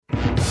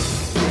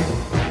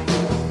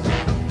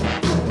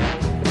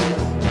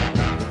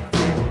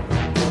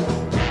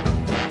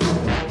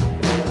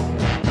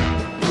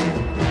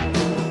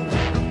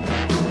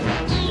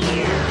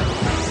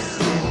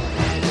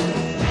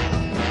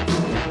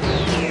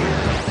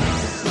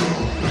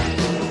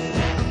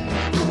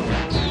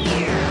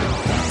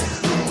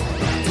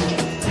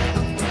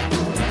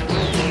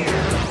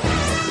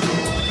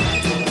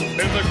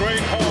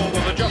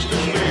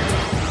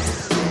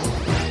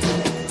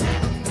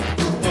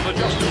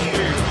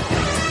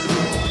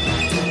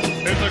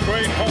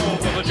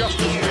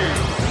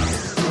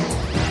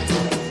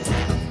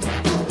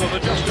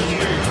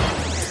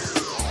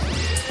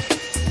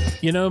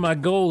You know, my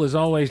goal is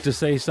always to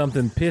say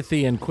something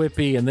pithy and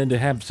quippy and then to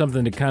have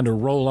something to kind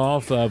of roll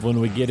off of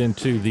when we get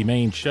into the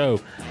main show.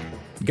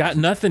 Got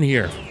nothing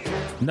here.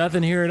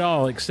 Nothing here at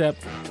all,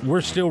 except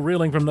we're still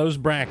reeling from those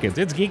brackets.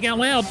 It's Geek Out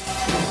Loud.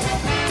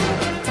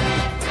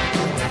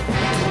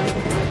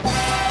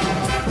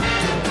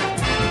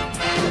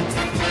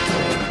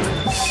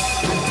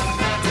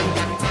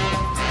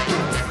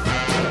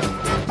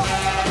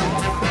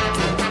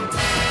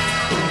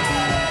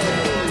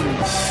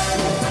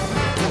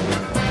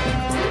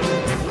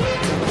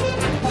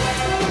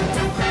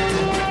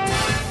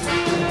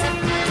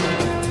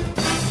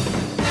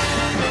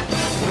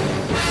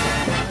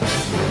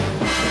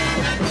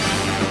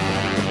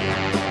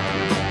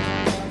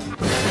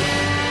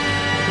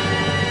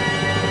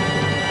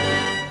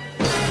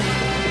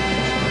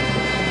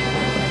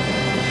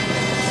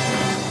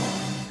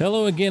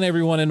 Hello again,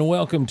 everyone, and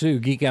welcome to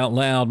Geek Out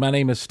Loud. My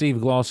name is Steve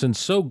Glosson.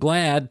 So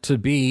glad to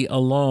be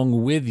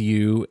along with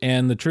you.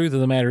 And the truth of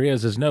the matter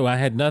is no, I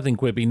had nothing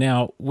quippy.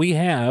 Now, we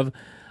have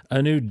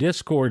a new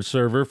Discord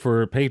server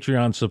for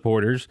Patreon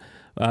supporters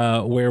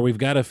where we've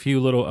got a few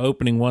little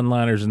opening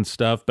one-liners and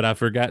stuff, but I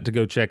forgot to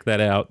go check that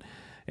out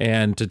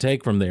and to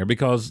take from there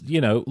because,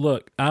 you know,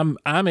 look,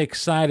 I'm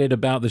excited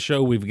about the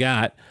show we've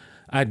got.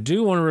 I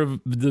do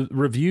want to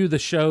review the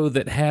show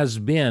that has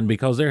been,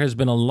 because there has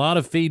been a lot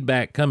of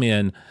feedback come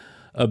in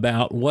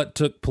about what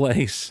took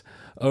place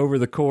over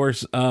the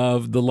course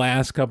of the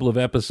last couple of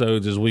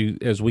episodes as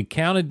we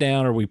counted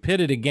down, or we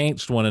pitted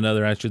against one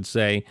another, I should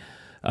say,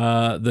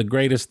 the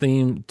greatest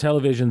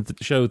television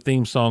show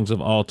theme songs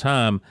of all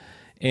time.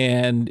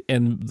 And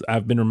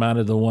I've been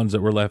reminded of the ones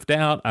that were left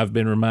out. I've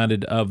been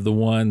reminded of the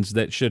ones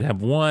that should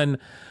have won.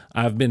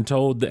 I've been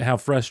told that how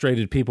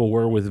frustrated people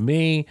were with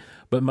me,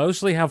 but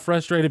mostly how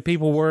frustrated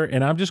people were,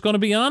 and I'm just going to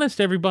be honest,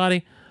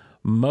 everybody,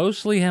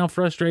 mostly how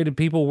frustrated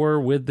people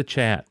were with the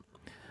chat.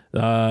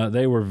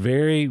 They were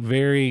very,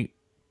 very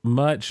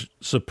much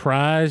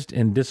surprised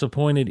and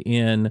disappointed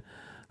in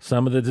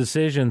some of the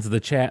decisions the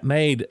chat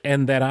made,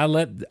 and that I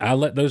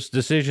let those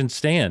decisions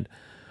stand.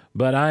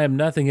 But I am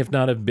nothing if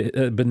not a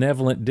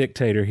benevolent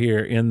dictator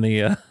here in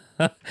the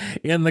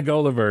in the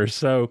Goliverse.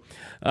 So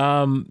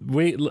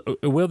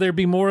will there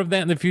be more of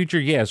that in the future?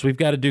 Yes, we've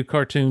got to do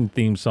cartoon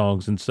theme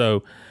songs, and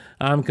so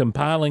I'm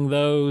compiling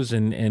those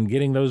and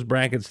getting those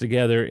brackets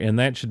together, and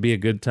that should be a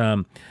good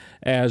time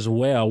as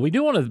well. We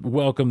do want to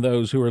welcome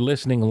those who are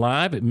listening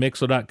live at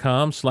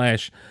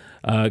mixler.com/Goliverse,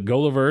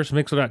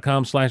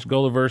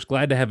 mixler.com/Goliverse.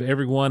 Glad to have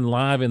everyone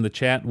live in the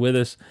chat with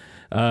us.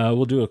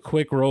 We'll do a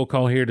quick roll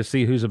call here to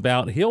see who's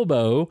about.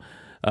 Hilbo,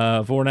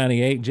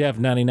 498, Jeff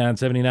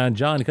 9979,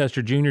 John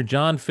Custer Jr.,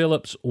 John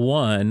Phillips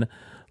 1,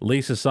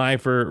 Lisa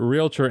Cipher,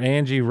 Realtor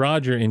Angie,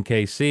 Roger in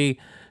KC,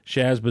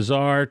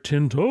 Shazbazzar,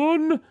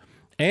 Tinton,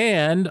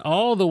 and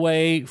all the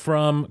way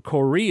from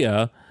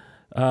Korea,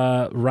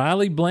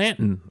 Riley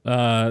Blanton.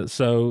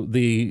 So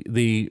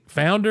the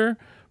founder,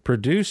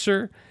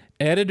 producer,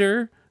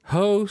 editor,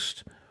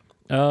 host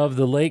of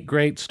the late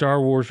great Star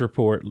Wars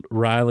Report,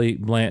 Riley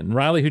Blanton.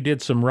 Riley, who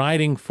did some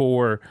writing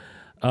for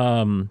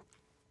Stephen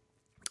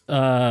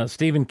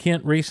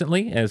Kent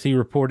recently, as he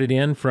reported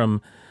in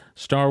from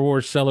Star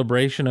Wars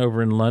Celebration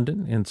over in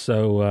London. And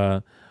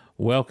so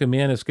welcome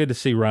in. It's good to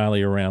see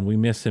Riley around. We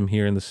miss him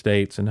here in the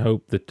States and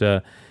hope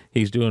that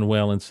he's doing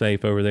well and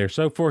safe over there.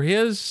 So for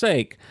his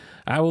sake,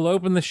 I will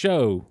open the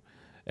show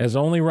as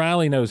only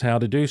Riley knows how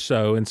to do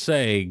so and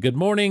say good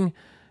morning,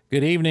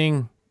 good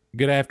evening,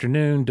 good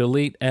afternoon,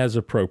 delete as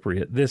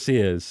appropriate. This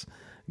is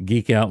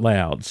Geek Out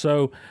Loud.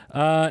 So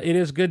it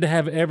is good to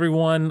have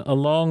everyone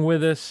along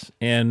with us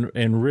and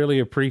really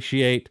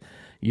appreciate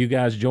you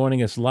guys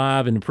joining us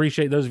live, and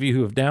appreciate those of you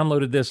who have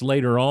downloaded this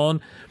later on.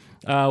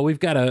 We've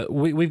got a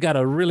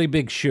really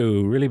big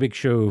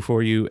show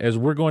for you, as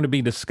we're going to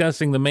be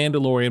discussing The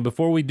Mandalorian.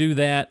 Before we do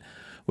that,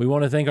 we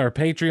want to thank our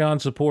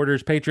Patreon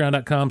supporters.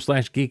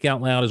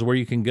 Patreon.com/geekoutloud is where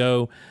you can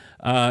go.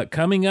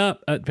 Coming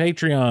up at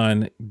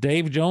Patreon,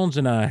 Dave Jones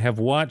and I have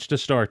watched a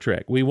Star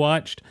Trek. We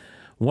watched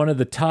one of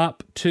the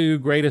top 2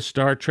 greatest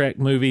Star Trek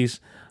movies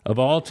of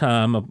all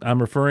time.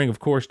 I'm referring, of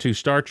course, to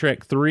Star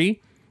Trek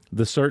 3,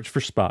 The Search for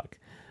Spock,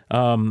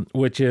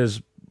 which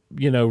is,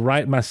 you know,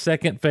 right, my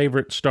second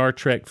favorite Star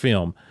Trek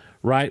film,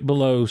 right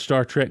below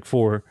Star Trek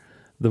 4,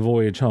 The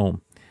Voyage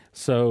Home.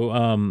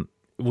 So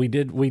we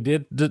did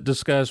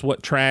discuss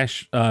what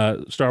trash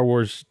Star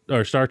Wars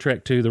or Star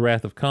Trek 2, The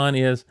Wrath of Khan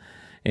is,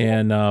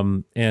 and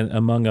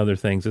among other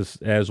things,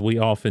 as we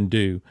often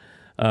do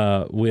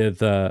with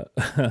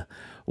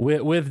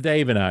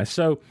Dave and I.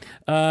 So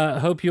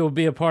hope you'll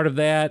be a part of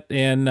that.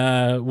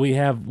 And we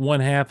have one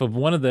half of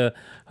one of the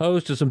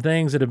hosts of some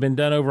things that have been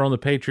done over on the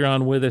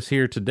Patreon with us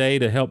here today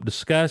to help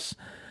discuss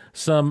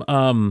some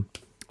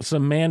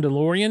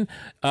Mandalorian.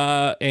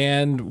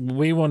 And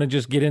we want to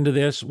just get into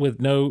this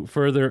with no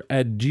further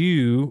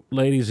ado,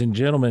 ladies and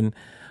gentlemen.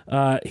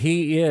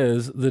 He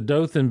is the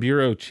Dothan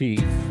Bureau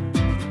Chief.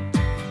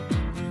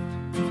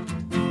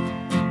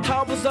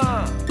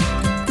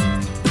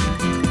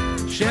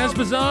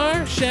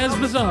 Shazbazzar,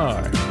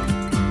 Shazbazzar.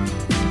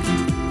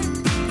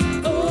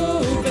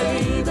 Oh,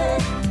 baby.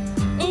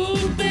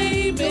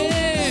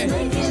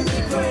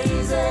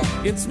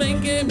 It's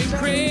making me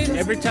crazy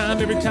every time.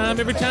 Every time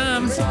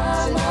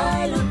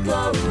I look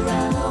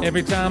around.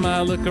 Every time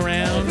I look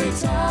around. Every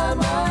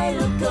time I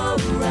look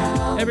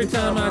around. Every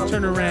time I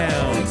turn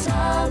around. Every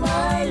time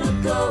I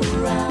look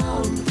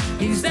around.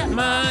 He's at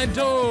my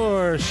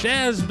door.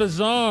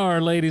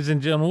 Shazbazzar, ladies and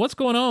gentlemen. What's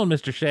going on,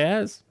 Mr.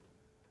 Shaz?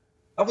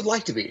 I would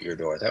like to be at your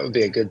door. That would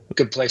be a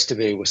good place to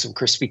be with some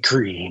Krispy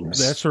Kremes.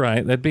 That's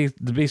right. That'd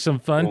be some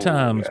fun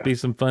times. Yeah. Be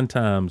some fun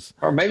times.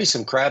 Or maybe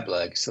some crab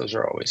legs. Those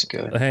are always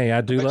good. Hey,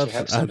 I do love. You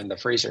have some in the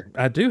freezer.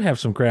 I do have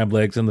some crab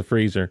legs in the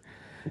freezer,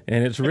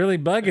 and it's really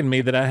bugging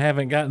me that I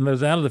haven't gotten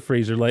those out of the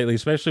freezer lately.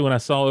 Especially when I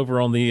saw over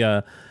on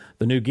the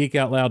new Geek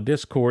Out Loud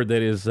Discord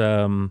that is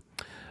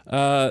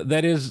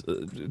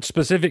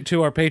specific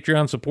to our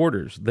Patreon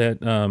supporters. That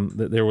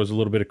there was a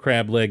little bit of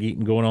crab leg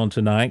eating going on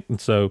tonight,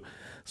 and so.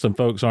 Some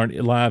folks aren't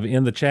live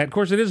in the chat. Of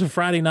course, it is a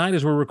Friday night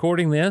as we're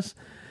recording this.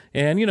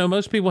 And, you know,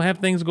 most people have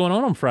things going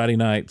on Friday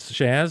nights,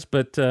 Shaz.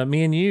 But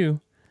me and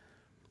you,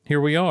 here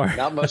we are.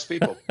 Not most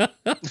people.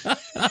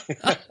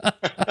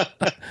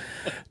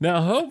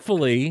 Now,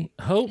 hopefully,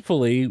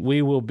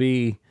 we will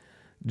be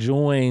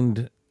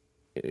joined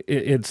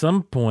at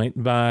some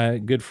point by a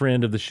good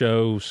friend of the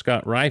show,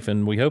 Scott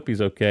Ryfun. We hope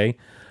he's okay.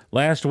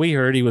 Last we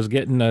heard, he was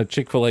getting a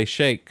Chick-fil-A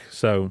shake,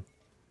 so...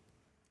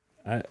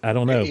 I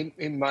don't know.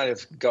 He might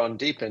have gone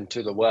deep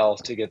into the well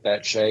to get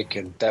that shake,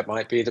 and that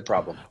might be the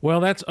problem.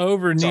 Well, that's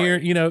over near,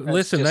 you know,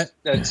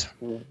 that's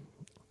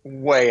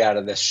way out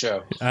of this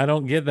show. I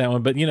don't get that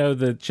one, but, you know,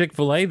 the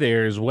Chick-fil-A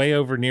there is way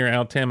over near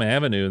Altama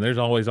Avenue, and there's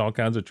always all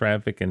kinds of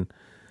traffic and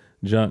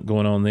junk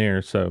going on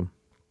there, so,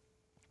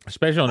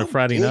 especially on a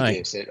Friday night. How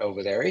big is it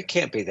over there? It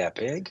can't be that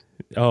big.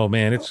 Oh,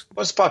 man,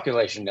 What's the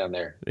population down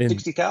there?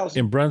 60,000?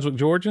 In Brunswick,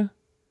 Georgia?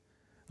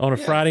 On a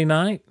Friday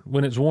night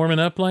when it's warming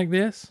up like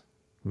this?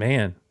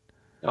 Man.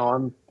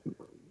 No,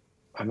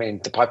 I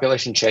mean, the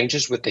population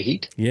changes with the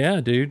heat.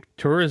 Yeah, dude.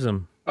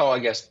 Tourism. Oh, I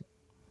guess.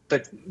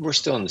 But we're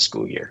still in the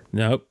school year.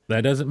 Nope. That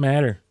doesn't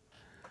matter.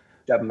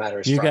 Doesn't matter.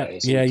 It's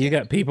Friday. You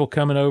got people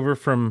coming over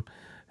from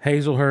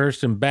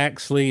Hazelhurst and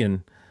Baxley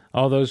and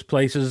all those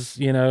places,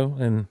 you know,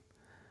 and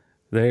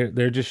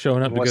they're just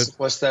showing up.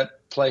 What's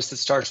that place that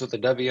starts with a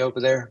W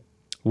over there?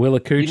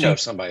 Willacoochee. You know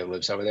somebody who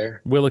lives over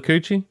there.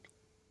 Willacoochee?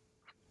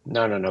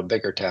 No.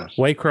 Bigger town.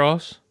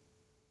 Waycross?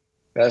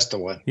 That's the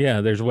one. Yeah,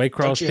 there's Waycross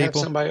people. Don't you have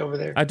somebody over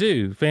there? I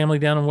do. Family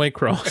down in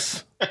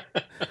Waycross.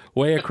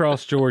 Way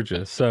across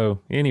Georgia. So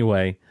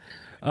anyway,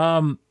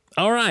 all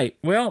right.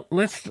 Well,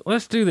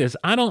 let's do this.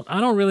 I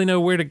don't really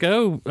know where to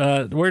go,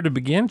 where to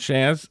begin,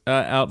 Shaz,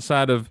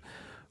 outside of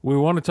we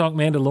want to talk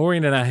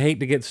Mandalorian, and I hate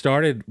to get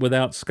started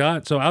without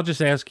Scott. So I'll just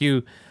ask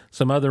you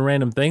some other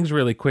random things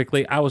really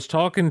quickly. I was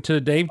talking to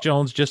Dave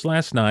Jones just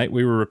last night.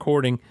 We were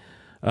recording.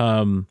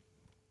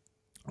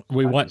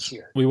 We watched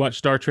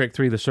Star Trek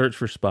 3: The Search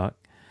for Spock.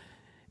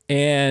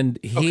 And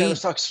okay,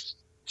 let's talk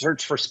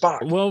Search for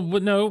Spock. Well,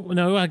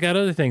 no, I got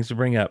other things to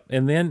bring up.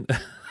 And then...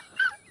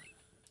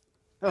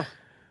 Look,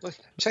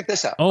 check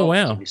this out. Oh,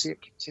 wow. Can you see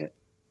it?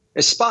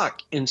 It's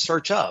Spock in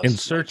Search of. In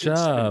Search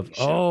of.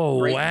 Oh,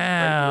 great,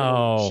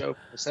 wow. Great show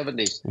from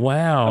the 70s.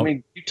 Wow. I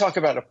mean, you talk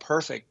about a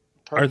perfect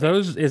Are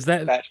those, is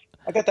that...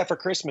 I got that for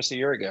Christmas a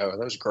year ago.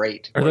 That was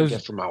great. Are those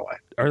gift for my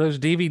wife? Are those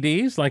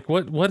DVDs? Like,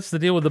 what's the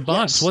deal with the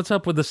box? Yes. What's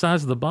up with the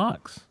size of the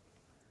box?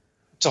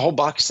 It's a whole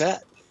box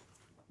set.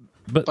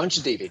 But bunch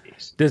of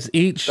DVDs. Does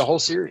each the whole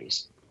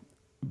series?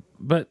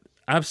 But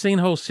I've seen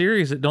whole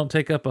series that don't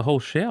take up a whole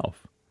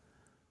shelf.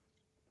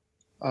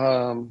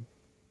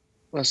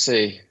 Let's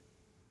see.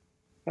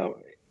 Oh,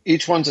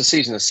 each one's a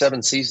season of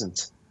 7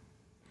 seasons.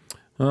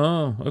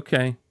 Oh,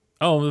 okay.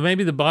 Oh,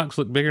 maybe the box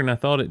looked bigger than I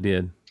thought it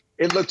did.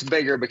 It looked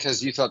bigger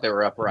because you thought they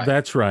were upright.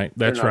 That's right.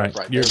 That's right.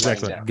 Upright. You're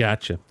exactly right.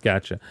 Gotcha.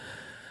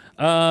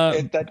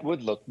 That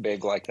would look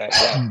big like that.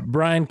 Yeah.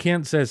 Brian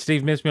Kent says,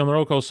 Steve missed me on the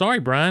roll call. Sorry,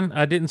 Brian.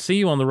 I didn't see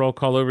you on the roll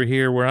call over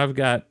here where I've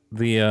got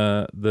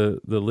the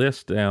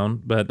list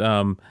down. But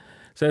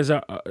says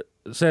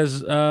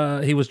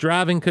he was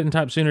driving, couldn't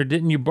type sooner.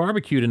 Didn't you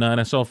barbecue tonight?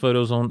 I saw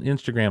photos on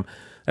Instagram.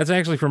 That's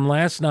actually from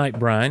last night,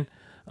 Brian.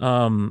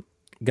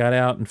 Got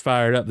out and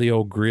fired up the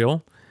old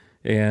grill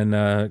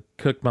and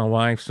cooked my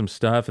wife some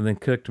stuff and then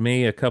cooked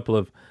me a couple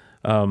of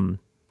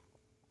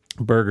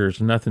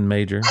burgers. Nothing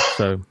major,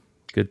 so...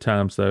 Good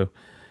times, though.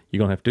 You're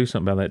going to have to do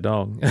something about that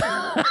dog.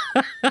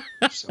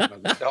 Something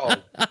about that dog.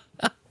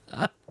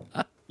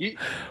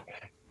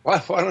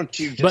 Why don't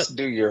you just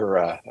do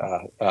your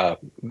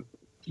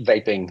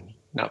vaping,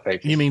 not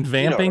vaping. You mean vamping?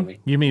 You know what I mean.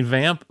 You mean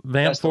vamp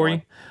for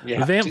you?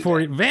 Yeah,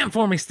 Vamp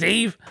for me,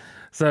 Steve.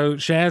 So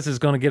Shaz is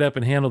going to get up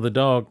and handle the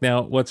dog.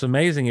 Now, what's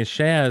amazing is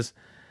Shaz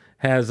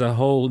has a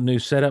whole new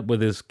setup with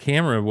his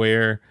camera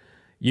where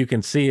you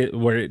can see it,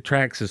 where it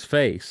tracks his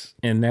face.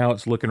 And now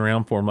it's looking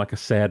around for him like a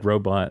sad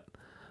robot.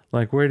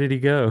 Like, where did he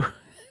go?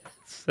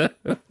 So,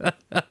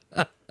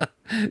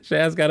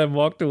 Shaz got him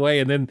walked away,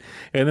 and then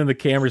the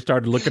camera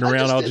started looking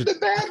around. The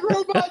bad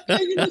robot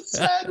taking the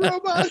sad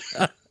robot.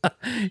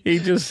 He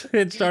just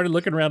had started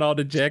looking around all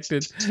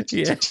dejected.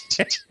 Yeah.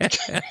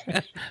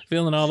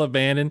 Feeling all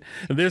abandoned.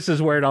 This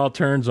is where it all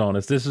turns on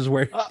us. This is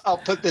where I'll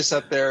put this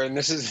up there, and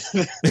this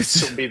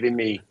will be the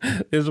me.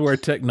 This is where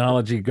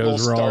technology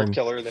goes Little wrong.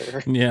 Star killer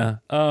there. Yeah.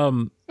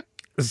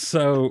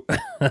 So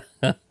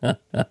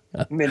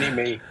Mini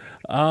me.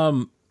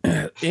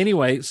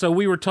 Anyway, so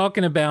we were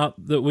talking about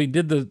that we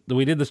did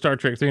the Star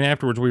Trek thing, and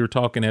afterwards we were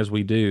talking as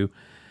we do,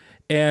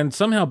 and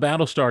somehow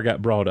Battlestar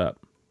got brought up.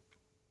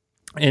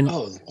 And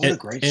what a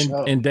great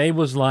show! And Dave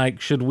was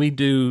like, "Should we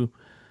do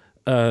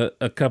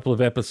a couple of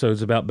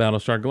episodes about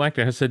Battlestar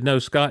Galactica?" I said, "No,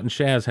 Scott and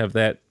Shaz have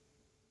that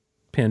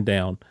pinned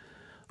down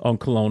on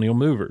Colonial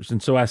Movers,"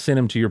 and so I sent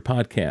him to your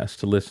podcast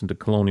to listen to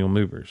Colonial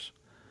Movers.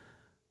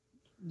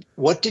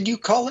 What did you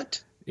call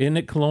it? Isn't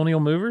it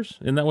Colonial Movers?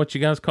 Isn't that what you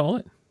guys call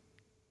it?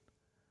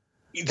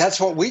 That's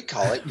what we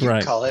call it. You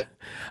Right. call it.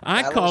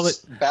 Call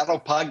it Battle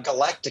Pod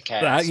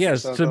Galacticast.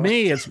 yes, to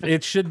me,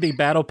 it should be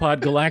Battle Pod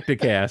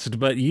Galacticast.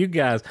 But you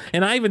guys,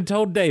 and I even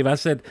told Dave, I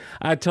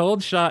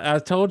told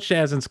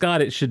Shaz and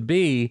Scott it should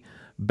be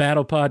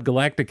Battle Pod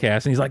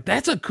Galacticast, and he's like,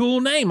 "That's a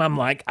cool name." I'm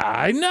like,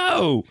 "I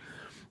know,"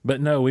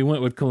 but no, we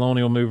went with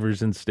Colonial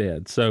Movers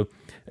instead. So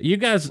you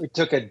guys, We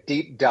took a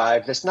deep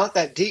dive. It's not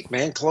that deep,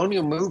 man.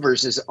 Colonial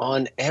Movers is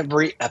on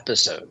every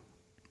episode.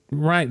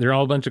 right? They're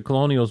all a bunch of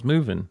colonials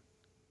moving.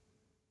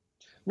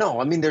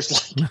 No, I mean,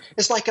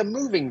 it's like a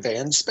moving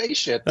van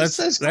spaceship. That's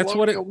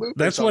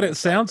what it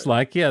sounds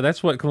like. Yeah,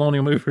 that's what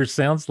Colonial Movers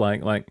sounds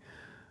like. Like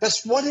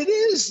that's what it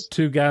is.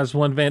 Two guys,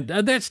 one van.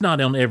 That's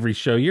not on every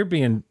show. You're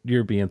being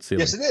silly.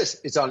 Yes, it is.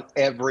 It's on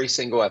every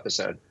single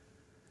episode.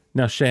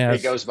 Now, Shaz,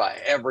 it goes by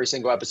every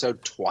single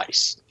episode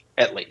twice,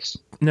 at least.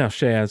 Now,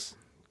 Shaz,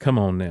 come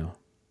on now.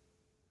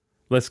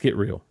 Let's get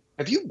real.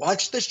 Have you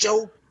watched the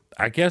show?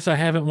 I guess I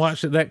haven't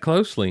watched it that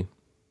closely.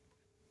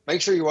 Make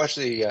sure you watch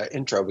the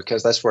intro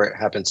because that's where it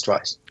happens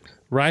twice.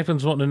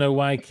 Ryfun's wanting to know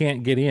why he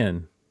can't get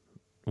in.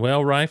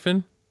 Well,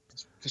 Ryfun?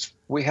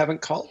 We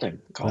haven't called him.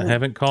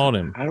 Haven't called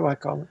him. How do I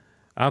call him?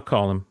 I'll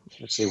call him.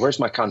 Let's see. Where's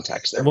my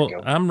contacts? There we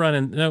go. I'm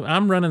running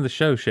the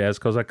show, Shaz,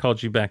 because I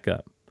called you back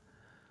up.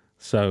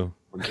 So.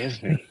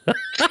 Forgive me.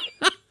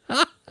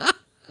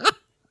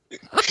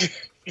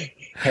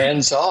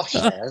 Hands off,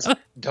 Shaz.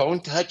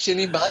 Don't touch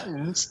any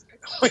buttons.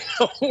 We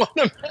don't want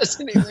to mess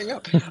anything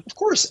up. Of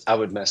course I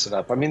would mess it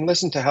up. I mean,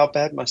 listen to how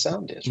bad my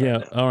sound is.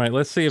 Yeah. All right.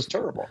 Let's see if it's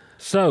terrible.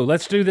 So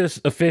let's do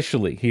this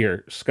officially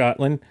here,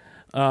 Scotland.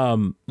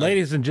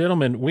 Ladies and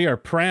gentlemen, we are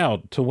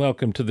proud to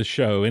welcome to the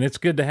show, and it's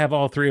good to have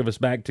all three of us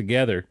back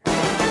together.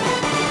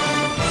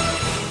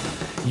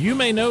 You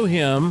may know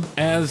him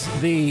as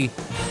the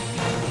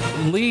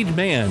lead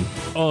man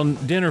on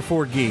Dinner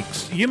for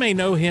Geeks. You may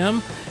know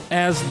him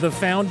as the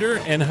founder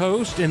and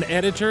host and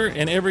editor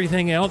and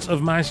everything else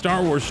of My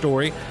Star Wars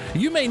Story.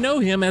 You may know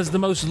him as the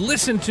most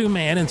listened to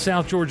man in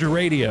South Georgia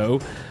radio,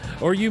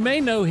 or you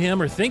may know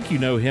him or think you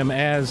know him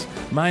as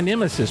my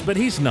nemesis, but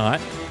he's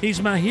not.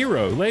 He's my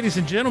hero. Ladies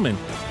and gentlemen,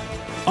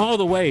 all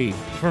the way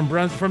from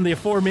the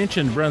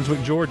aforementioned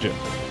Brunswick, Georgia,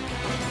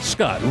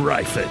 Scott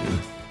Ryfun.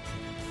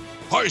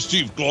 Hi,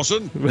 Steve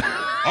Glosson.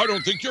 I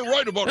don't think you're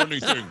right about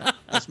anything.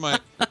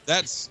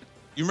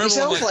 You remember? He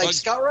sounds like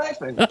Scott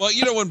Ryfun. Well,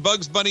 you know when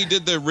Bugs Bunny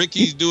did the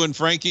Ricky's doing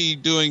Frankie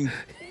doing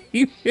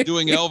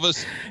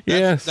Elvis?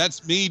 Yes.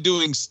 That's me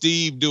doing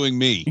Steve doing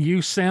me.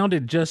 You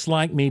sounded just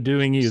like me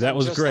doing you. That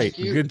was great.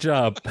 Like good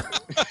job.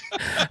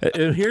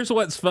 Here's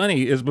what's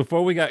funny is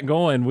before we got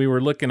going, we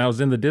were looking, I was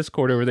in the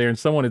Discord over there, and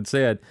someone had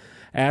said,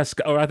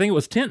 or I think it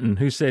was Tinton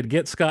who said,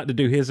 get Scott to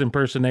do his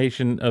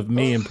impersonation of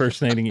me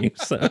impersonating you.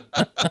 So.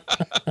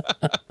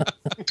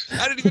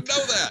 I didn't even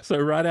know that. So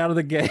right out of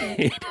the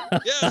gate.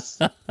 Yes.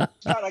 Scott,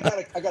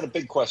 I got a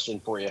big question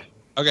for you.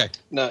 Okay.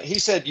 Now, he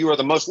said you are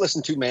the most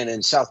listened to man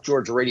in South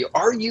Georgia radio.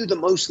 Are you the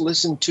most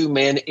listened to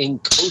man in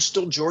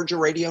coastal Georgia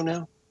radio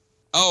now?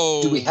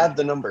 Oh. Do we have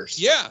the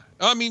numbers? Yeah.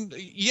 I mean,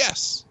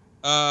 yes.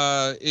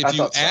 If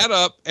you add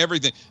up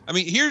everything, I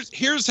mean,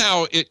 here's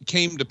how it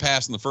came to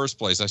pass in the first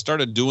place. I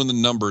started doing the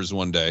numbers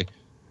one day,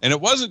 and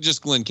it wasn't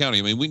just Glenn County.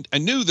 I mean, I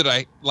knew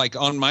that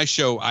on my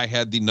show, I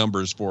had the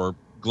numbers for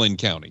Glenn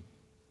County.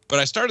 But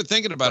I started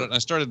thinking about it, and I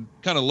started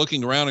kind of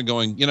looking around and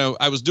going,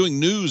 I was doing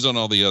news on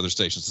all the other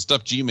stations, the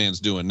stuff G-Man's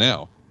doing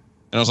now.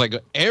 And I was like,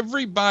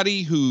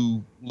 everybody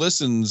who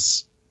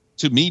listens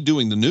to me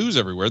doing the news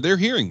everywhere, they're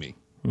hearing me.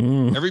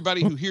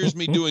 Everybody who hears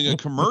me doing a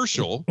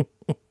commercial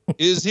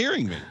is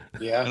hearing me.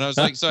 Yeah. And I was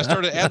like, so I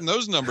started adding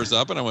those numbers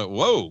up, and I went,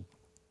 whoa,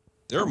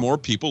 there are more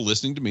people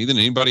listening to me than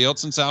anybody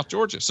else in South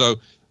Georgia. So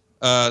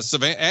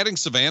adding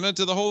Savannah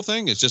to the whole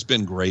thing, it's just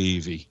been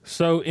gravy.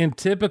 So in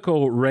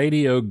typical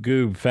radio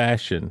goob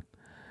fashion,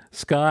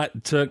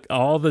 Scott took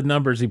all the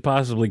numbers he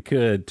possibly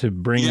could to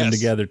bring them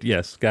together.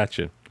 Yes,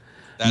 gotcha.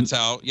 That's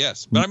how,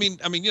 yes. But I mean,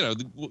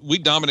 we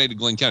dominated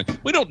Glenn County.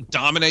 We don't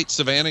dominate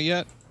Savannah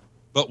yet,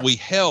 but we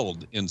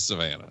held in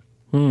Savannah.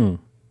 And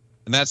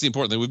that's the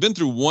important thing. We've been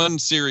through one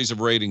series of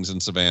ratings in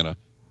Savannah,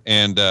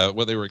 and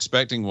what they were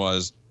expecting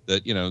was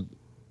that,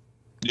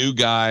 new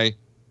guy,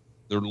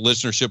 the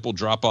listenership will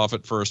drop off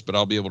at first, but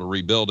I'll be able to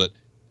rebuild it.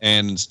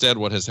 And instead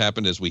what has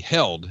happened is we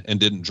held and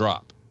didn't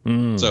drop.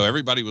 So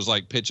everybody was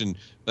like pitching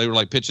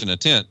a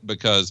tent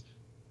because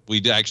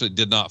we actually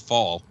did not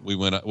fall. We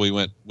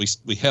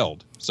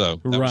held. So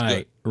that was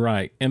good.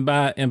 Right. And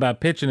by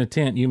pitching a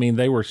tent, you mean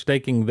they were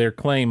staking their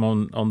claim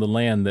on the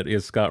land that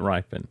is Scott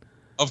Ryfun.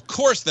 Of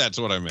course, that's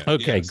what I meant.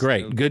 Okay, yes.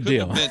 Great. Good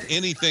deal. Couldn't have meant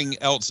anything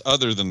else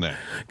other than that.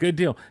 Good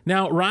deal.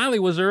 Now, Riley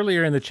was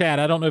earlier in the chat.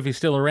 I don't know if he's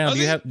still around.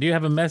 Do you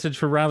have a message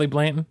for Riley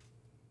Blanton?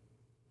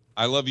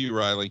 I love you,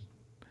 Riley.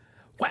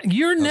 Wow,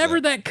 you're never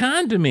that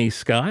kind to me,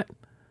 Scott.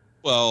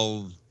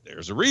 Well,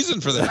 there's a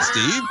reason for that,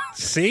 Steve.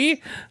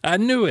 See? I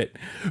knew it.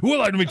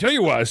 Well, let me tell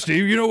you why,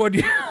 Steve. You know what?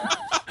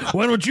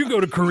 Why don't you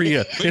go to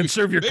Korea and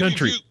serve your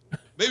country?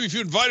 Maybe if you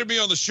invited me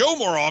on the show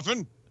more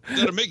often,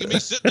 instead of making me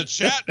sit in the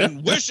chat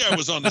and wish I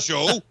was on the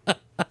show.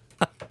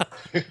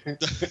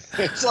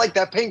 It's like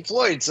that Pink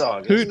Floyd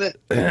song, isn't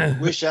it?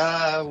 Wish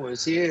I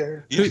was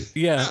here.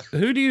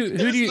 Who do you?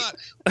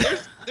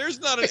 There's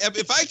not an.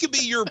 If I could be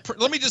your,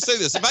 let me just say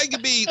this: if I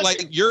could be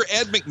like your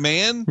Ed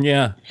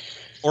McMahon,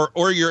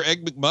 or your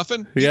Egg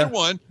McMuffin, either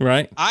one,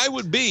 right? I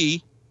would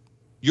be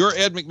your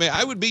Ed McMahon.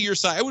 I would be your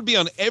side. I would be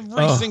on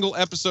every single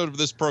episode of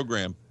this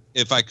program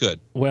if I could.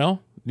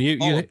 Well,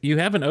 you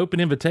have an open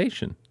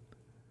invitation.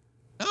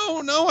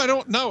 No, I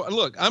don't know.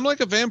 Look, I'm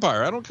like a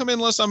vampire. I don't come in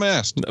unless I'm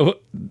asked.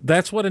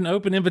 That's what an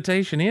open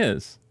invitation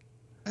is.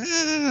 I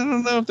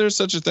don't know if there's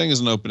such a thing as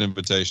an open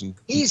invitation.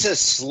 He's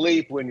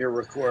asleep when you're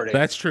recording.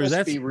 That's true.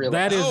 That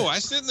is. I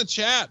sit in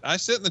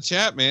the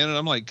chat. Man, and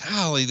I'm like,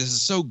 golly, this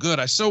is so good.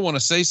 I so want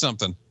to say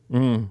something.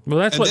 Well,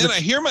 that's and then I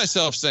hear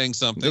myself saying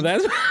something.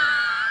 But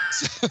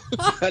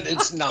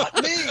it's not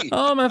me.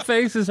 Oh, my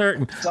face is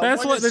hurting.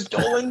 Someone has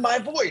stolen my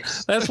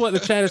voice. That's what the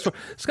chat is for.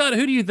 Scott,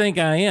 who do you think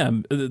I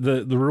am?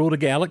 The Rule the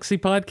Galaxy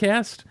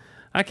podcast?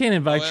 I can't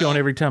invite you on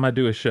every time I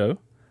do a show.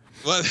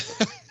 Well,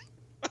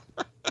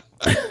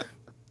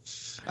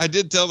 I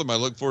did tell them I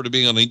look forward to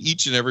being on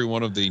each and every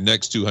one of the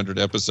next 200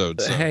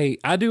 episodes. So. Hey,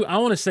 I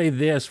want to say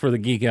this for the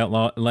Geek Out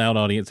Loud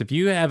audience. If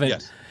you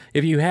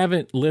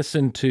haven't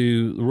listened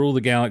to Rule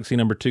the Galaxy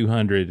number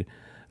 200,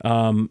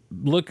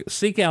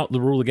 seek out the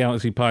Rule the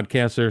Galaxy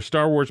podcast. They're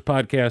Star Wars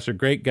podcasts. They're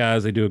great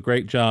guys. They do a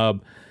great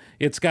job.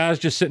 It's guys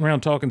just sitting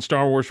around talking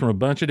Star Wars from a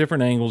bunch of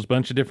different angles,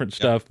 bunch of different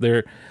stuff.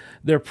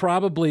 They're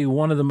probably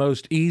one of the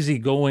most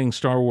easygoing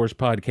Star Wars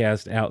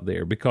podcasts out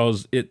there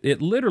because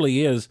it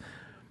literally is.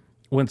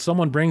 When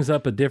someone brings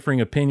up a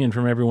differing opinion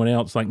from everyone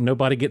else, like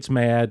nobody gets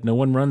mad, no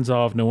one runs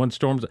off, no one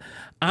storms.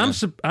 I'm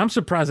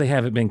surprised they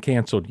haven't been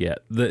canceled yet.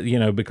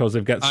 Because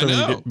they've got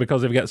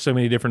so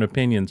many different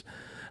opinions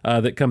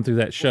that come through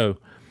that show.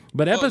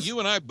 But you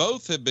and I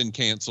both have been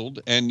canceled,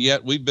 and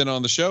yet we've been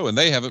on the show, and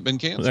they haven't been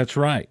canceled. That's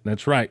right.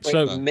 Wait,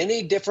 so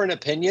many different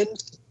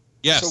opinions.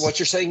 Yes. So what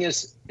you're saying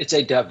is it's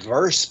a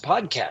diverse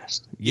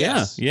podcast.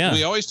 Yes. Yeah.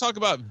 We always talk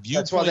about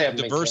viewpoint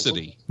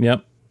diversity.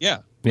 Yep. Yeah.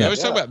 We always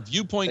talk about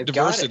viewpoint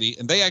diversity,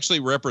 and they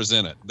actually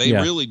represent it. They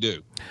really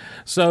do.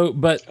 So,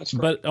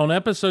 but on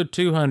episode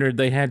 200,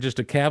 they had just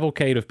a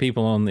cavalcade of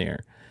people on there,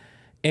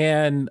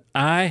 and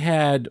I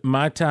had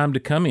my time to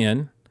come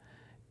in,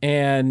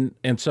 and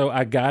so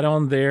I got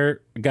in their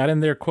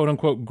quote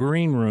unquote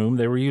green room.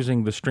 They were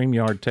using the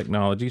StreamYard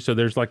technology, so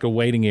there's like a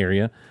waiting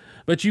area,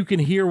 but you can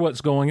hear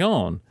what's going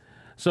on.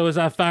 So as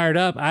I fired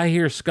up, I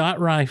hear Scott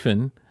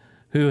Ryfun,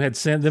 who had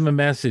sent them a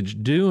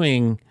message,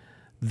 doing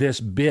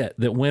this bit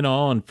that went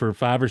on for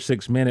 5 or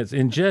 6 minutes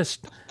and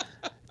just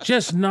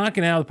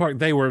knocking it out of the park.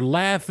 They were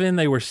laughing.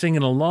 They were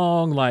singing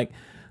along. Like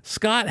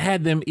Scott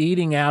had them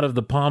eating out of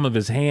the palm of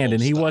his hand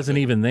and he wasn't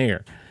even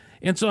there.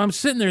 And so I'm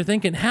sitting there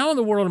thinking, how in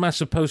the world am I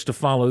supposed to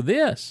follow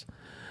this?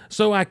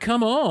 So I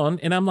come on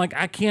and I'm like,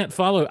 I can't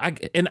follow.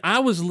 And I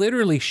was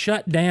literally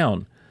shut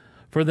down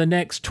for the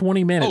next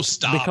 20 minutes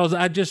because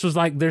I just was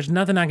like, there's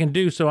nothing I can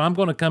do. So I'm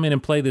going to come in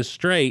and play this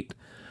straight,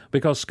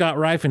 because Scott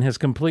Ryfun has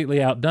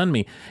completely outdone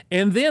me.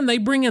 And then they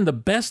bring in the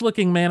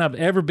best-looking man I've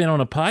ever been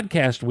on a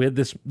podcast with,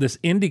 this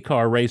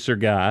IndyCar racer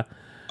guy,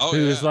 who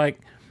is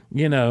like,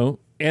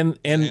 and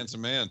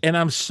handsome man. And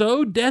I'm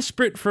so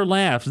desperate for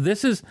laughs.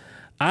 This is,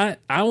 I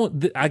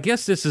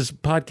guess this is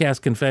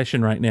podcast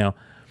confession right now.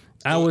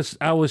 I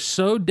was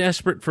so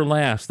desperate for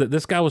laughs that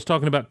this guy was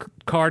talking about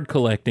card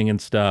collecting and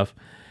stuff,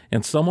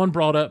 and someone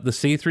brought up the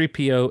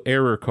C-3PO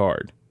error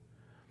card,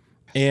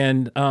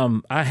 and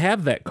I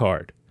have that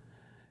card.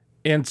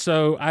 And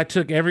so I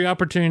took every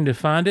opportunity to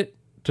find it,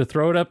 to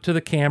throw it up to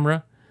the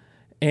camera,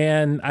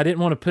 and I didn't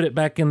want to put it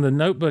back in the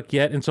notebook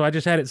yet, and so I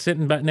just had it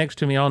sitting back next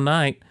to me all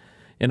night,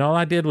 and all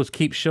I did was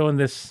keep showing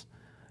this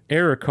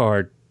error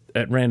card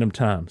at random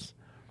times.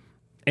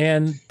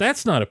 And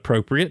that's not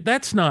appropriate.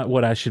 That's not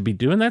what I should be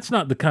doing. That's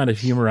not the kind of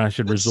humor I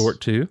should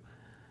resort to.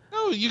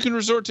 No, you can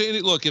resort to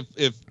any. Look,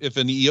 if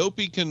an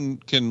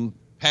Eopie can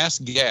pass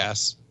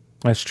gas.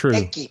 That's true.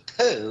 Icky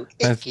poo.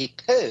 That's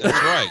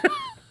right.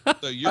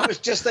 So I was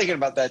just thinking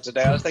about that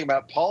today. I was thinking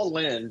about Paul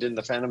Lynde in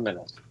The Phantom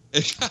Menace.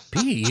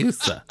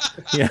 Piusa.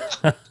 Yeah.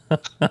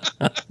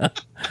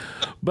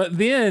 But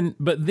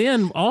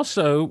then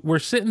also we're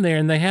sitting there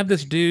and they have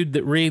this dude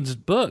that reads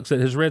books that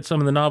has read some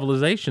of the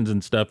novelizations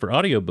and stuff for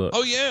audiobooks.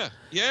 Oh yeah.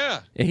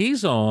 Yeah. And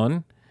he's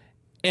on.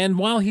 And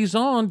while he's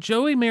on,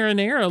 Joey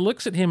Marinara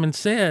looks at him and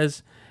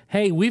says,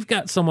 "Hey, we've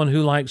got someone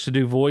who likes to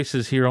do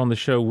voices here on the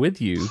show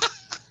with you."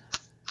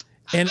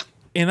 and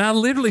I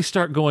literally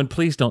start going,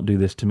 "Please don't do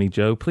this to me,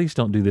 Joe. Please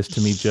don't do this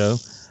to me, Joe."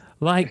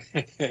 Like,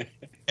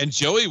 and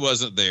Joey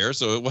wasn't there,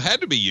 so it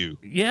had to be you.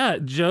 Yeah,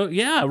 Joe.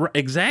 Yeah,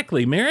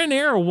 exactly.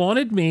 Marinara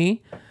wanted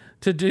me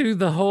to do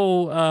the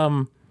whole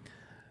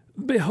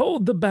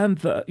 "Behold the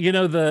Bantha." You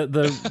know,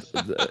 the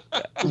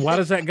why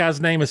does that guy's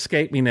name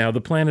escape me now?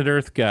 The Planet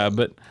Earth guy,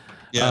 but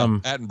yeah,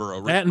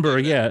 Attenborough.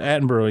 Attenborough, yeah,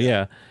 Attenborough,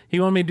 yeah. He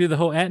wanted me to do the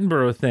whole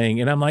Attenborough thing,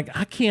 and I'm like,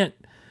 I can't.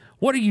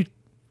 What are you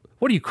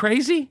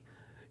crazy?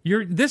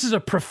 This is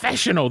a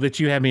professional that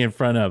you have me in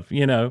front of,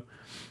 you know,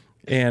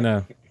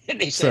 and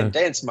and he said,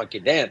 "Dance, monkey,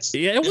 dance."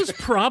 Yeah, it was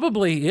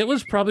probably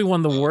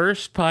one of the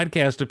worst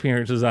podcast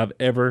appearances I've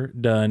ever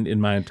done in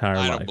my entire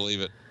life. I don't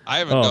believe it. I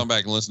haven't gone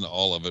back and listened to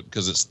all of it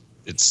because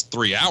it's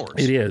 3 hours.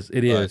 It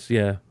is.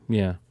 Yeah.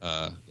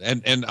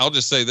 And I'll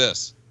just say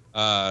this: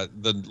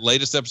 the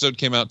latest episode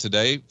came out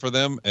today for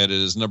them. It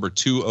is number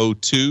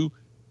 202,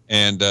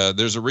 and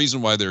there's a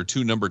reason why there are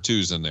 2 number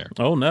 2s in there.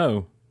 Oh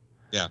no.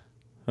 Yeah.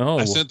 Oh.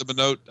 I sent them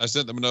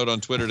a note on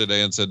Twitter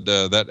today and said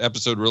that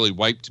episode really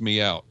wiped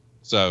me out.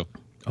 So.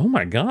 Oh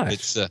my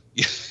gosh!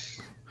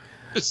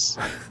 It's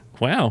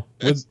wow.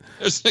 There's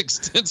an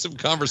extensive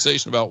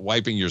conversation about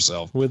wiping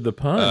yourself with the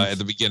puns at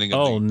the beginning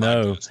of the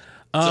podcast.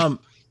 No.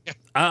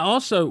 I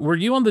also were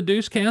you on the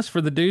Deuce cast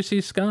for the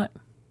Deuces, Scott?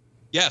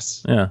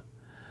 Yes. Yeah.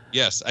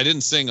 Yes, I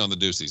didn't sing on the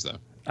Deuces though.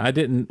 I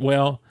didn't.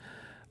 Well,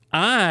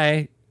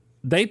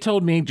 they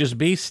told me just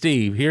be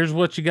Steve. Here's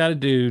what you got to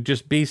do.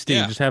 Just be Steve.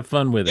 Yeah. Just have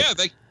fun with it. Yeah,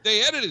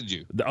 they edited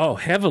you. Oh,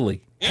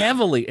 heavily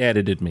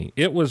edited me.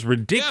 It was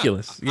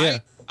ridiculous. Yeah.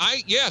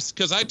 Yes,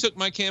 because I took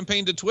my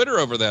campaign to Twitter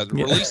over that and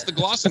released the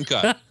gloss and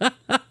cut.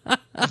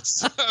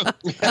 So,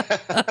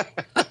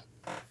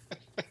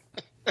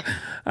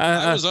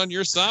 I was on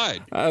your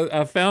side.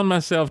 I found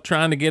myself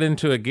trying to get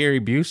into a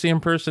Gary Busey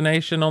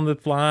impersonation on the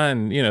fly,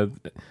 and you know,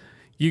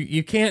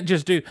 you can't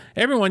just do.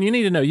 Everyone, you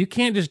need to know you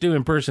can't just do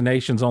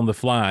impersonations on the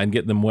fly and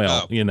get them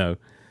well. You know,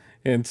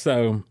 and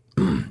so,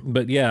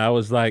 but yeah, I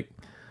was like.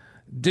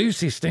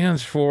 Deucey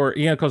stands for,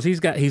 because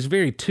he's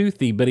very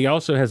toothy, but he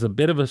also has a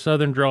bit of a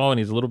southern drawl and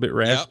he's a little bit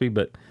raspy,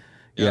 but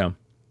yeah.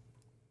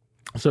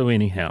 So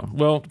anyhow,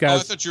 well,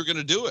 guys. I thought you were going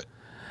to do it.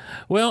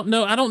 Well,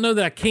 no, I don't know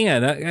that I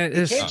can.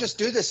 You can't just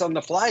do this on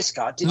the fly,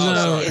 Scott. Did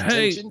you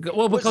pay attention?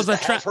 Well, because I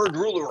tried. Heard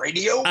rule of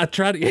radio. I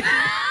tried to. No,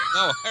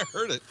 I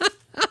heard it.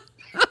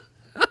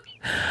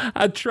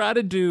 I try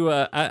to do.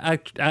 I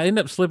end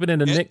up slipping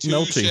into Nick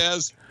Nolte.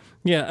 Shaz.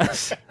 Yeah,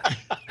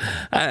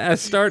 I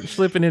start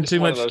slipping in too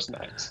much.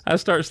 I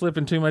start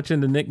slipping too much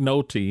into Nick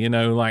Nolte, you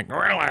know, like, well,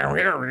 I'm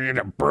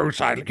here, Bruce.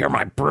 You're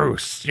my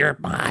Bruce. You're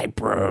my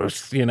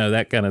Bruce. You know,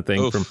 that kind of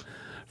thing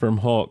from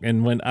Hulk.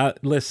 And when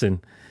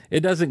listen, it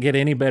doesn't get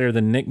any better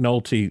than Nick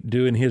Nolte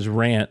doing his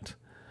rant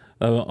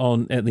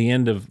at the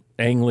end of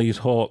Ang Lee's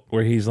Hulk,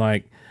 where he's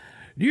like,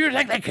 "Do you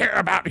think they care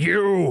about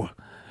you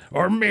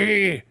or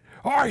me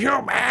or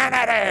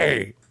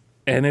humanity?"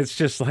 And it's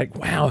just like,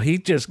 wow, he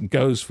just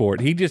goes for it.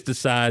 He just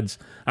decides,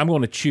 I'm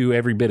going to chew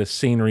every bit of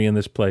scenery in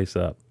this place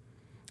up.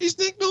 He's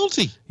Nick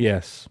Nolte.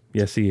 Yes,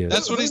 he is.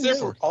 That's what he's there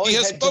for. All he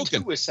has spoken. To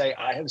do was say,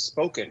 "I have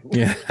spoken."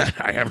 Yeah,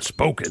 I have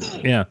spoken.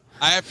 Yeah.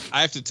 I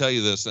have to tell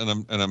you this, and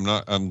I'm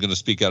going to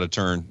speak out of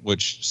turn,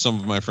 which some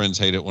of my friends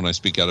hate it when I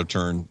speak out of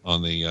turn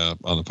on the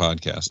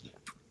podcast.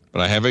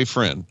 But I have a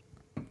friend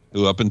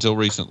who, up until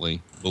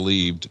recently,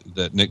 believed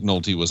that Nick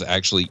Nolte was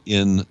actually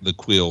in the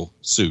Quill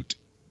suit.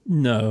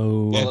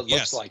 No. Well, it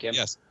looks like him.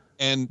 Yes.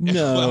 And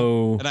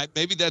no.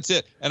 Maybe that's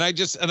it. And I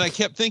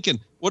kept thinking,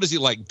 what is he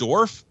like,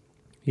 dwarf?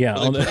 Yeah.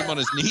 They put him on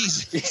his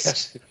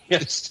knees.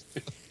 Yes.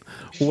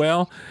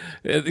 Well,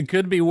 it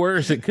could be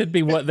worse. It could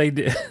be what they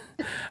did.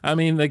 I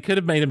mean, they could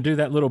have made him do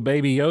that little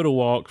baby Yoda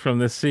walk from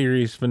this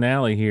series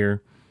finale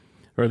here,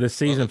 or this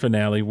season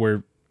finale,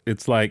 where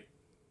it's like,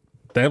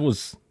 that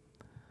was,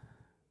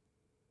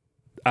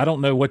 I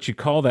don't know what you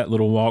call that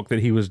little walk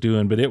that he was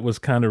doing, but it was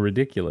kind of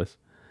ridiculous.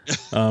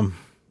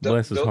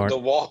 Bless his heart. The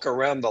walk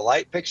around the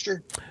light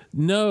fixture?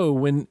 No,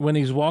 when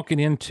he's walking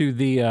into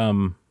the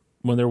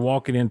when they're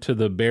walking into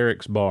the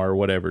barracks bar or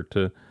whatever,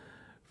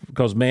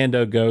 because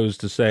Mando goes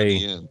to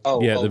say at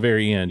the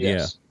very end.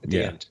 Yes, yeah. At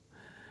the end.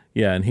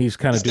 Yeah, and he's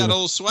kind of got a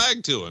little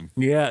swag to him.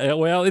 Yeah,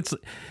 well,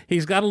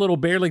 he's got a little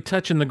barely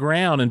touching the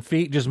ground and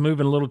feet just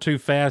moving a little too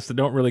fast that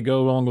don't really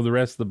go along with the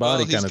rest of the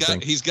body kind of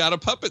thing. He's got a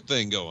puppet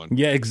thing going.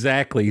 Yeah,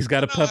 exactly. He's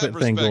got a puppet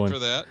thing going. For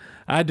that.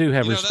 I do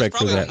have respect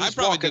for that. I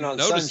probably didn't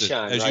notice it.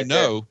 As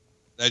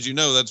you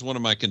know, that's one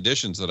of my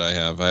conditions that I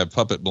have. I have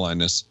puppet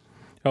blindness.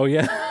 Oh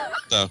yeah.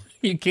 So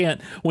you can't,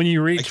 when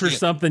you reach for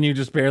something, you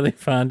just barely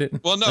find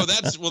it. Well, no,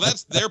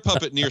 that's their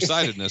puppet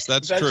nearsightedness.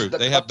 That's true.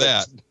 They have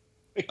that.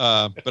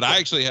 But I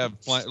actually have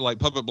like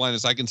puppet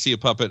blindness. I can see a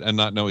puppet and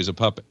not know he's a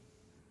puppet.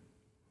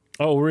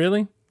 Oh,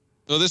 really?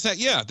 So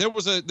there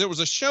was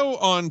a show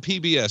on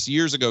PBS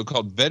years ago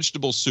called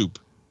Vegetable Soup.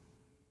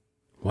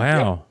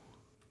 Wow. Yep.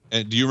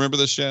 And do you remember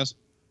this, Shaz?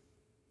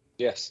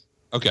 Yes.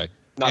 Okay.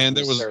 Not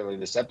necessarily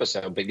this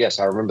episode, but yes,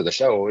 I remember the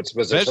show.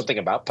 Was there something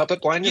about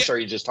puppet blindness, or are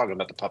you just talking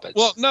about the puppets?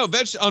 Well, no.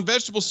 On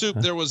Vegetable Soup,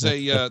 there was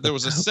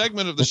a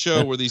segment of the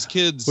show where these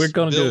kids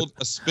build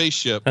a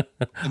spaceship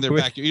in their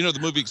backyard. You know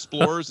the movie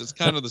Explorers? It's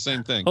kind of the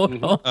same thing.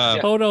 Hold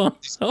on.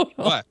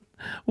 What?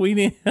 We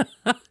need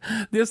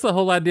this. The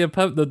whole idea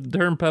of the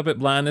term puppet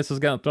blindness has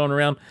gotten thrown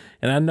around,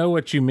 and I know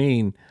what you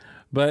mean,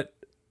 but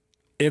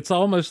it's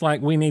almost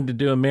like we need to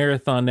do a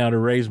marathon now to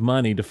raise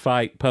money to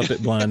fight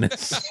puppet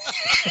blindness.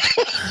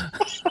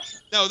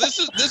 No,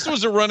 this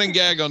was a running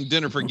gag on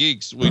Dinner for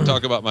Geeks. We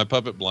talk about my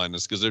puppet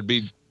blindness because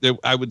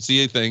I would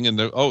see a thing and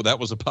that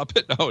was a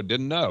puppet. No, I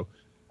didn't know.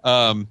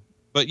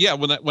 But yeah,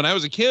 when I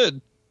was a kid,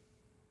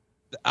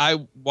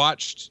 I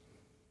watched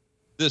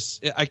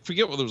this. I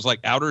forget whether it was like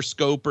Outer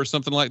Scope or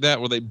something like that,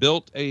 where they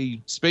built a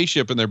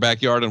spaceship in their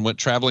backyard and went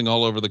traveling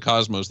all over the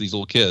cosmos. These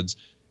little kids,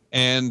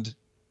 and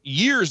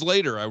years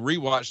later, I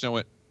rewatched and I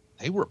went,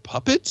 they were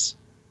puppets.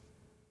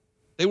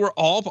 They were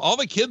all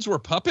the kids were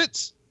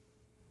puppets.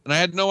 And I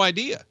had no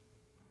idea.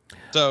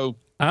 So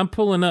I'm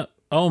pulling up.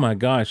 Oh my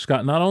gosh,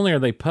 Scott! Not only are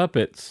they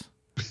puppets,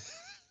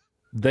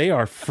 they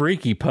are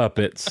freaky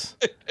puppets.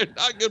 They're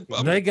not good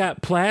puppets. They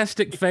got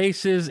plastic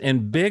faces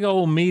and big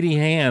old meaty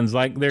hands,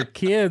 like they're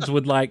kids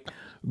with like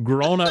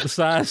grown-up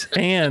size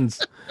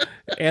hands,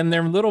 and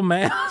their little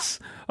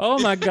mouths. Oh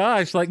my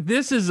gosh! Like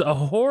this is a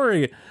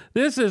horrifying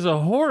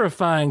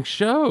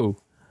show.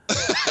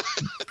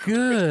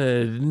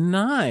 Good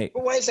night.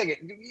 But wait a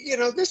second. You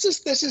know, this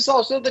is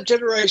also the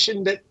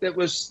generation that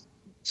was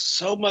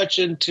so much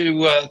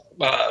into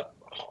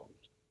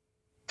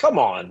come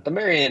on, the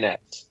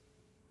marionettes.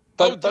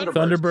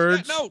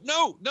 Thunderbirds. Yeah,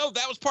 no,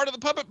 that was part of the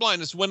puppet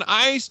blindness. When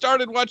I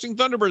started watching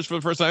Thunderbirds for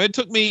the first time, it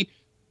took me,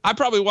 I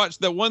probably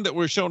watched the one that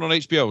was shown on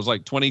HBO. It was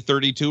like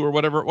 2032 or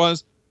whatever it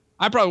was.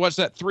 I probably watched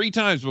that 3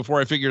 times before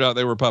I figured out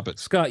they were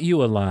puppets. Scott,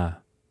 you a lie.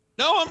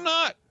 No, I'm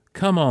not.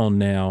 Come on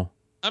now.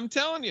 I'm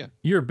telling you.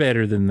 You're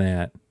better than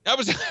that. I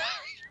was.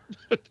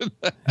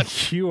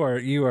 You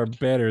are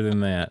better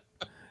than that.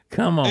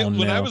 Come on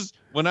now.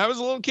 When I was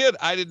a little kid,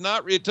 I did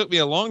not. It took me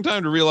a long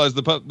time to realize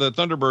the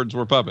Thunderbirds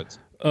were puppets.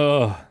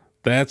 Oh,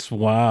 that's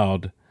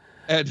wild.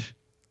 And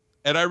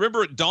I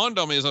remember it dawned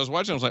on me as I was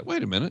watching. I was like,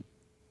 wait a minute.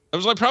 It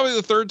was like probably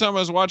the 3rd time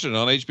I was watching it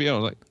on HBO. I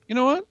was like, you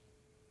know what?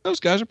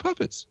 Those guys are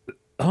puppets.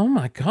 Oh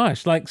my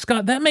gosh! Like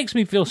Scott, that makes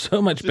me feel so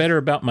much better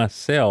about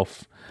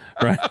myself.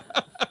 Right.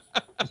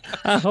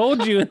 I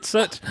hold you in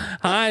such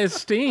high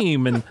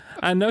esteem, and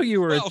I know you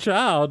were a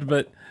child,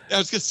 but I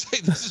was going to say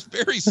this is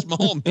very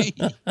small me.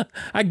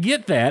 I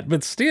get that,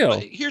 but still.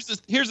 But here's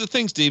the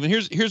thing, Steve, and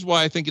here's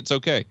why I think it's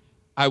okay.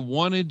 I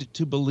wanted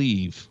to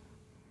believe.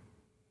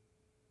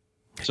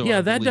 So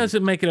yeah, that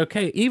doesn't make it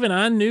okay. Even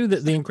I knew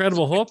that the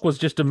Incredible Hulk was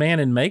just a man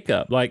in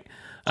makeup. Like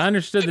I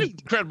understood that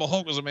Incredible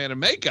Hulk was a man in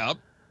makeup.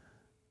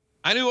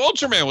 I knew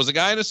Ultraman was a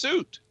guy in a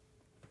suit.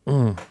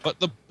 But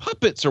the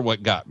puppets are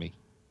what got me.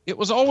 It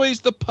was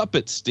always the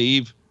puppets,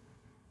 Steve.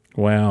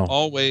 Wow.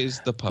 Always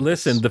the puppets.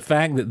 Listen, the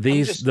fact that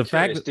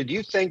did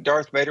you think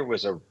Darth Vader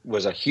was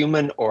a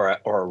human or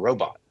a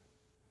robot?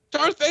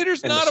 Darth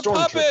Vader's not a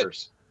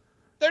puppet.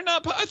 They're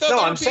not. I thought.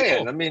 No, I'm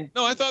saying. I mean,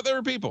 no, I thought they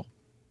were people.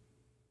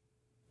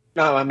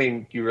 No, I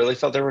mean, you really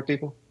thought they were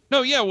people?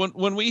 No, yeah.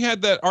 When we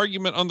had that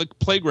argument on the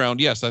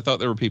playground, yes, I thought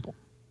they were people.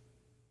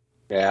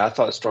 Yeah, I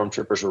thought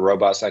stormtroopers were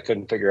robots. I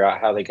couldn't figure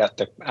out how they got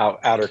the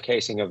outer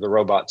casing of the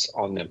robots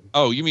on them.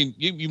 Oh, you mean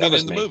you mean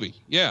in the movie?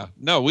 Yeah.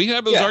 No, we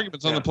had those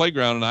arguments on the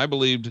playground, and I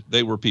believed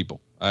they were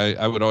people.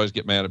 I would always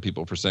get mad at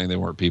people for saying they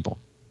weren't people.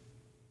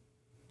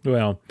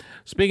 Well,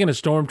 speaking of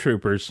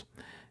stormtroopers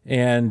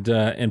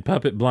and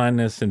puppet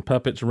blindness and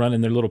puppets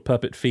running their little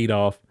puppet feet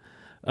off,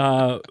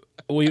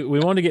 we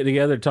want to get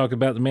together to talk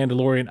about the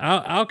Mandalorian.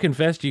 I'll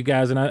confess to you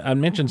guys, and I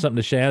mentioned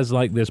something to Shaz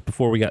like this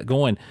before we got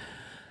going.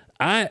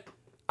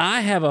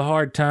 I have a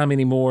hard time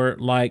anymore,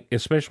 like,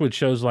 especially with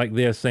shows like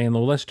this, saying,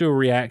 well, let's do a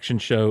reaction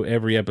show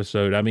every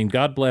episode. I mean,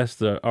 God bless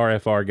the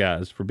RFR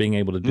guys for being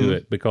able to do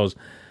it, because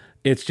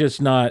it's just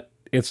not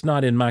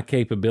in my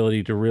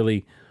capability to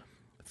really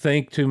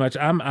think too much.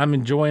 I'm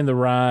enjoying the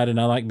ride, and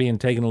I like being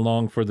taken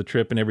along for the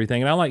trip and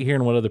everything, and I like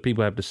hearing what other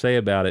people have to say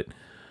about it.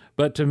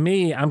 But to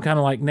me, I'm kind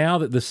of like, now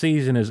that the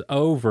season is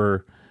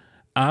over,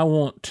 I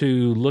want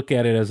to look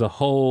at it as a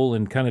whole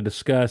and kind of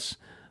discuss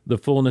the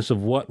fullness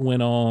of what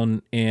went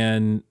on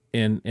and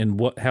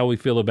how we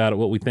feel about it,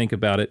 what we think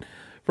about it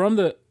from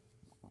the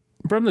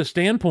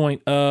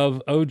standpoint of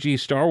OG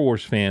Star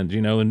Wars fans,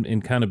 you know,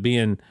 and kind of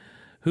being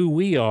who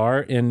we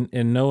are and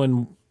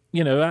knowing,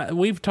 you know,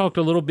 we've talked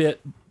a little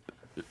bit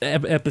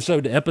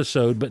episode to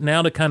episode, but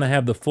now to kind of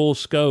have the full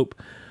scope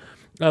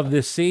of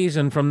this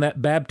season, from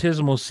that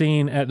baptismal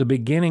scene at the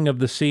beginning of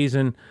the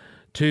season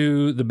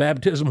to the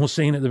baptismal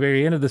scene at the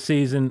very end of the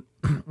season,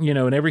 you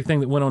know, and everything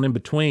that went on in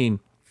between.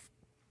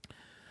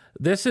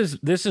 this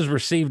has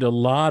received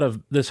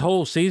this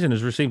whole season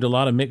has received a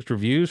lot of mixed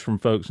reviews from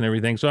folks and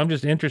everything. So I'm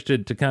just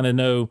interested to kind of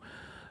know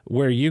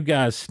where you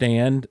guys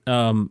stand.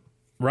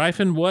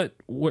 Ryfun,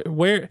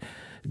 where,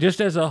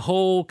 just as a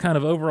whole kind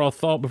of overall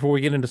thought before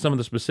we get into some of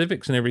the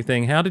specifics and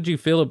everything, how did you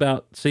feel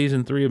about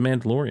season 3 of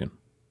Mandalorian?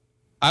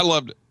 I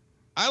loved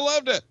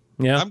it.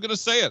 Yeah. I'm going to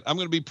say it. I'm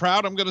going to be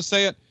proud. I'm going to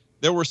say it.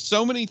 There were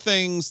so many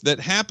things that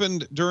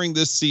happened during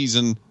this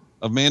season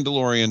of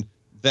Mandalorian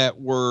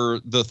that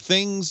were the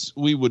things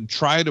we would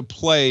try to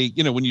play.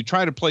 You know, when you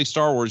try to play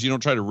Star Wars, you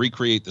don't try to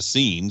recreate the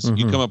scenes. Mm-hmm.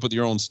 You come up with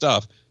your own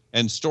stuff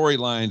and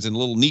storylines and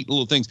neat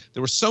little things.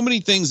 There were so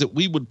many things that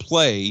we would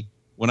play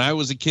when I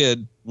was a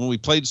kid, when we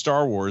played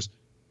Star Wars,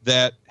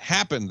 that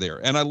happened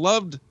there. And I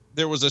loved,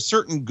 there was a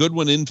certain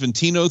Goodwin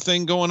Infantino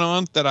thing going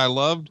on that I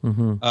loved.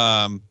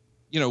 Mm-hmm.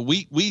 You know,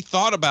 we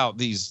thought about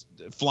these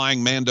flying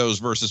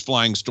Mandos versus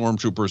flying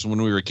stormtroopers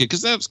when we were a kid,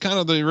 because that's kind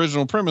of the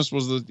original premise.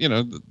 Was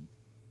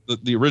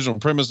the original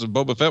premise of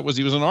Boba Fett was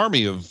he was an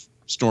army of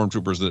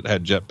stormtroopers that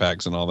had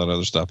jetpacks and all that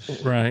other stuff.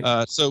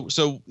 Right.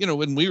 So you know,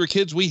 when we were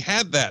kids, we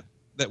had that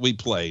we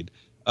played.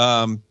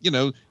 You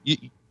know,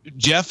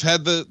 Jeff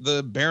had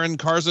the Baron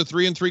Karza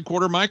 3 3/4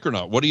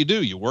 Micronaut. What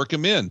do? You work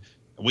him in.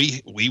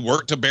 We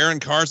worked a Baron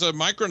Karza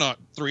Micronaut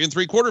 3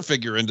 3/4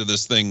 figure into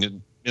this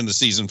thing in the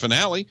season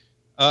finale.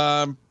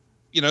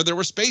 You know, there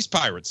were space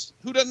pirates.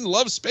 Who doesn't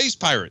love space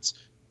pirates?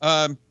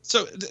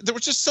 So there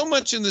was just so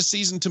much in this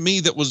season to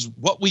me that was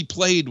what we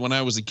played when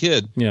I was a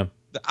kid. Yeah.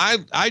 I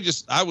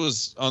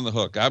was on the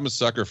hook. I'm a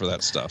sucker for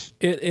that stuff.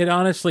 It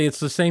honestly, it's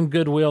the same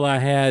goodwill I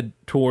had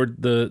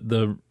toward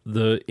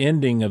the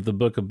ending of the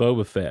book of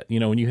Boba Fett.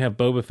 You know, when you have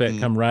Boba Fett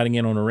come riding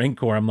in on a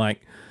Rancor, I'm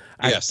like,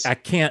 I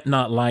can't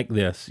not like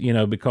this, you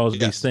know, because of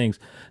these things.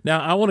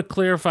 Now, I want to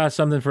clarify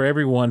something for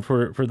everyone,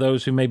 for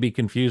those who may be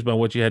confused by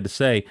what you had to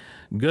say.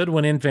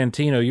 Goodwin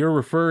Infantino, you're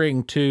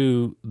referring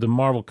to the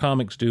Marvel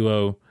Comics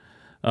duo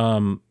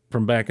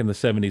from back in the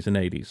 70s and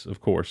 80s, of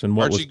course. And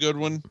Archie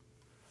Goodwin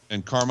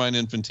and Carmine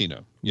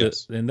Infantino.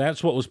 Yes. And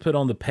that's what was put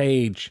on the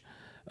page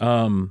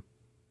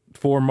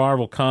for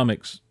Marvel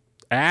Comics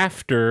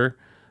after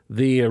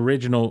the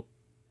original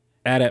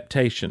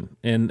adaptation.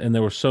 And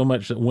there was so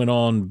much that went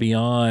on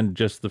beyond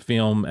just the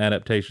film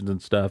adaptations and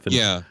stuff.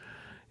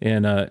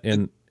 And,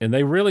 and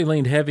they really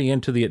leaned heavy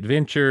into the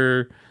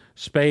adventure,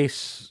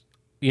 space,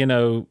 you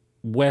know,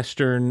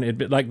 Western.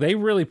 Like, they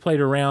really played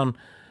around.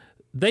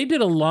 They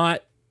did a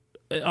lot,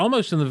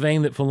 almost in the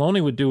vein that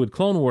Filoni would do with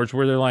Clone Wars,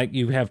 where they're like,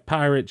 you have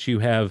pirates, you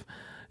have,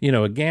 you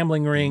know, a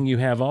gambling ring, you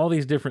have all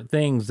these different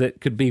things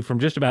that could be from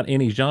just about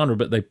any genre,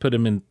 but they put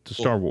them into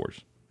Star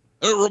Wars.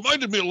 It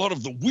reminded me a lot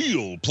of the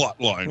Wheel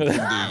plot line.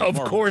 Of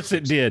course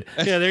it did.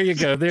 Yeah, there you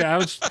go.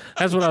 That's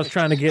what I was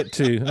trying to get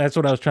to.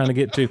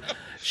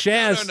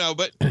 Shaz. No,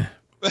 but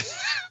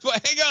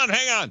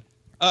hang on.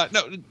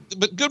 No,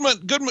 but Goodwin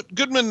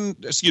and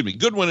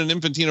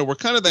Infantino were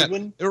kind of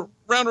that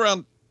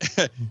around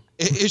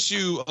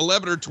issue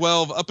 11 or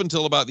 12 up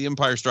until about The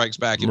Empire Strikes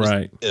Back. It was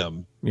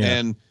them. Yeah.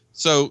 And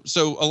so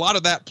a lot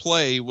of that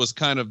play was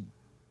kind of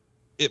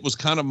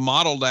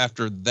modeled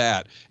after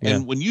that.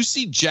 And when you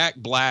see Jack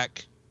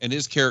Black and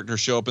his character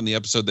show up in the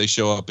episode they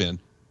show up in,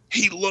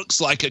 he looks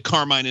like a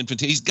Carmine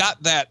Infantino. He's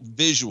got that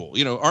visual.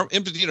 You know,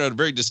 Infantino had a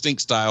very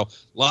distinct style.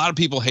 A lot of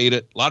people hate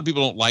it. A lot of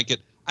people don't like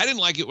it. I didn't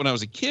like it when I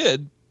was a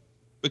kid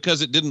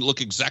because it didn't look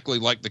exactly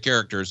like the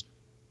characters.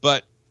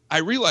 But I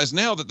realize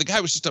now that the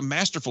guy was just a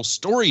masterful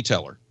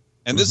storyteller.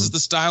 And this is the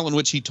style in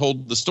which he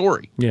told the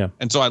story. Yeah.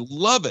 And so I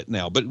love it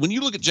now. But when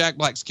you look at Jack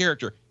Black's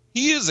character,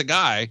 he is a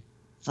guy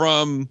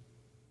from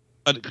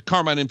a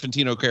Carmine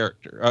Infantino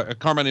character, a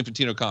Carmine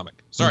Infantino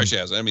comic. Sorry,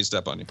 Shaz, I didn't mean to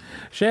step on you.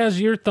 Shaz,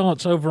 your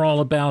thoughts overall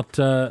about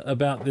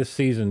this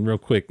season, real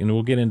quick, and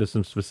we'll get into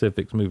some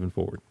specifics moving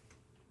forward.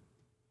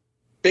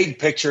 Big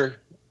picture,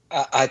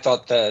 I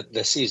thought the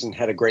season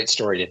had a great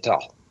story to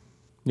tell.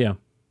 Yeah.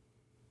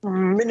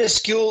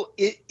 Minuscule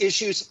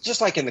issues,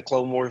 just like in the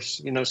Clone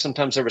Wars. You know,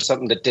 sometimes there was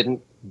something that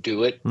didn't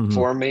do it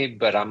for me,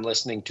 but I'm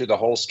listening to the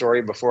whole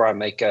story before I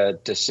make a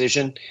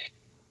decision.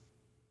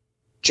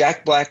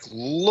 Jack Black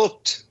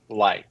looked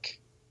like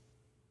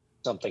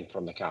something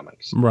from the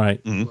comics.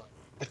 Right.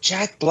 But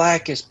Jack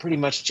Black is pretty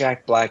much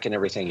Jack Black in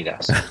everything he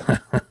does.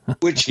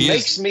 Which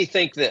makes me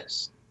think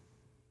this.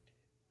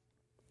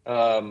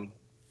 Jon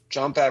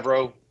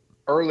Favreau,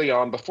 early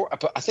on, before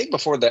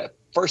the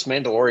first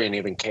Mandalorian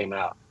even came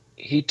out,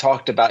 he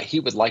talked about he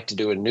would like to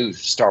do a new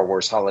Star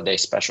Wars holiday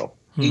special.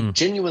 He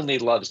genuinely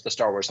loves the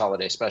Star Wars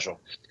holiday special.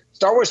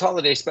 Star Wars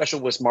holiday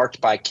special was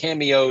marked by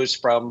cameos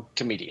from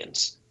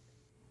comedians.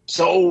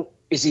 So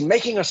is he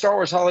making a Star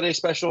Wars holiday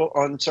special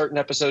on certain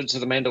episodes of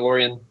The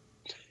Mandalorian?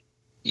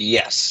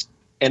 Yes.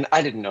 And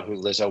I didn't know who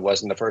Lizzo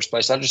was in the first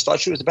place. I just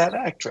thought she was a bad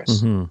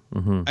actress.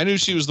 I knew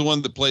she was the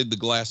one that played the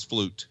glass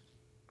flute.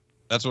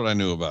 That's what I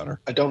knew about her.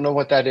 I don't know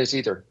what that is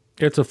either.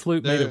 It's a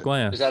flute made of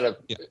glass. Is that a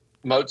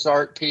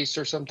Mozart piece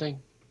or something?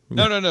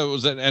 No. It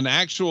was an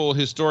actual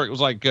historic. It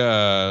was like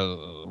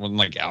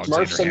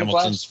Alexander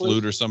Hamilton's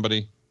flute or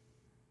somebody.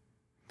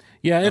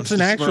 Yeah, it's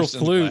an actual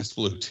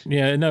flute.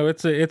 Yeah, no,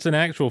 it's an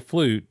actual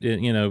flute,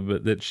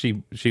 but that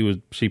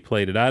she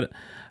played it.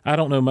 I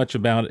don't know much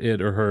about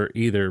it or her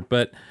either,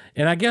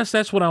 and I guess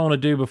that's what I want to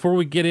do before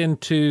we get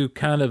into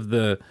kind of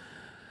the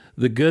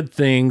good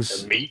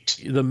things,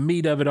 the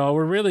meat of it all.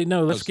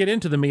 Let's get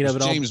into the meat of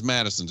it all. It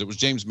was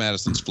James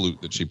Madison's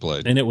flute that she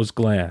played, and it was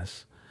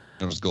glass.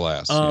 It was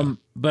glass.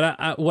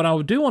 But what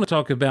I do want to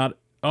talk about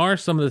are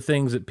some of the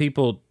things that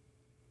people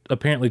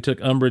apparently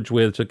took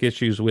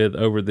issues with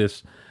over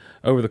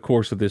the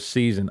course of this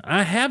season.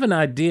 I have an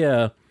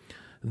idea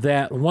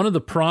that one of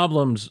the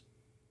problems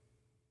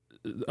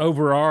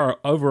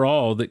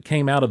overall that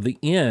came out of the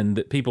end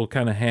that people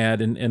kind of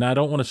had, and I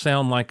don't want to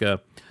sound like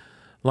a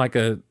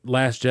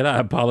Last Jedi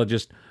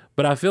apologist,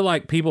 but I feel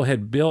like people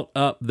had built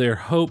up their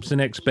hopes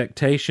and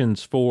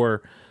expectations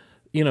for,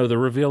 the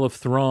reveal of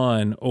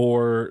Thrawn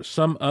or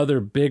some other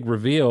big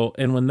reveal,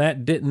 and when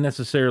that didn't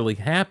necessarily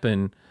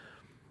happen,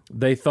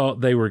 they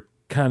thought they were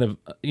kind of,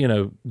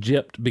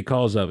 gypped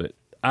because of it.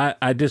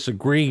 I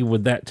disagree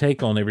with that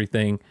take on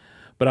everything,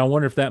 but I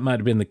wonder if that might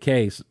have been the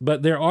case.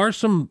 But there are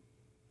some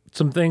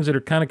things that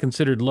are kind of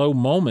considered low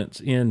moments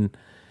in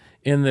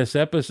this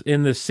episode,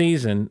 in this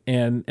season,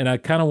 and I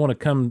kind of want to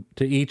come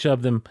to each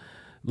of them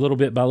little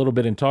bit by little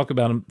bit and talk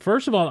about them.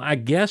 First of all, I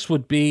guess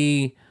would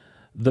be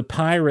the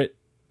pirate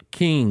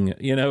king,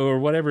 or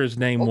whatever his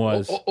name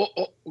was.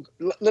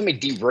 Let me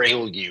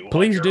derail you.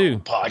 Please do.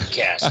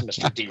 Podcast,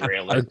 Mr.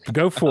 Derailer.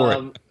 Go for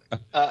it.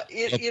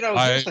 Here's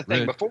the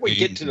thing. Before we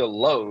get to the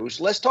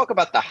lows, let's talk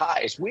about the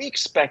highs. We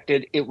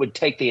expected it would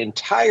take the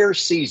entire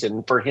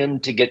season for him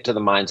to get to the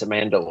mines of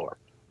Mandalore.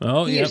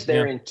 Oh, he is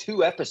there in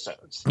 2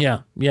 episodes. Yeah.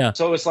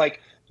 So it's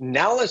like,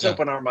 now let's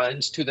open our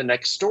minds to the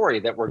next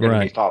story that we're going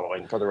to be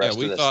following for the rest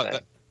of this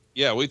thing.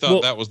 We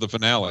thought that was the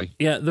finale.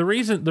 Yeah, the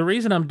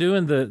reason I'm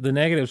doing the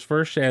negatives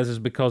first, Shaz, is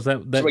because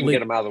that so we can get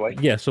them out of the way.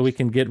 Yeah, so we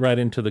can get right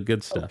into the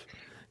good stuff.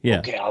 Yeah.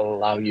 Okay, I'll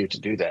allow you to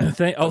do that.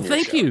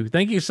 Thank you.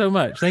 Thank you so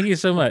much.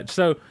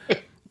 So,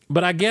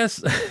 but I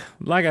guess,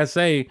 like I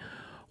say,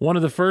 one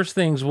of the first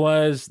things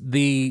was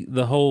the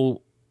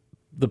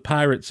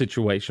pirate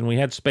situation. We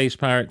had space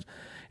pirates,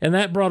 and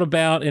that brought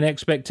about an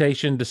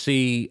expectation to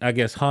see, I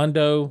guess,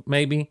 Hondo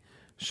maybe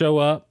show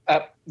up.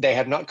 They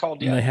have not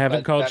called yet. They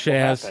haven't called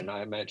Shaz. Happen,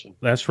 I imagine.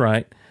 That's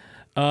right.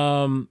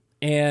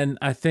 And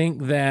I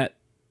think that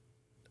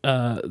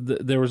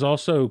there was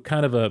also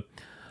kind of a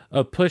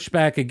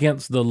pushback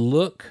against the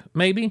look,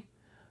 maybe,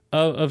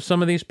 of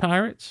some of these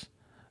pirates.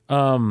 There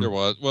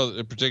was.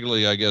 Well,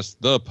 particularly, I guess,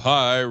 the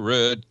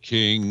Pirate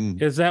King.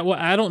 Is that what?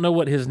 I don't know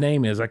what his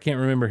name is. I can't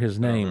remember his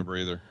name. I don't remember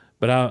either.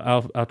 But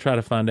I'll try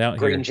to find out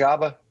Green here.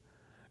 Jabba?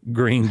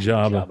 Green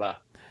Jabba.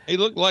 He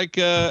looked like,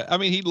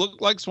 he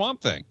looked like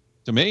Swamp Thing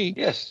to me.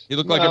 Yes. He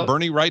looked like a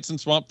Bernie Wrightson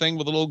Swamp Thing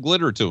with a little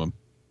glitter to him.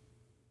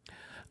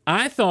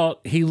 I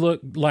thought he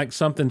looked like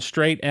something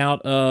straight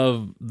out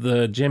of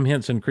the Jim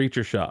Henson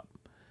Creature Shop.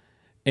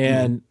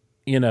 And,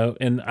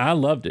 and I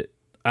loved it.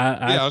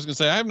 I was going to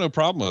say, I have no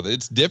problem with it.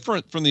 It's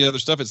different from the other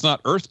stuff. It's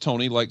not Earth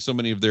Tony like so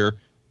many of their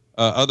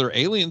other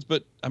aliens,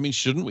 but,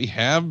 shouldn't we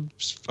have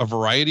a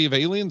variety of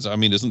aliens?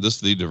 Isn't this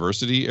the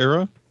diversity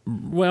era?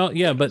 Well,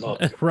 yeah,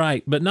 but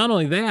right. But not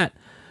only that,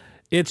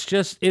 it's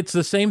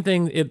the same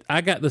thing.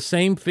 I got the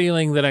same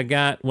feeling that I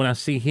got when I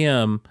see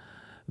him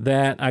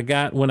that I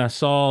got when I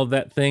saw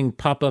that thing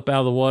pop up out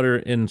of the water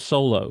in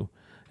Solo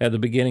at the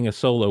beginning of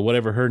Solo,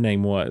 whatever her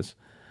name was.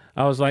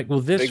 I was like, well,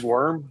 this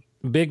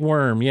Big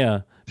Worm,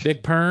 yeah.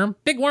 Big Perm,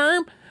 Big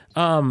Worm.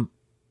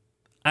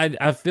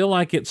 I feel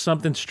like it's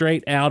something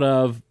straight out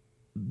of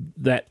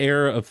that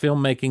era of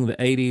filmmaking, the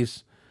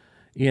 80s,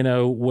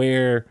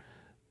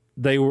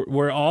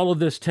 where all of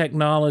this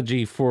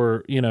technology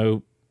for,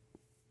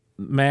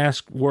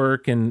 mask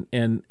work and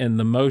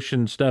the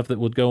motion stuff that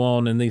would go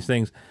on in these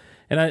things.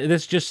 And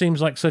this just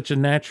seems like such a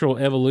natural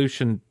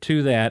evolution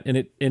to that.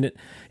 And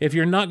if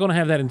you're not going to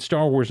have that in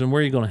Star Wars, then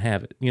where are you going to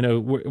have it?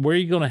 Where are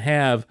you going to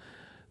have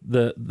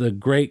the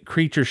great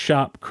creature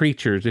shop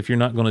creatures if you're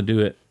not going to do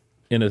it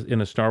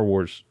in a Star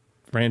Wars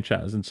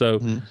franchise? And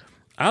so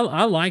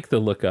I like the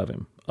look of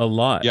him a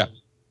lot. Yeah.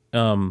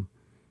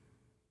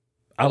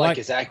 I like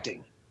his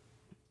acting.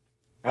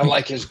 I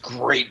like his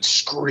great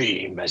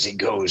scream as he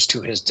goes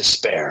to his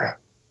despair.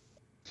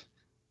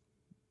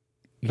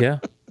 Yeah,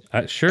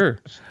 sure.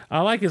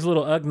 I like his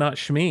little Ugnaught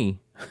Shmi.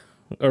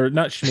 Or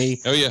not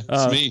Shmi. Oh, yeah.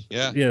 Smee.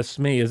 Yeah. Yeah,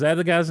 Smee. Is that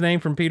the guy's name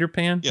from Peter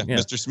Pan? Yeah.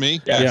 Mr.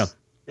 Smee. Yes.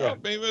 Yeah.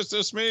 Help me,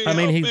 Mr.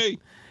 Smee.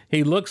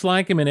 He looks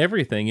like him in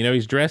everything.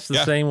 He's dressed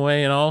the same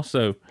way, and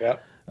also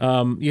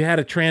you had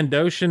a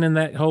Trandoshan in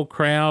that whole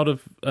crowd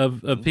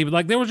of people.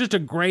 Like, there was just a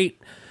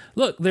great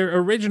look. Their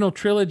original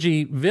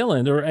trilogy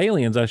villain, or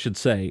aliens, I should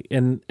say,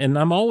 and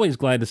I'm always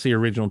glad to see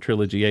original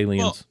trilogy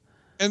aliens. Well,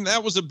 and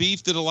that was a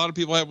beef that a lot of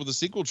people had with the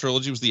sequel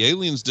trilogy, was the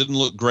aliens didn't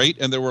look great,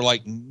 and there were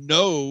like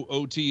no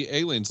OT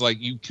aliens.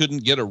 Like, you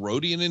couldn't get a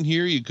Rhodian in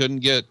here, you couldn't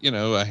get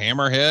a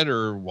Hammerhead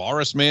or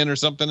Walrus Man or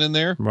something in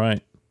there,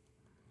 right?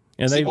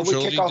 And we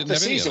kick off the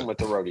season with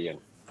the Rhodian.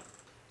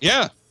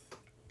 Yeah.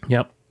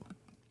 Yep.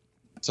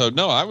 So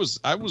no, I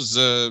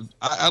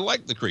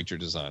like the creature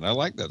design. I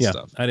like that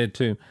stuff. I did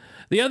too.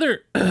 The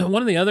other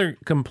one of the other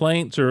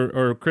complaints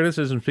or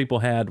criticisms people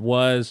had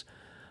was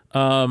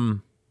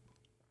the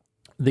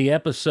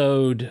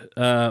episode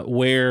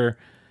where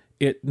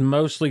it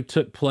mostly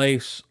took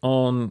place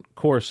on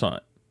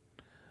Coruscant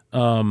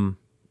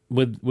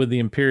with the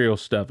Imperial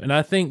stuff. And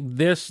I think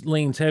this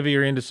leans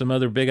heavier into some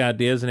other big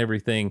ideas and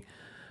everything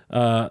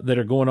that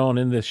are going on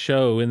in this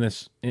show, in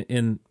this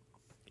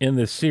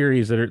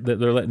series that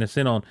they're letting us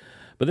in on.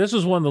 But this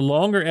was one of the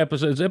longer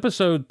episodes.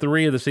 Episode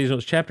 3 of the season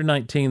was Chapter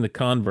 19, The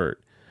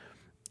Convert.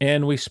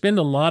 And we spend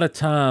a lot of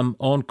time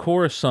on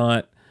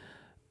Coruscant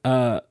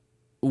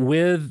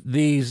with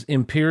these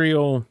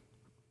Imperial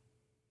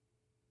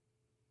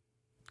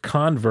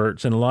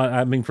converts, and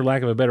for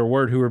lack of a better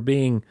word, who are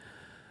being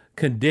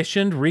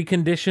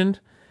reconditioned,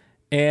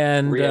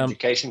 and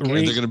re-education and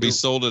they're going to be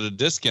sold at a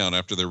discount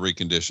after they're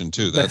reconditioned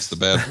too. That's the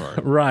bad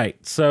part. Right.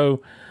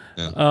 So,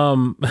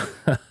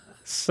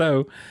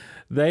 so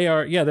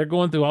they're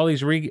going through all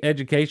these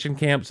re-education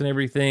camps and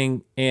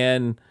everything,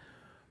 and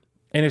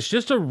it's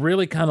just a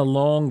really kind of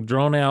long,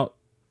 drawn out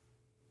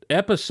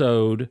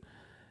episode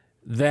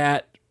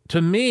that,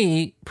 to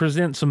me,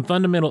 presents some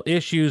fundamental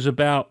issues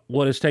about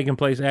what has taken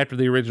place after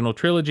the original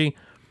trilogy.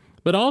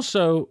 But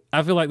also,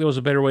 I feel like there was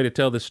a better way to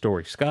tell this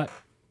story. Scott?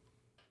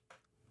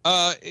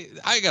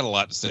 I got a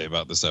lot to say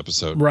about this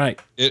episode. Right.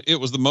 It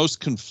was the most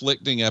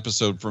conflicting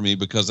episode for me,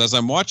 because as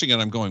I'm watching it,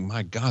 I'm going,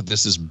 my God,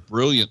 this is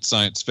brilliant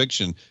science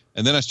fiction.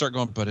 And then I start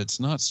going, but it's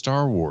not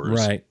Star Wars.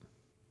 Right.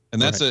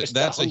 And that's a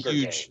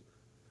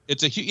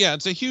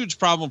huge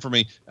problem for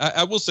me.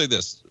 I will say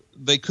this.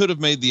 They could have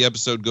made the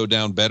episode go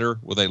down better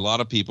with a lot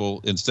of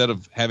people, instead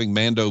of having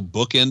Mando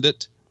bookend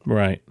it.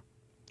 Right.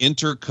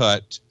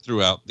 Intercut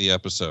throughout the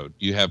episode.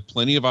 You have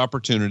plenty of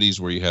opportunities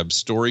where you have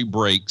story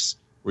breaks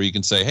where you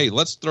can say, hey,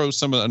 let's throw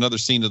another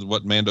scene of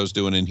what Mando's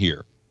doing in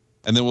here.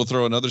 And then we'll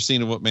throw another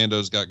scene of what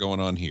Mando's got going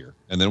on here.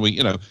 And then we,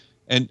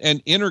 and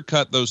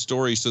intercut those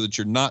stories so that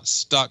you're not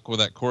stuck with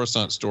that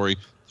Coruscant story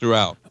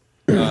throughout.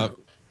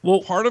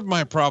 Well, part of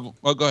my problem.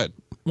 Oh, go ahead.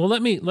 Well,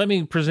 let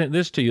me present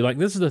this to you. Like,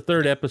 this is the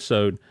third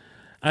episode.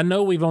 I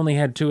know we've only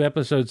had 2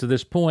 episodes to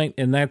this point,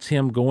 and that's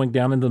him going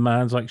down into the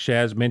mines, like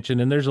Shaz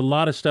mentioned. And there's a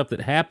lot of stuff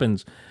that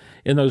happens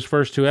in those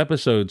first 2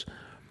 episodes.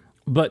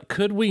 But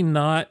could we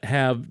not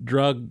have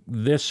drug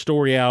this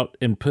story out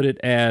and put it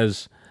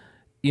as,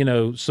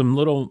 some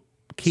little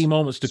key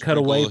moments to cut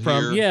away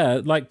from?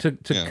 Here.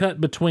 To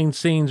cut between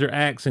scenes or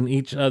acts in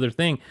each other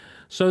thing,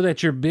 so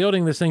that you're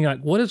building this thing. You're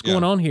like, what is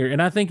going on here?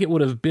 And I think it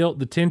would have built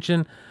the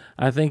tension.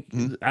 I think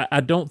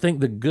I don't think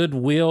the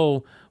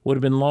goodwill would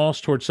have been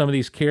lost towards some of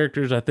these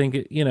characters. I think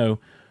it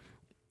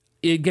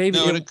gave.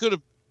 No, and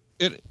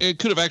it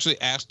could have actually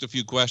asked a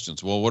few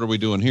questions. Well, what are we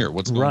doing here?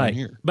 What's going on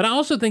here? But I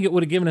also think it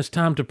would have given us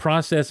time to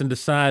process and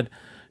decide,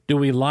 do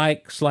we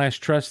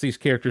like/trust these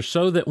characters,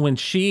 so that when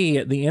she,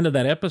 at the end of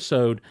that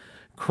episode,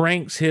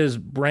 cranks his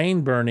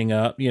brain burning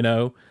up,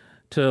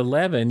 to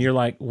 11, you're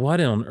like,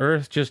 what on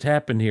earth just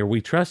happened here?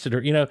 We trusted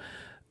her,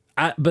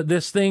 but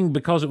this thing,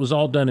 because it was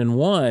all done in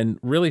one,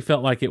 really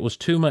felt like it was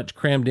too much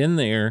crammed in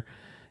there,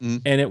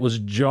 and it was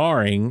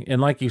jarring.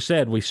 And like you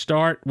said, we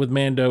start with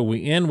Mando,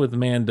 we end with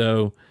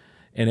Mando,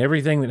 and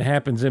everything that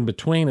happens in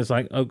between is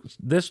like,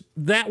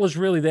 that was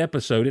really the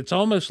episode. It's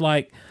almost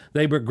like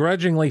they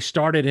begrudgingly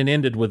started and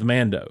ended with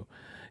Mando,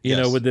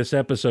 with this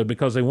episode,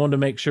 because they wanted to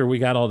make sure we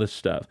got all this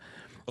stuff.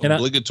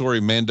 Obligatory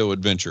Mando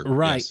adventure.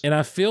 Right. Yes. And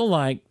I feel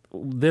like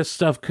this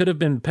stuff could have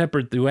been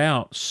peppered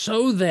throughout,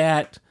 so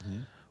that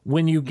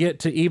when you get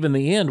to even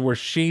the end where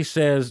she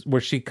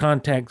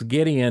contacts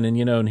Gideon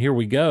and here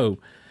we go,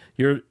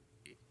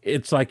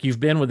 it's like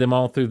you've been with them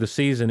all through the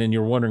season and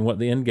you're wondering what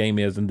the end game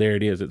is, and there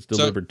it is. It's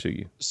delivered to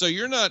you. So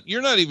you're not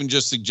even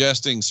just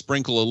suggesting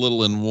sprinkle a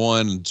little in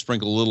 1 and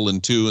sprinkle a little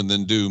in 2 and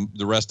then do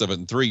the rest of it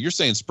in 3. You're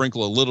saying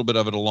sprinkle a little bit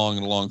of it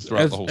along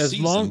throughout the whole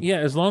season.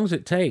 As long as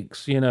it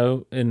takes,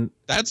 and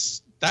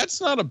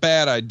that's not a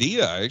bad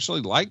idea. I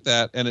actually like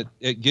that. And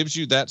it gives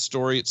you that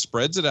story. It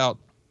spreads it out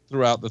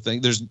throughout the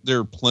thing. There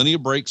are plenty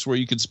of breaks where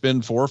you could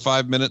spend 4 or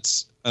 5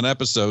 minutes an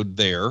episode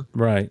there.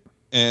 Right.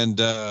 And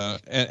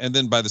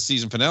then by the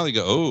season finale, you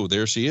go, oh,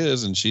 there she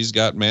is, and she's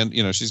got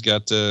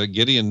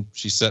Gideon.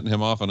 She's setting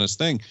him off on his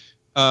thing.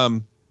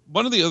 One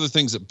of the other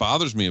things that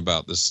bothers me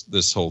about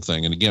this whole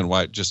thing, and again,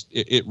 why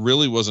it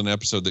really was an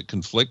episode that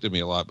conflicted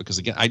me a lot, because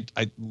again,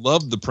 I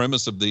love the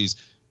premise of these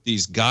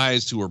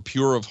guys who are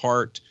pure of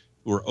heart,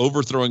 who are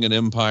overthrowing an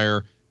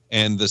empire,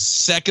 and the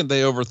second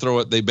they overthrow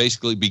it, they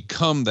basically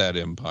become that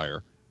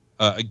empire.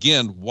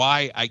 Again,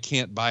 why I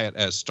can't buy it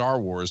as Star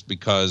Wars,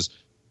 because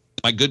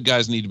my good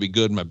guys need to be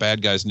good, and my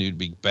bad guys need to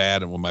be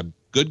bad. And when my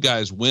good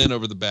guys win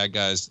over the bad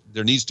guys,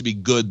 there needs to be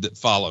good that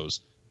follows.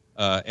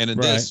 And in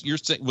this, you're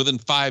saying within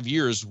 5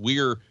 years,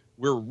 we're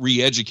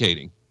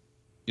re-educating.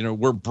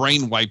 We're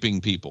brain wiping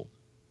people.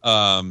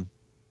 And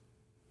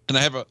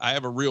I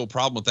have a real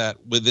problem with that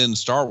within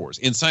Star Wars.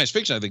 In science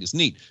fiction, I think it's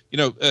neat.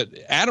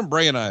 Adam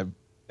Bray and I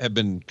have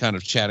been kind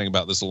of chatting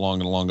about this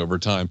along over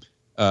time.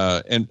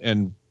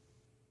 And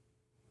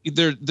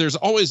there's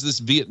always this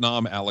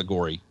Vietnam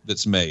allegory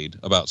that's made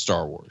about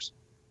Star Wars.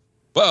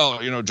 Well,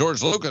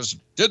 George Lucas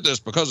did this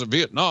because of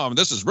Vietnam.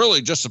 This is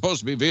really just supposed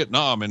to be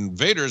Vietnam, and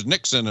Vader's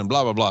Nixon, and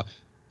blah, blah, blah.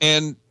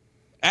 And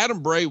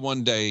Adam Bray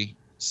one day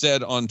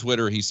said on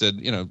Twitter, he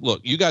said, look,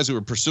 you guys who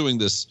are pursuing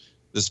this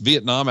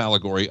Vietnam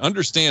allegory,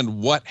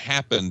 understand what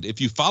happened. If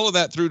you follow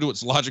that through to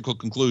its logical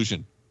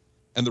conclusion,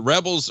 and the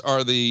rebels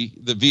are the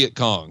Viet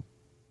Cong,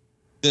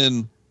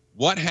 then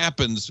what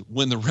happens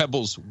when the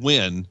rebels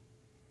win?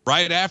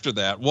 Right after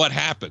that, what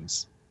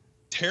happens?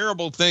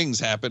 Terrible things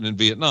happen in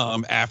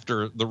Vietnam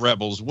after the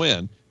rebels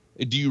win.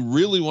 Do you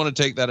really want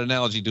to take that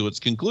analogy to its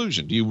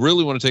conclusion? Do you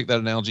really want to take that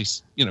analogy,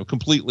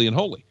 completely and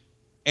wholly?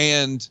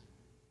 And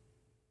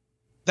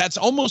that's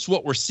almost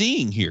what we're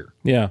seeing here.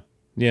 Yeah.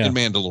 In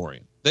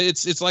Mandalorian.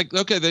 It's like,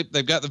 okay,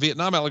 they've got the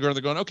Vietnam allegory.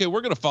 They're going, okay,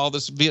 we're going to follow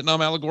this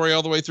Vietnam allegory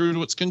all the way through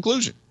to its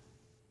conclusion.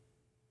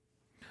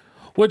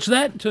 Which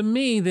to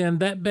me, then,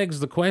 that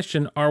begs the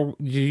question,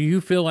 do you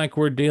feel like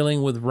we're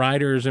dealing with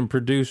writers and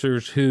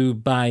producers who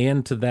buy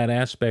into that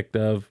aspect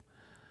of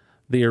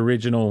the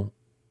original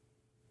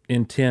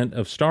intent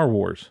of Star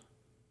Wars?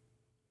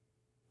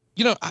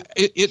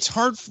 It's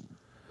hard,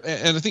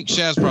 and I think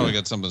Shaz probably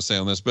got something to say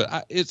on this,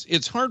 but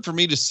it's hard for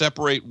me to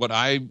separate what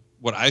I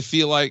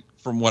feel like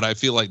from what I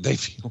feel like they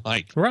feel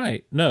like.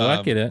 Right. No,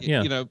 I get it.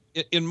 Yeah.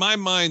 In my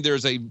mind,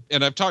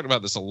 and I've talked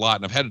about this a lot,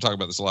 and I've had to talk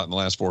about this a lot in the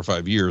last 4 or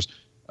 5 years.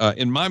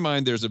 In my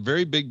mind, there's a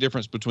very big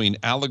difference between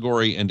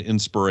allegory and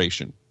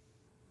inspiration.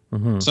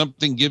 Mm-hmm.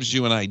 Something gives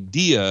you an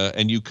idea,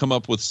 and you come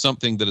up with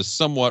something that is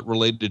somewhat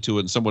related to it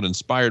and somewhat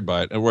inspired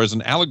by it. And whereas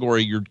an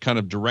allegory, you're kind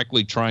of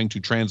directly trying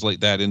to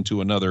translate that into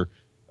another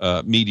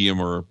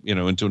medium or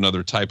into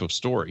another type of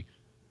story.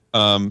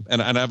 And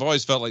I've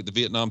always felt like the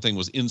Vietnam thing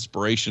was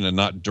inspiration and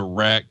not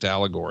direct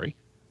allegory.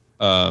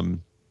 But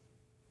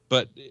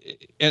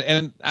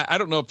I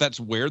don't know if that's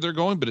where they're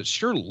going, but it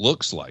sure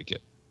looks like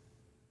it.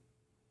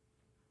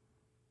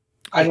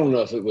 I don't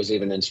know if it was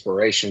even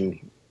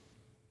inspiration,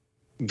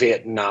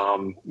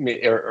 Vietnam,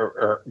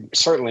 or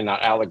certainly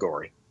not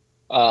allegory.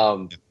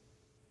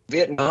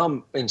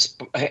 Vietnam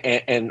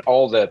and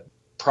all the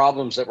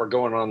problems that were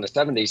going on in the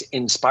 70s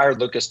inspired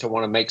Lucas to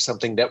want to make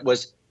something that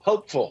was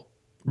hopeful.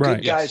 Right.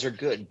 Good guys are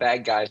good,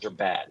 bad guys are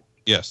bad.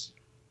 Yes.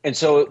 And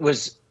so it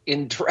was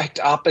in direct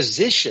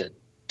opposition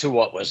to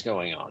what was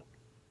going on,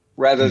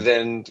 rather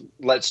than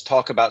let's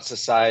talk about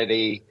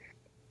society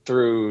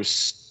through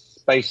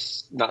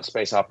not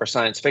space opera,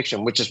 science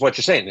fiction, which is what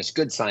you're saying. It's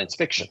good science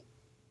fiction.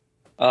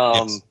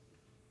 Yes.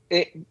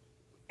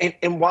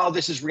 And while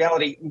this is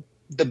reality,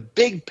 the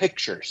big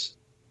pictures,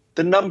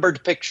 the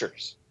numbered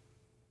pictures,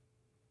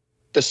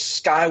 the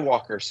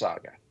Skywalker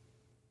saga,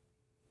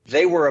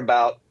 they were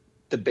about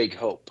the big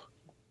hope,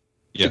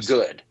 yes. The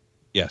good.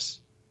 Yes.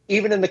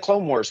 Even in the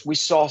Clone Wars, we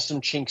saw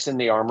some chinks in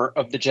the armor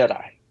of the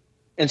Jedi.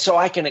 And so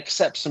I can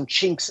accept some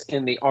chinks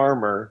in the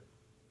armor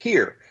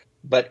here.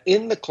 But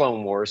in the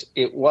Clone Wars,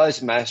 it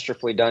was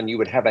masterfully done. You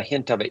would have a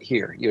hint of it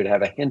here. You would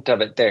have a hint of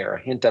it there,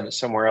 a hint of it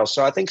somewhere else.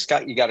 So I think,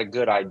 Scott, you got a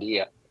good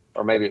idea.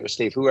 Or maybe it was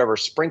Steve, whoever,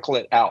 sprinkle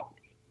it out.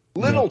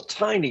 Little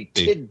tiny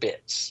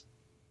tidbits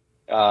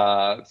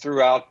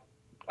throughout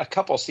a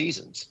couple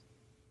seasons.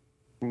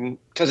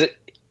 Because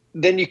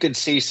then you could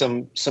see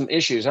some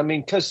issues. I mean,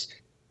 because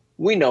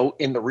we know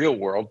in the real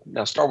world,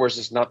 now Star Wars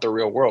is not the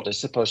real world. It's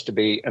supposed to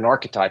be an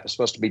archetype. It's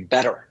supposed to be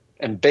better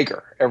and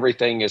bigger.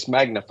 Everything is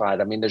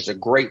magnified. I mean, there's a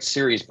great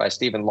series by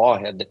Stephen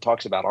Lawhead that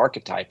talks about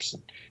archetypes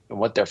and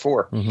what they're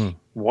for. Mm-hmm.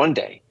 One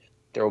day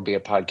there will be a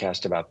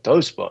podcast about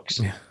those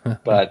books,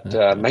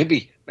 but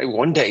maybe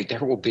one day there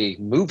will be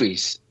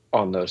movies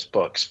on those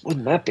books.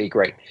 Wouldn't that be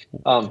great?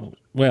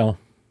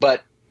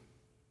 But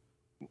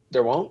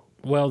there won't.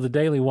 Well, the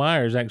Daily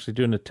Wire is actually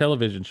doing a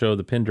television show,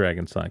 the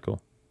Pendragon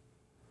Cycle.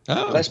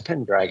 Oh, that's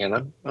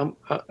Pendragon.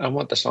 I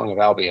want the Song of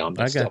Albion.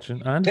 I got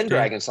you. I understand.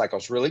 Pendragon Cycle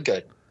is really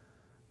good.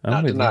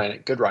 Not denying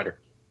it. Good writer.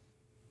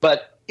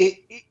 But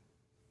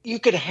you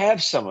could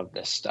have some of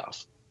this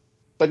stuff,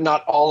 but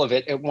not all of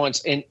it at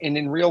once. And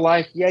in real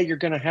life, you're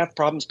going to have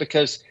problems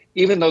because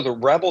even though the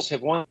rebels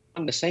have won,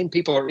 the same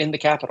people are in the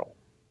Capitol.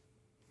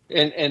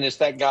 And it's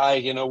that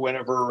guy,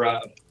 whenever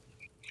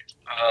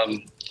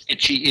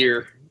Itchy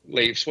Ear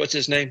leaves. What's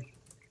his name?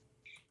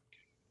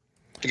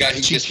 The guy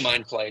who just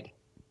mind played.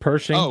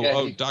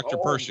 Pershing? Dr.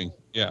 Pershing.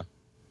 Yeah.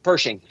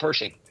 Pershing.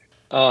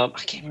 I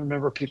can't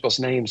remember people's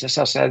names. That's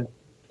how sad.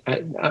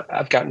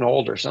 I've gotten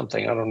old or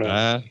something. I don't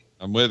know.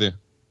 I'm with you.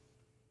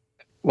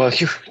 Well,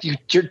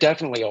 you're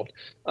definitely old.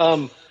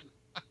 But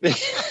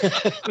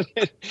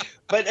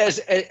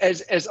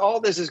as all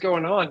this is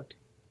going on,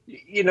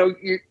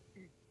 you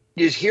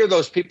hear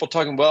those people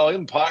talking, well,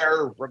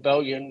 Empire,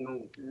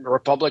 Rebellion,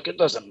 Republic, it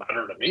doesn't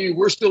matter to me.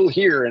 We're still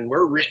here and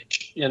we're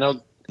rich.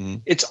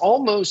 It's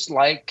almost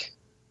like,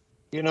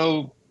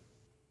 the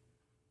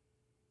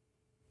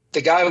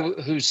guy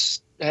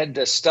who's had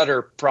the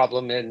stutter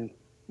problem in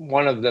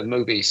one of the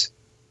movies.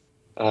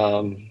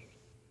 DJ.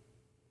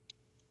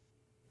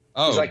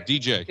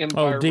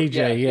 Empire,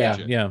 DJ.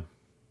 Yeah.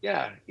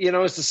 Yeah.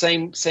 It's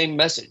the same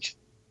message.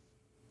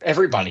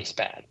 Everybody's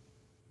bad.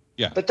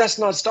 Yeah. But that's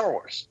not Star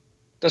Wars.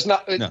 That's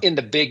not in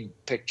the big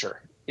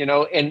picture, you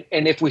know, and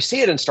if we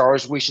see it in Star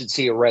Wars, we should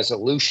see a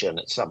resolution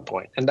at some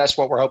point. And that's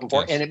what we're hoping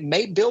for. Yes. And it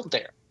may build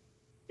there.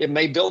 It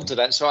may build to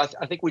that. So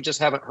I think we just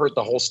haven't heard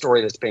the whole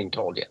story that's being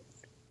told yet.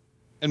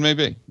 And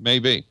maybe.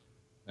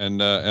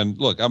 And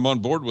look, I'm on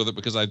board with it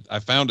because I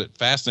found it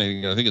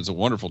fascinating. I think it's a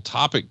wonderful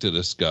topic to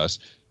discuss.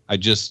 I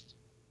guess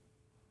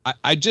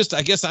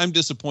I'm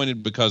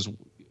disappointed because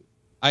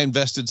I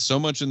invested so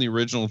much in the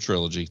original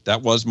trilogy.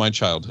 That was my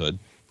childhood.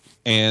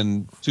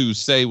 And to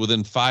say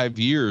within 5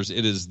 years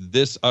it is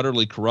this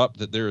utterly corrupt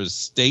that there is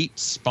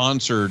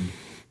state-sponsored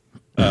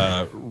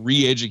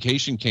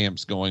re-education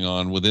camps going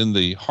on within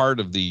the heart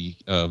of the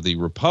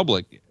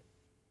Republic,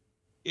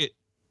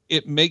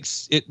 it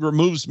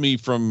removes me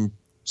from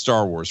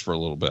Star Wars for a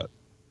little bit.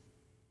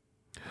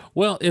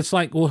 Well, it's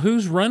like, well,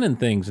 who's running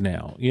things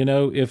now? You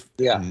know,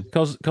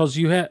 because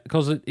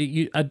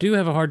I do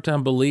have a hard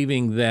time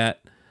believing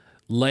that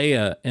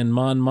Leia and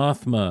Mon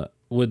Mothma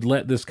would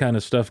let this kind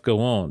of stuff go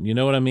on. You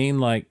know what I mean?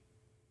 Like,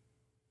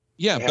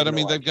 yeah, but I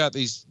mean, they've got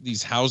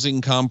these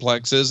housing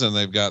complexes, and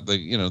they've got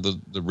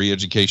the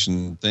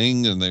re-education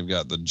thing, and they've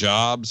got the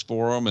jobs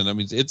for them, and I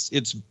mean,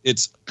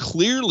 it's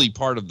clearly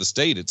part of the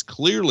state. It's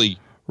clearly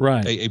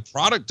right a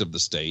product of the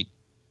state.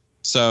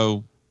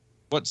 So,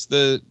 what's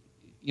the,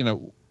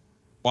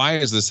 why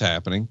is this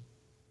happening?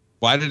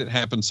 Why did it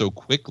happen so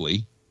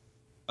quickly?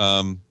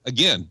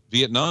 Again,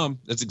 Vietnam,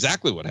 that's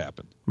exactly what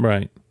happened.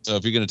 Right. So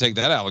if you're going to take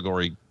that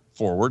allegory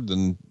forward,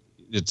 then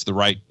it's the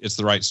right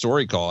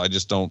story call. I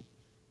don't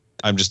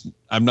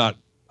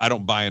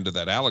buy into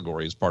that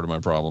allegory as part of my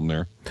problem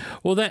there.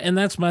 Well,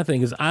 that's my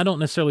thing is I don't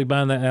necessarily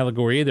buy in that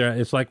allegory either.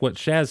 It's like what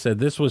Shaz said.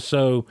 This was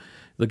the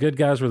good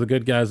guys were the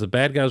good guys. The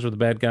bad guys were the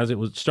bad guys.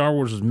 Star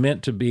Wars was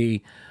meant to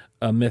be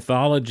a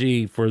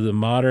mythology for the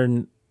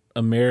modern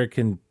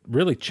American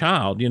really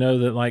child,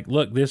 that like,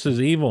 look, this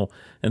is evil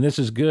and this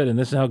is good. And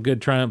this is how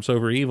good triumphs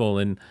over evil.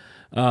 And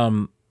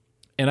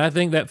I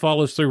think that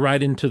follows through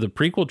right into the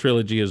prequel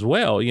trilogy as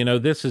well.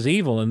 This is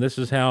evil and this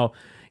is how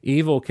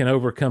evil can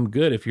overcome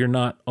good if you're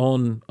not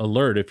on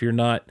alert, if you're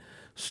not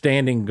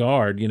standing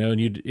guard, and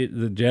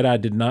the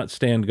Jedi did not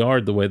stand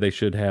guard the way they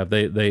should have.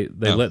 They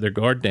let their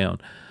guard down.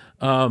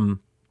 And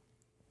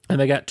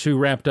they got too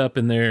wrapped up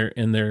in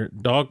their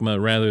dogma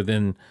rather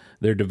than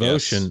their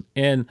devotion. Yes.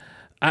 And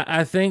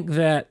I think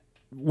that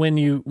when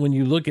you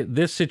look at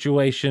this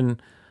situation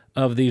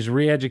of these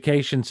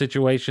re-education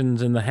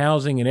situations and the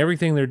housing and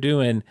everything they're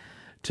doing,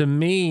 to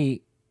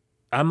me,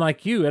 I'm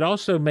like you, it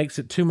also makes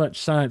it too much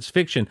science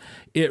fiction.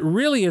 It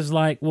really is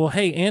like, well,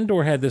 hey,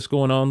 Andor had this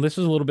going on. This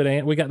is a little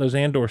bit we got those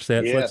Andor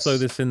sets. Yes. Let's throw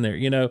this in there,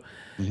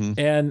 Mm-hmm.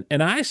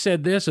 And I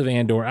said this of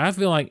Andor. I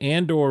feel like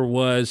Andor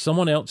was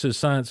someone else's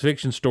science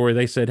fiction story.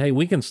 They said, hey,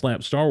 we can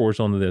slap Star Wars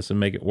onto this and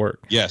make it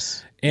work.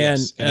 Yes.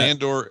 And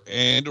Andor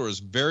is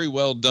very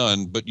well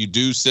done, but you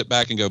do sit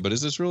back and go, but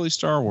is this really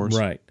Star Wars?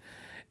 Right.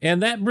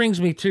 And that brings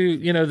me to,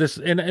 this,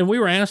 and we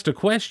were asked a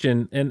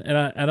question, and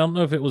I don't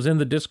know if it was in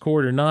the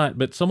Discord or not,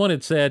 but someone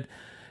had said,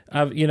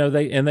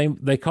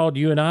 they called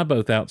you and I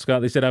both out,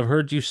 Scott. They said, I've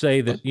heard you say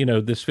that,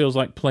 this feels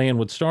like playing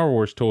with Star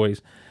Wars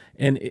toys.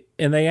 And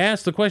they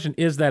asked the question,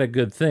 is that a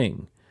good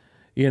thing?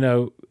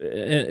 And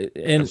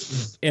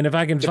if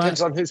I can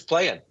depends on who's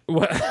playing.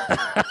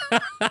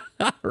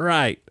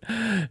 Right.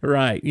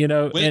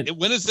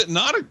 When is it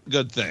not a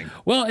good thing?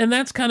 Well, and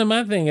that's kind of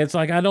my thing. It's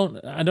like, I'm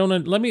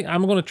going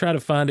to try to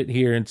find it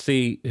here and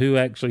see who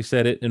actually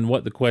said it and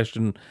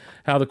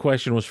how the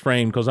question was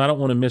framed. Cause I don't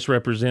want to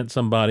misrepresent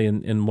somebody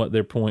in what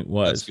their point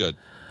was. That's good.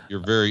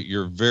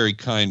 You're a very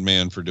kind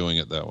man for doing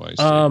it that way.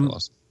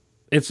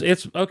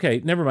 It's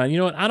okay. Never mind. You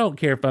know what? I don't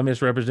care if I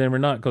misrepresent him or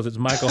not, cause it's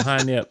Michael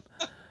Hynep.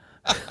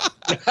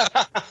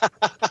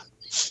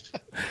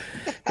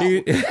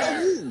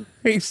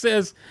 He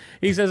says,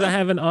 I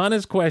have an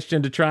honest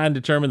question to try and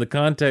determine the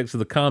context of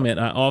the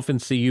comment I often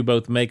see you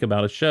both make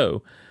about a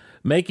show,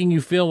 making you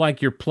feel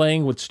like you're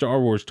playing with Star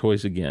Wars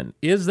toys again.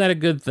 Is that a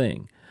good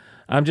thing?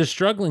 I'm just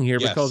struggling here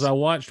because I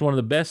watched one of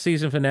the best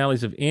season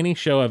finales of any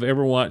show I've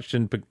ever watched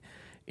in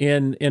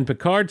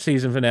Picard's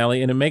season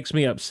finale, and it makes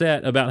me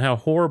upset about how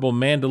horrible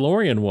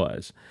Mandalorian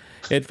was.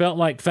 It felt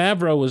like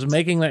Favreau was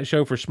making that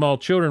show for small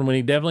children when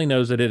he definitely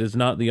knows that it is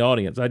not the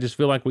audience. I just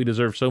feel like we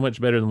deserve so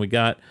much better than we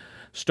got.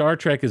 Star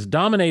Trek is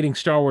dominating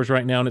Star Wars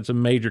right now, and it's a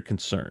major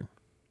concern.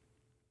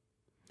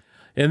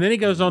 And then he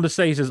goes on to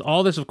say, he says,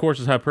 all this, of course,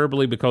 is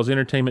hyperbole because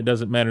entertainment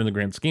doesn't matter in the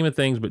grand scheme of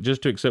things, but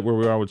just to accept where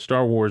we are with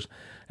Star Wars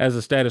as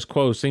a status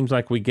quo seems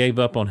like we gave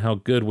up on how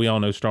good we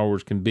all know Star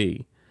Wars can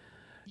be.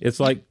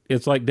 It's like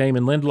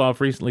Damon Lindelof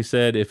recently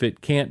said, if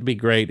it can't be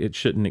great, it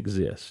shouldn't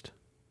exist.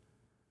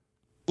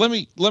 Let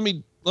me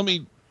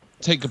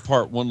take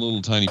apart one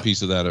little tiny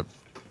piece of that at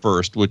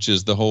first, which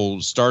is the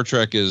whole Star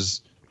Trek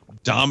is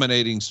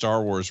dominating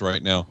Star Wars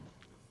right now.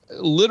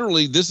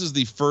 Literally, this is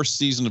the first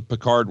season of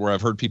Picard where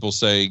I've heard people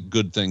say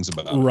good things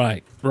about it.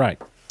 Right.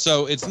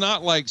 So it's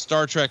not like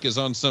Star Trek is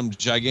on some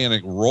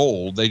gigantic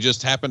roll. They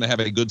just happen to have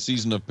a good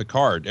season of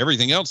Picard.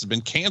 Everything else has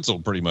been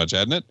canceled pretty much,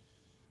 hasn't it?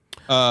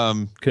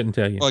 Couldn't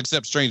tell you. Well,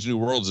 except Strange New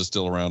Worlds is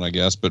still around, I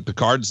guess. But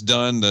Picard's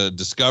done. The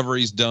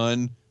Discovery's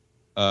done.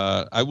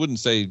 I wouldn't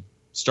say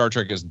Star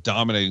Trek is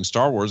dominating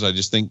Star Wars. I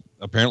just think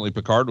apparently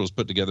Picard was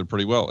put together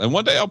pretty well. And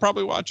one day I'll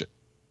probably watch it.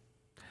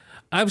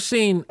 I've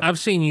seen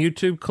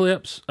YouTube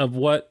clips of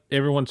what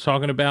everyone's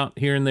talking about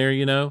here and there,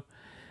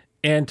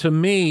 and to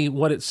me,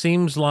 what it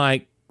seems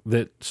like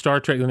that Star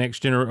Trek: The Next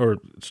Generation, or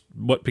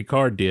what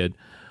Picard did,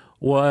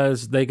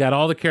 was they got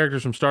all the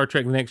characters from Star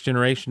Trek: The Next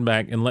Generation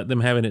back and let them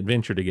have an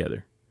adventure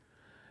together.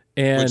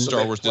 And which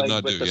Star Wars did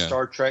not do. The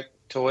Star Trek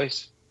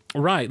toys,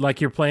 right?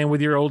 Like you're playing with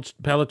your old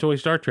Palatoy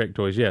Star Trek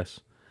toys. Yes.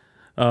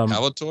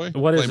 Palatoy?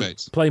 What is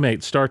Playmates. It?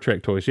 Playmates Star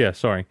Trek toys. Yeah,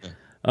 sorry. Yeah.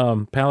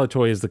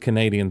 Palatoy is the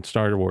Canadian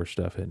Star Wars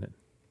stuff, isn't it?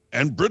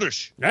 And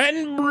British.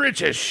 Yeah.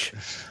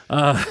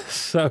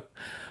 So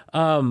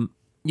I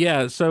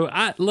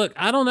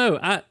don't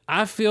know.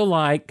 I feel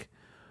like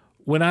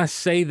when I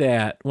say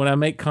that, when I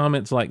make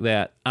comments like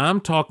that,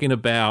 I'm talking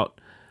about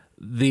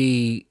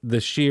the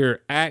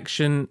sheer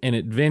action and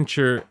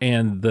adventure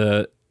and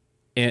the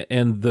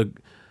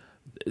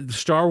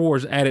Star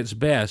Wars at its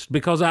best.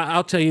 Because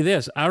I'll tell you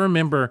this, I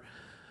remember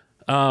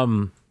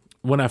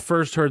when I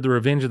first heard the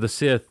Revenge of the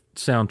Sith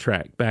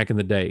soundtrack back in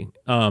the day.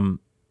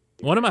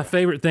 One of my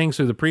favorite things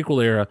through the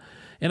prequel era,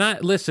 and I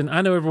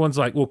know everyone's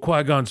like, well,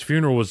 Qui-Gon's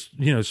funeral was,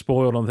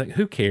 spoiled on the thing.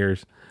 Who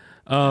cares?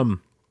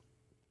 One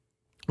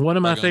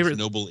of my favorite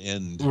noble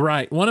end.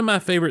 Right. One of my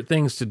favorite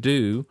things to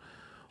do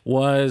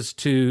was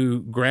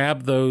to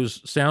grab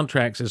those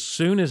soundtracks as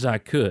soon as I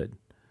could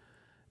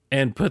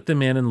and put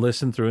them in and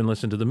listen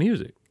to the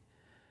music.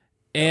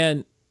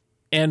 And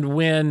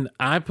when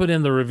I put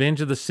in the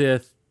Revenge of the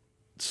Sith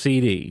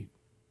CD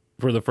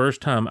for the first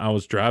time, I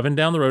was driving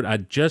down the road. I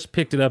just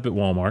picked it up at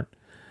Walmart.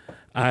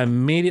 I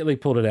immediately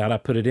pulled it out. I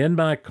put it in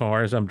my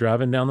car as I'm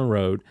driving down the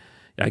road.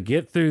 I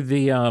get through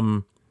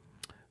the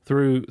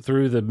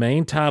through the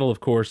main title, of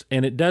course,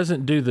 and it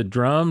doesn't do the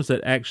drums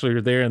that actually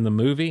are there in the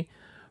movie,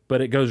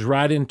 but it goes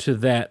right into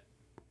that.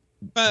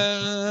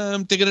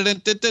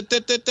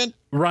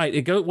 Right.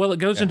 It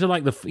goes into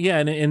like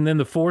and then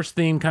the Force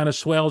theme kind of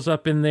swells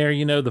up in there.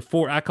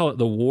 I call it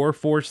the War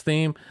Force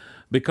theme,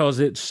 because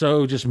it's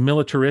so just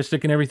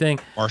militaristic and everything.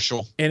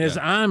 Martial. And as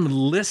I'm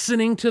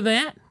listening to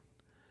that,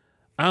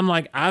 I'm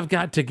like, I've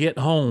got to get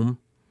home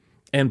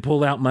and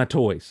pull out my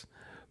toys,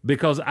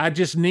 because I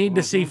just need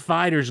to see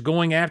fighters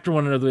going after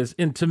one another.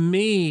 And to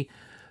me,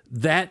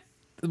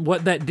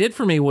 what that did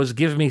for me was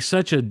give me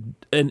such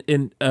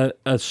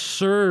a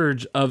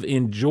surge of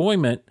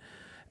enjoyment,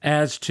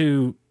 as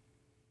to,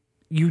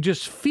 you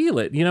just feel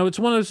it. It's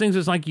one of those things,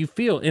 it's like you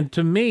feel. And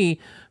to me,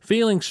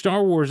 feeling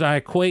Star Wars, I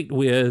equate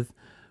with,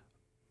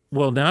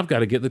 well, now I've got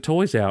to get the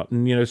toys out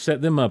and,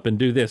 set them up and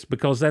do this,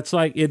 because that's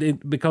like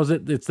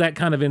it's that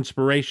kind of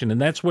inspiration. And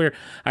that's where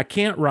I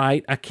can't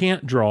write, I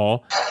can't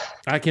draw,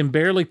 I can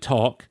barely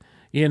talk,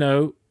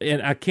 and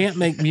I can't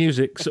make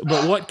music.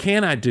 But what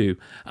can I do?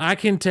 I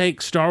can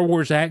take Star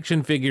Wars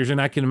action figures and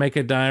I can make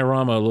a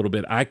diorama a little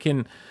bit. I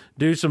can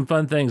do some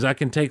fun things. I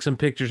can take some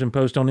pictures and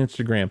post on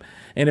Instagram.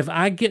 And if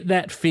I get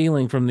that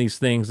feeling from these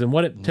things, then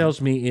what it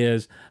tells me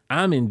is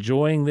I'm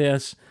enjoying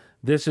this.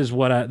 This is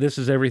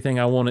everything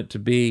I want it to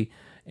be,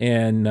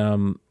 and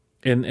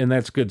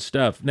that's good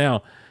stuff.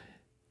 Now,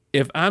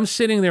 if I'm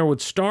sitting there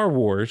with Star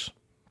Wars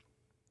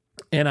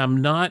and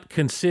I'm not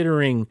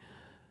considering,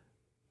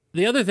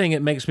 the other thing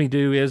it makes me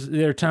do is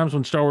there are times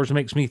when Star Wars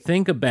makes me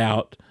think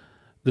about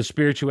the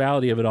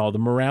spirituality of it all, the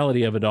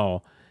morality of it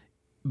all,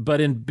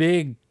 but in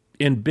big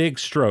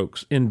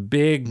strokes, in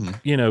big,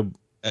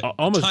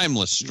 almost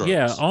timeless strokes.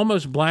 Yeah,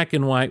 almost black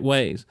and white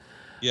ways.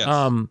 Yes.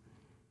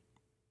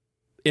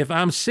 If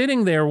I'm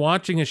sitting there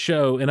watching a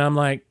show and I'm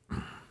like,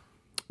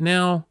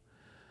 now,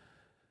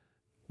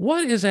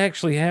 what is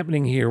actually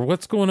happening here?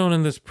 What's going on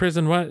in this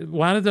prison?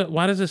 Why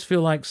does this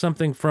feel like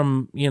something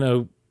from,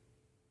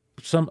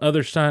 some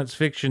other science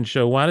fiction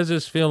show? Why does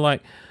this feel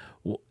like,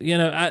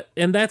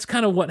 and that's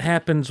kind of what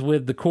happens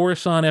with the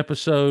Coruscant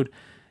episode.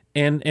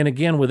 And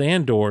again, with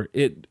Andor,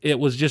 it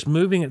was just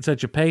moving at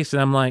such a pace.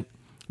 And I'm like,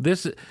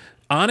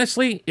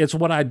 honestly, it's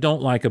what I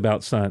don't like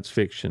about science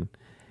fiction.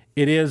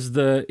 It's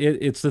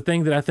the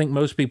thing that I think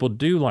most people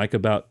do like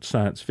about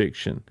science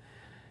fiction.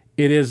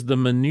 It is the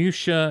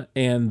minutia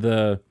and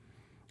the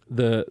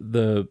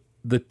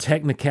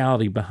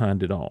technicality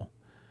behind it all.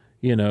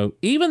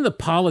 Even the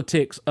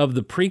politics of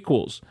the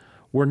prequels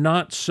were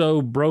not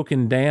so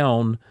broken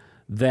down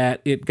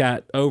that it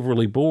got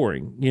overly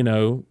boring.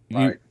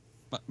 Right.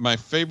 My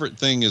favorite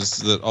thing is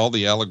that all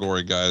the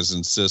allegory guys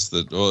insist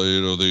that,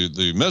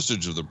 the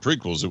message of the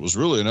prequels, it was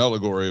really an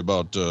allegory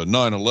about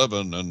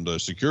 9/11 and the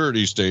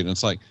security state. And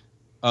it's like,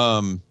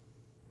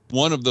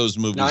 one of those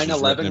movies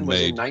 9/11 was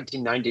in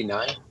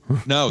 1999.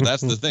 No,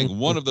 that's the thing.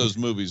 One of those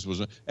movies was,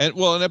 and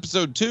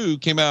episode 2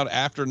 came out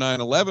after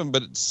 9/11,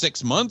 but it's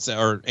 6 months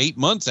or 8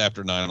 months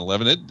after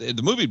 9/11.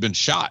 The movie had been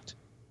shot.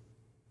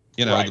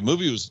 You know,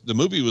 the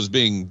movie was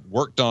being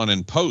worked on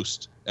in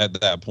post at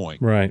that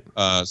point. Right.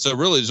 So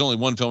really, there's only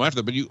one film after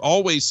that. But you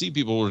always see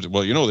people,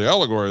 well, you know, the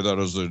allegory that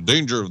is the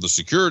danger of the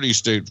security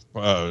state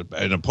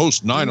in a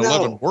post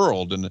 9/11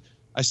 world, and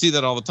I see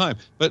that all the time.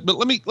 But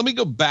let me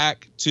go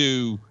back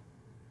to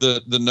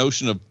the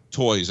notion of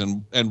toys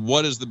and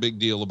what is the big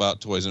deal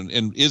about toys,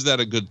 and is that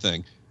a good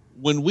thing?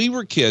 When we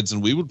were kids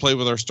and we would play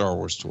with our Star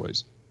Wars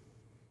toys,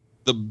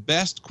 the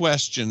best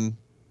question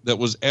that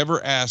was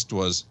ever asked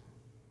was,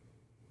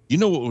 you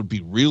know what would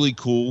be really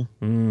cool?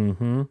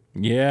 Mm-hmm.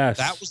 Yes.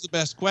 That was the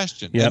best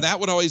question. Yep. And that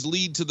would always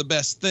lead to the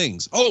best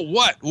things. Oh,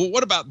 what? Well,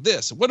 what about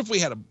this? What if we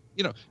had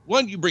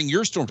why don't you bring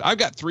your stormtroopers? I've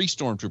got 3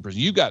 stormtroopers.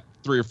 You got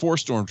 3 or 4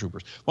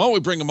 stormtroopers. Why don't we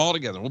bring them all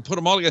together? We'll put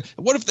them all together.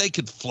 What if they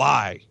could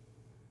fly?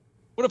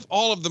 What if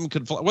all of them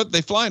could fly? What,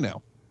 they fly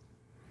now?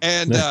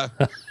 And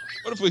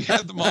what if we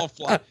had them all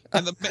fly?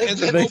 And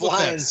they've been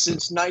flying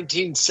since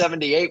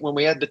 1978 when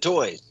we had the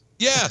toys.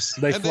 Yes.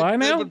 They fly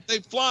now? They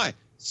fly.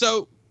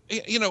 So,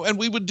 you know, and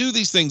we would do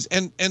these things.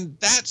 And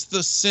that's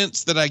the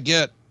sense that I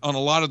get on a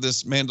lot of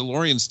this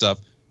Mandalorian stuff.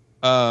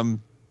 After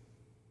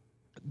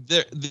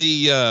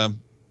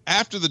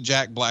the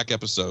Jack Black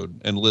episode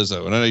and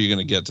Lizzo, and I know you're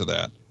going to get to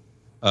that,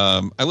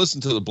 I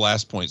listened to the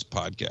Blast Points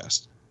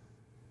podcast.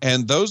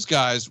 And those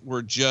guys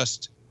were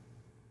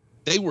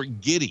they were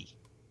giddy.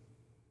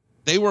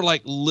 They were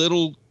like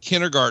little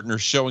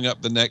kindergartners showing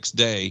up the next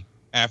day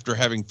after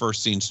having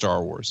first seen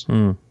Star Wars.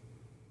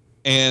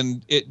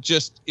 And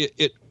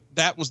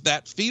that was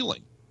that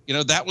feeling, you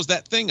know, that was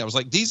that thing. I was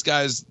like, these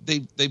guys,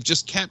 they've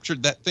just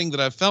captured that thing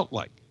that I felt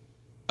like,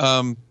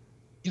 you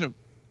know,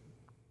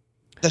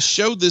 the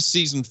show this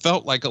season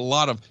felt like a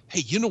lot of,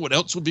 hey, you know what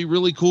else would be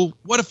really cool?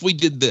 What if we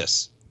did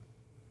this?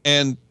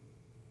 And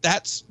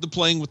that's the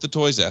playing with the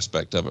toys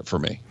aspect of it for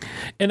me.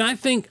 And I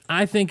think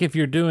if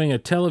you're doing a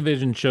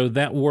television show,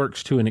 that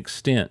works to an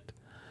extent.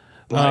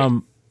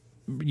 Right.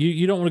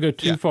 You don't want to go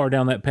too far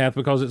down that path,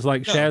 because it's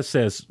like Shaz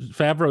says,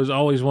 Favreau's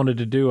always wanted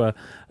to do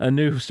a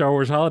new Star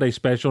Wars holiday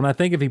special. And I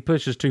think if he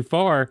pushes too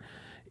far,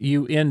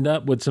 you end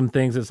up with some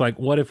things that's like,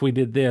 what if we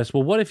did this?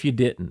 Well, what if you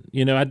didn't?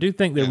 You know, I do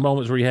think there are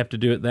moments where you have to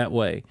do it that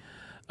way.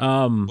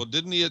 Well,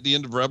 didn't he at the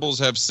end of Rebels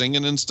have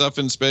singing and stuff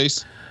in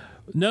space?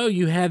 No,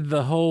 you had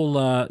the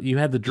whole, you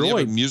had the droid. Did he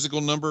have a musical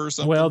number or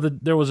something? Well,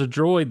 there was a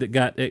droid that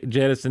got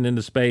jettisoned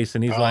into space,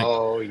 and he's like,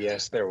 oh,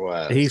 yes, there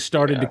was. He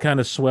started to kind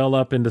of swell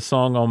up into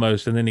song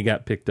almost, and then he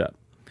got picked up.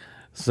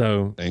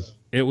 So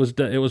it was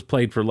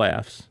played for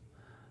laughs.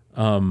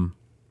 But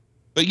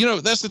you know,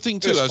 that's the thing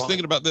too. I was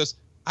thinking about this.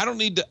 I don't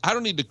need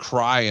to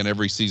cry in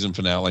every season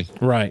finale.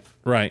 Right.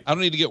 I don't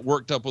need to get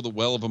worked up with a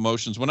well of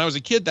emotions. When I was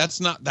a kid,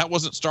 that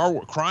wasn't Star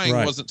Wars. Crying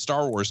wasn't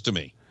Star Wars to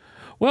me.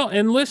 Well,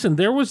 and listen,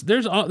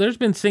 there's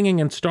been singing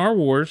in Star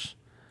Wars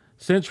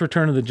since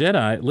Return of the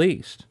Jedi, at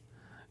least.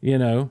 You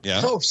know.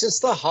 Yeah. Oh, since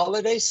the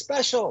holiday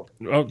special.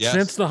 Oh, yes.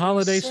 Since the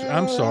holiday.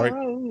 I'm sorry.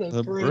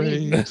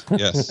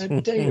 Yes.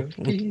 A day of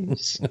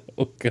peace.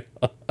 Oh God.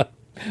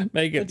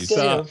 Make it stop.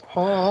 Day of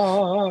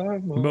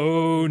harmony.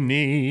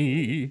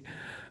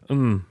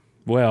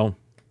 Well,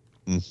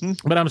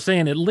 but I'm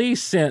saying at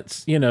least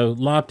since, you know,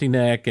 Lopty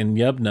Neck and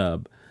Yub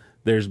Nub,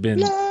 there's been.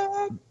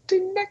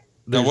 Lopty Neck.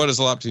 Now, what is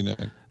Lopty Neck?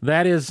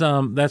 That is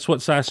that's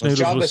what Cy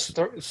Snoodles was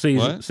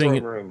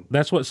singing.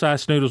 That's what Cy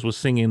Snoodles was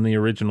singing in the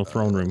original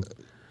Throne Room.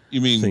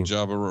 You mean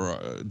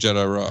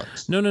Jedi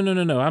Rocks? No.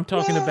 I'm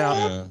talking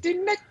about.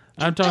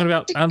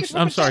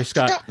 I'm sorry,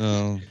 Scott.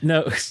 No,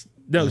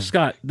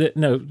 Scott.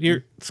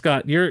 You're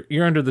Scott.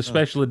 You're under the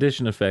special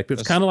edition effect.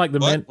 It's kind of like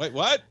the Wait,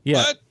 what?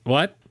 Yeah.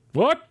 What?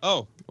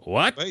 Oh,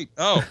 what? Wait.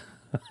 Oh.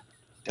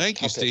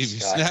 Thank you, Steve. You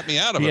snapped me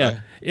out of it.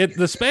 Yeah,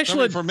 the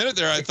special for a minute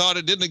there, I thought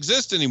it didn't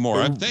exist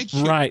anymore. Thank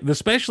you. Right, the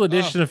special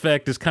edition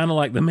effect is kind of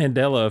like the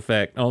Mandela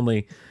effect,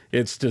 only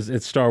it's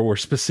Star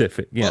Wars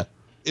specific. Yeah. Well,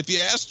 if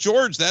you ask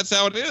George, that's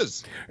how it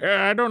is.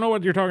 I don't know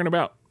what you're talking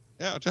about.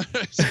 Yeah,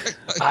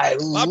 I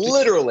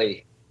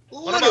literally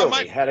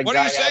had a guy. What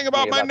are you saying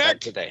about my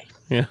neck today?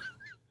 Yeah.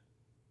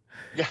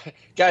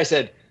 Guy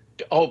said,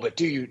 "Oh, but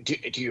do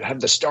you have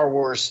the Star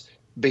Wars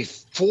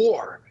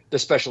before the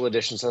special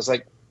editions?" I was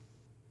like,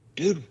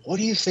 dude, what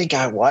do you think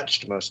I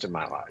watched most of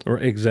my life?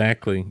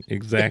 Exactly.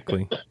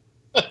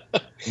 But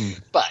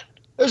it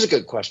was a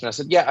good question. I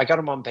said, yeah, I got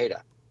them on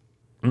beta.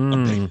 They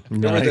were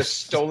the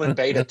stolen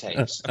beta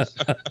tapes.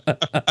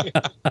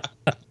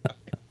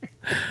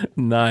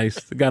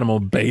 Nice. Got them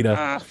on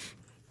beta.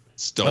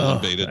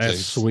 Stolen beta tapes.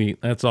 That's sweet.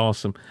 That's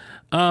awesome.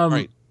 All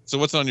right. So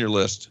what's on your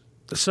list?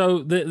 So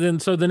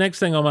the next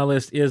thing on my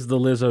list is the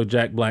Lizzo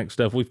Jack Black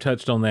stuff. We've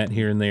touched on that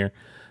here and there.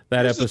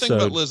 Here's the thing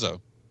about Lizzo.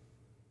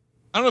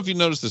 I don't know if you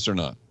noticed this or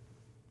not.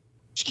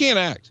 She can't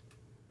act.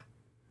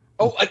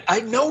 Oh, I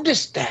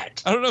noticed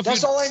that. I don't know if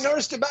that's all I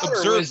noticed about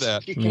her. Was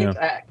that she can't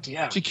act.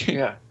 Yeah, she can't.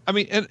 Yeah. I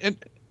mean, and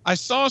I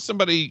saw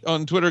somebody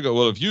on Twitter go,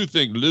 "Well, if you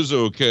think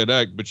Lizzo can't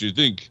act, but you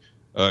think,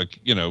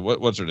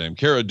 what's her name,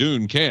 Cara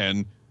Dune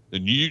can,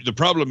 then the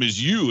problem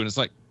is you." And it's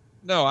like,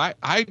 no, I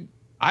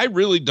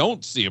really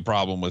don't see a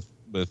problem with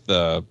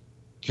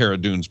Cara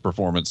Dune's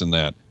performance in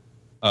that.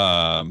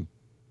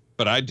 But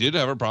But I did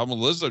have a problem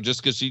with Lizzo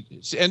just because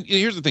and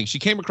here's the thing. She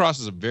came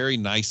across as a very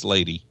nice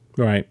lady.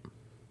 Right.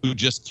 Who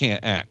just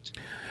can't act.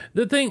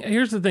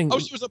 Here's the thing. Oh,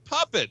 she was a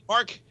puppet.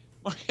 Mark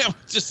Hamill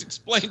just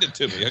explained it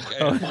to me.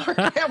 Okay.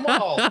 Mark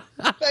Hamill.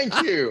 Thank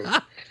you.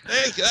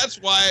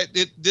 That's why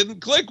it didn't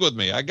click with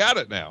me. I got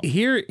it now.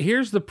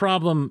 Here's the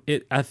problem.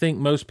 I think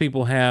most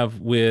people have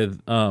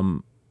with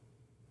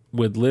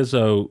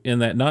Lizzo, in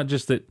that not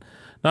just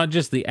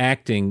the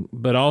acting,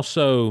 but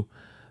also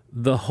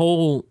the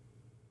whole.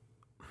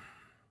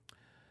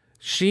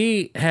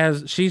 She's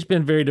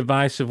been very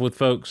divisive with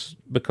folks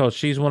because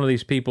she's one of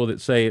these people that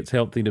say it's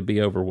healthy to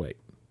be overweight.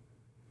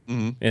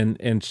 Mm-hmm.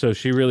 And so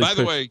she really. By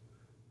the way,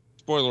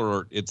 spoiler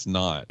alert, it's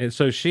not. And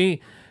so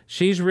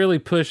she's really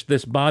pushed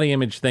this body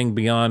image thing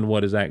beyond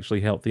what is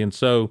actually healthy, and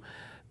so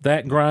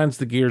that grinds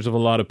the gears of a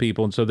lot of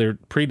people, and so they're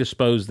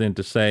predisposed then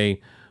to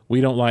say we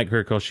don't like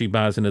her because she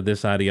buys into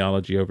this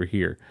ideology over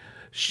here.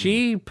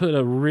 She put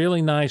a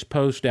really nice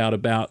post out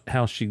about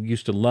how she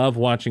used to love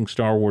watching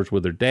Star Wars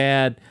with her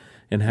dad,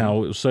 and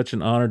how it was such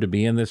an honor to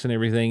be in this and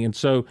everything. And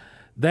so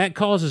that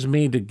causes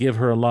me to give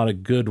her a lot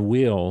of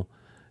goodwill,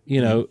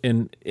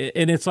 and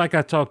it's like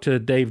I talked to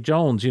Dave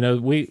Jones.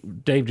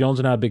 Dave Jones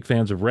and I are big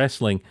fans of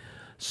wrestling.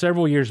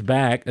 Several years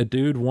back, a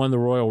dude won the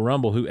Royal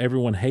Rumble who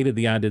everyone hated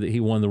the idea that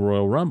he won the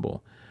Royal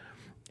Rumble.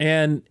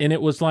 And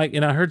it was like,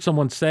 and I heard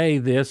someone say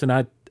this, and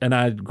I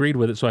agreed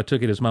with it, so I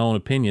took it as my own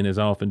opinion, as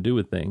I often do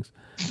with things.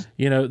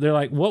 They're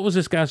like, what was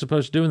this guy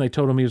supposed to do? And they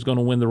told him he was going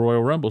to win the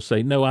Royal Rumble.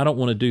 Say, no, I don't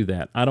want to do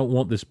that. I don't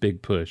want this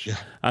big push. Yeah.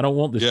 I don't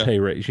want this pay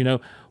raise.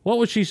 What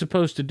was she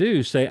supposed to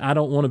do? Say, I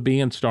don't want to be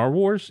in Star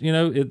Wars?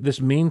 This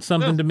means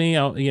something to me.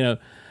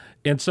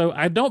 And so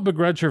I don't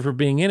begrudge her for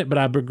being in it, but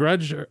I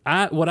begrudge her.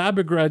 What I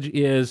begrudge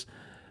is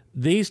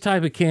these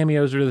type of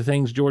cameos are the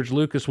things George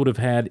Lucas would have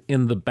had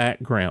in the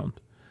background.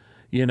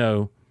 It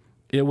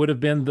would have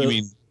been You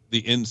mean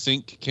the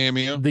NSYNC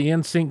cameo? The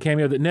NSYNC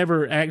cameo that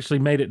never actually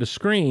made it to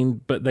screen,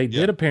 but they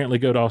did apparently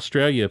go to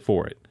Australia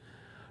for it.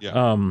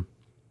 Yeah.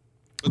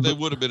 But they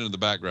would have been in the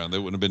background. They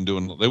wouldn't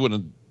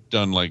have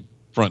done like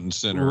front and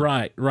center.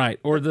 Right.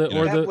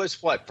 That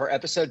was what, for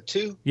episode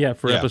 2? Yeah,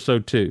 for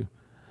episode 2.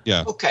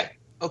 Yeah. Okay.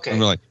 And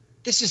we're like,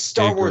 this is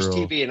Star Wars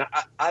TV, and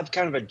I've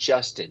kind of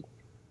adjusted.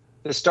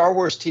 The Star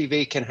Wars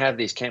TV can have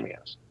these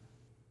cameos.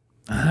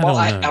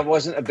 I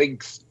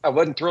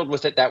wasn't thrilled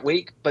with it that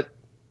week, but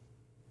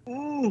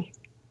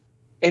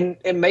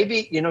and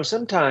maybe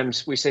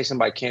sometimes we say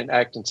somebody can't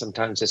act, and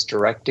sometimes it's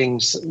directing.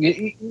 So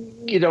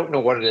you don't know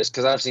what it is,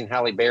 because I've seen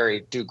Halle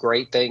Berry do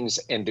great things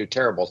and do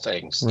terrible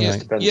things. Right. It just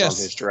depends on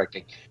who's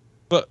directing.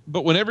 But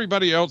when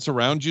everybody else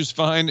around you's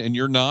fine and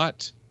you're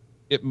not,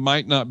 it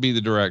might not be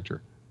the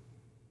director.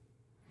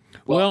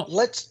 Well,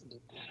 let's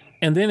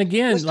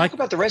talk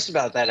about the rest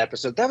about that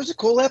episode. That was a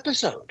cool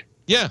episode.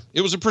 Yeah,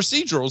 it was a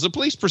procedural. It was a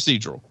police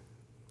procedural.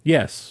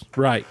 Yes,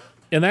 right.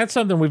 And that's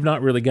something we've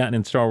not really gotten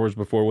in Star Wars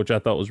before, which I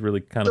thought was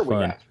really kind of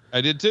fun. I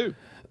did too.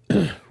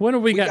 When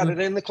have we got it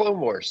in the Clone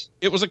Wars?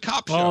 It was a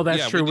cop show. Oh,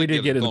 that's true. We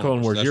did get it in the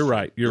Clone Wars. You're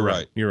right.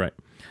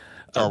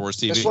 Star Wars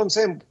TV. That's what I'm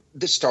saying.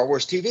 The Star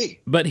Wars TV.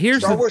 But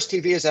Star Wars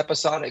TV is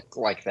episodic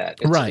like that.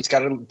 It's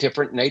got a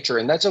different nature,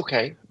 and that's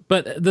okay.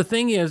 But the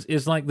thing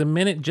is like the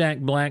minute Jack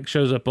Black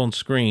shows up on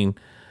screen,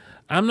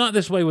 I'm not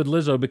this way with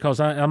Lizzo, because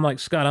I'm like,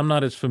 Scott, I'm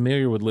not as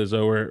familiar with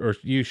Lizzo, or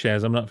you,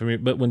 Shaz, I'm not familiar.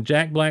 But when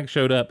Jack Black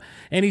showed up,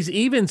 and he's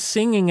even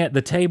singing at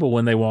the table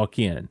when they walk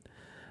in,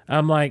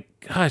 I'm like,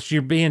 gosh,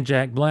 you're being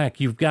Jack Black.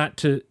 You've got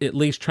to at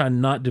least try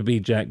not to be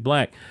Jack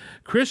Black.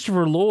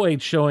 Christopher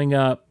Lloyd showing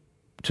up,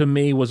 to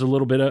me, was a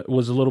little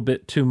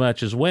bit too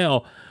much as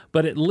well.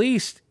 But at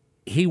least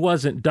he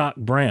wasn't Doc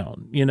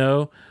Brown,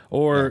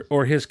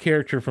 or his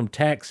character from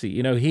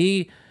Taxi.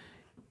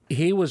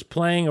 He was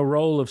playing a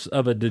role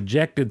of a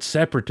dejected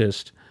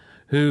separatist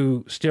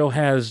who still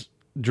has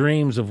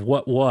dreams of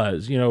what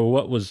was,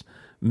 what was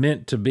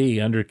meant to be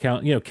under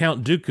Count.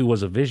 Count Dooku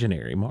was a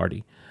visionary,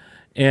 Marty,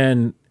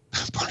 and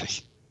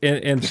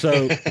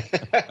so,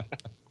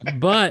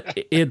 but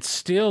it's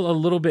still a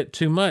little bit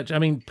too much. I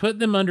mean, put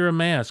them under a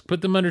mask,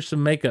 put them under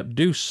some makeup,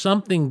 do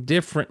something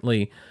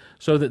differently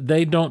so that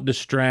they don't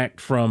distract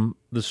from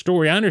the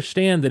story. I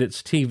understand that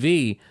it's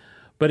TV,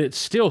 but it's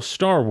still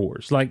Star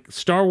Wars. Like,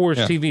 Star Wars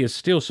TV is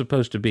still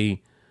supposed to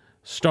be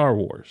Star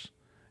Wars.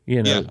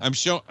 Yeah, I'm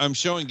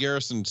showing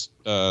Garrison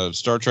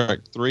Star Trek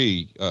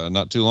 3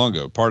 not too long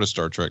ago, part of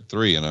Star Trek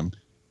 3, and I'm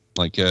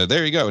like,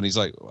 there you go. And he's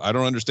like, I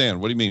don't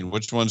understand. What do you mean?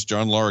 Which one's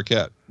John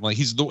Larroquette? I'm like,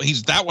 he's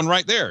that one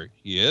right there.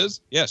 He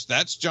is? Yes,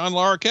 that's John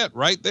Larroquette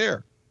right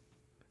there.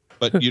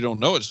 But you don't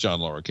know it's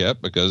John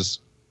Larroquette because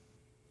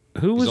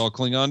he's all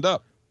Klingoned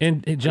up.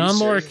 And John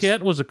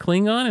Larroquette was a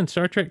Klingon in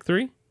Star Trek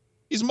 3?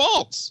 He's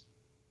Maltz.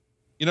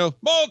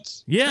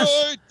 Maltz.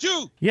 Yes.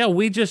 Yeah,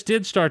 we just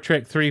did Star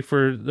Trek 3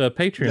 for the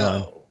Patreon.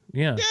 No.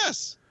 Yeah.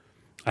 Yes.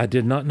 I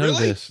did not know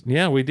this.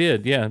 Yeah, we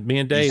did. Yeah, me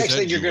and Dave. Next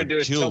thing you're going to do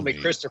is tell me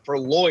Christopher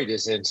Lloyd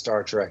is in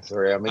Star Trek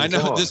 3. I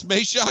know this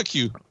may shock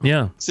you.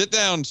 Yeah. Sit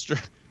down.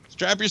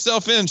 Strap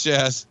yourself in,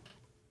 Shaz.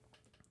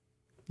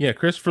 Yeah,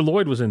 Christopher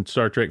Lloyd was in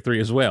Star Trek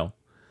 3 as well.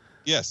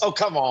 Yes. Oh,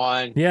 come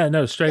on. Yeah,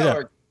 no, straight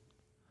up.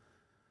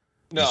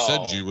 No. You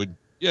said you would.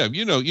 Yeah,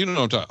 you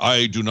know,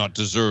 I do not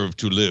deserve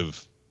to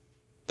live.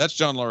 That's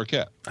John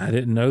Larroquette. I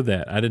didn't know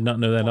that. I did not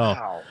know that at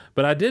all.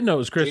 But I did know it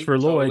was Christopher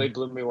Lloyd. Totally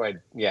blew me away.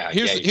 Yeah.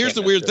 Here's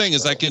the weird thing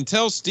is I can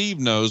tell Steve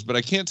knows, but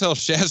I can't tell if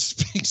Shaz is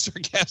being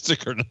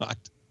sarcastic or not.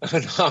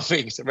 I'm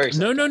being very sarcastic.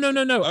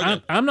 No.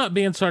 Okay. I'm not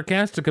being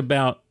sarcastic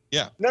about.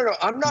 Yeah. No,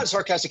 I'm not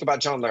sarcastic about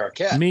John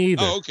Larroquette. Me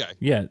either. Oh, okay.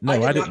 Yeah.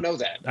 No, I did not know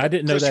that. I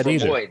didn't know that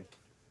either. Lloyd.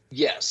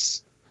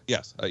 Yes.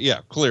 Yes. Yeah.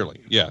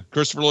 Clearly. Yeah.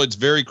 Christopher Lloyd's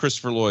very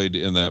Christopher Lloyd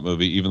in that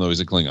movie, even though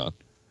he's a Klingon.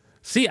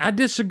 See, I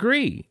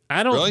disagree.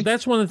 I don't. Really?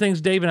 That's one of the things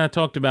Dave and I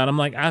talked about. I'm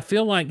like, I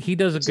feel like he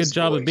does a good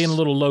job of being a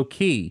little low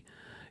key,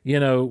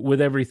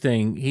 with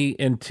everything.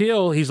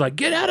 Until he's like,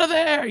 get out of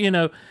there.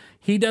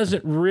 He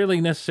doesn't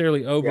really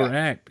necessarily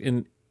overact,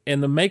 and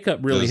the makeup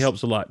really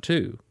helps a lot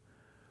too.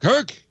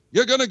 Kirk,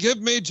 you're gonna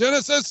give me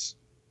Genesis?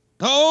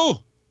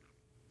 No.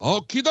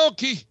 Okie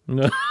dokie.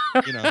 No.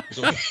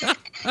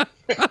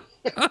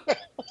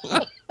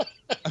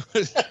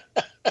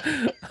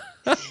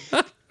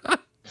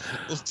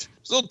 It's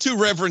a little too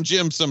Reverend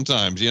Jim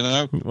sometimes,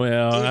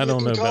 Well, I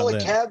don't know about that. Call a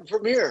cab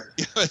from here.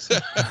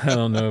 I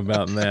don't know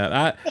about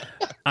that.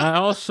 I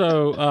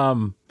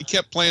also he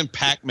kept playing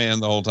Pac-Man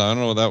the whole time. I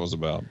don't know what that was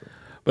about.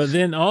 But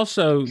then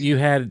also you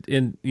had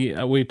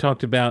we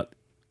talked about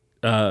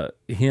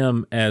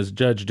him as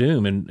Judge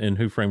Doom in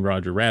Who Framed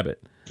Roger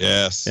Rabbit.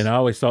 Yes. And I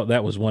always thought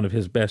that was one of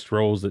his best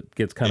roles that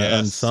gets kind of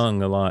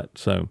unsung a lot.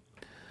 So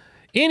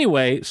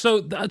anyway,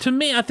 to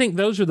me, I think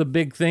those are the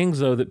big things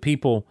though that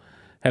people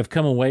have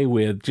come away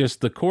with. Just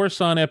the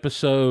Coruscant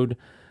episode,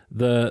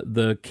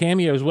 the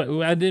cameos.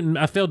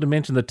 I failed to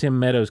mention the Tim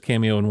Meadows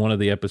cameo in one of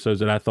the episodes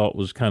that I thought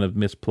was kind of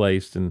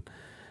misplaced and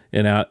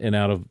out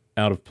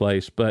of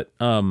place. But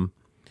and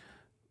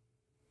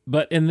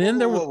then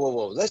there was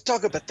whoa. Let's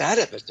talk about that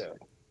episode.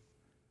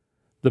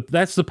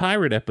 That's the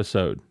pirate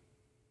episode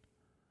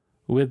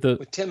with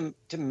Tim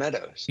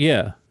Meadows.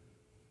 Yeah,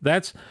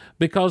 that's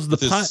because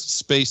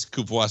space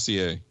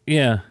Courvoisier.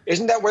 Yeah,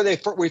 isn't that where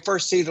we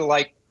first see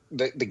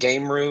the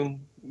game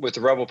room with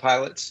the rebel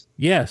pilots?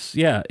 Yes,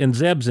 yeah, and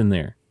Zeb's in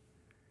there.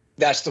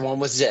 That's the one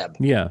with Zeb.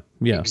 Yeah,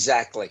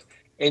 exactly.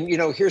 And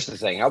here's the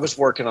thing: I was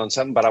working on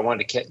something, but I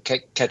wanted to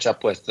catch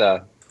up with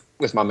my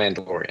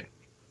Mandalorian.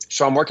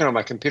 So I'm working on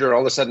my computer, and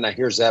all of a sudden I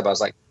hear Zeb. I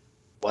was like,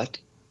 "What?"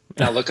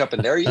 And I look up,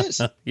 and there he is.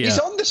 Yeah. He's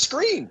on the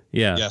screen.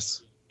 Yeah.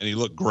 Yes, and he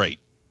looked great.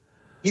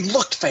 He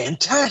looked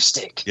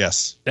fantastic.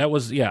 Yes, that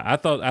was. Yeah, I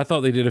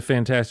thought they did a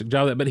fantastic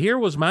job of that. But here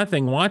was my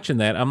thing watching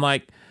that. I'm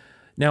like,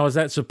 now is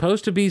that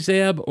supposed to be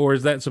Zeb, or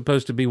is that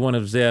supposed to be one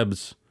of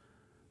Zeb's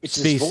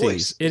species? His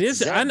voice. It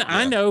is.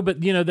 I know,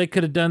 but they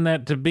could have done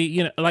that to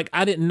be.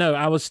 I didn't know.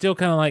 I was still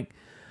kind of like,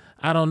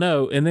 I don't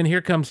know. And then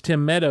here comes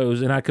Tim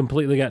Meadows, and I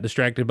completely got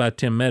distracted by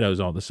Tim Meadows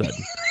all of a sudden.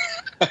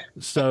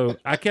 So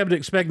I kept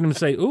expecting him to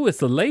say, "Ooh, it's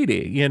the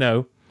lady,"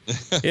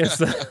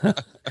 It's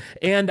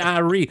and I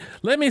read.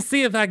 Let me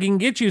see if I can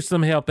get you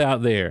some help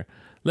out there.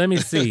 Let me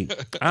see.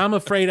 I'm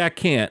afraid I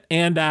can't.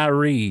 And I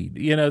read.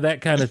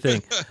 That kind of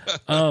thing.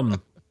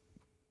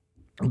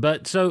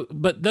 But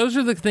those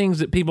are the things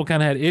that people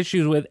kind of had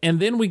issues with, and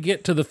then we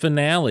get to the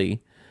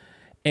finale,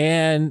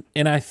 and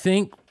I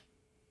think,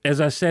 as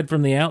I said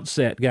from the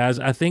outset, guys,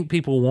 I think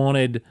people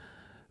wanted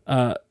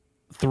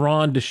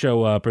Thrawn to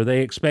show up, or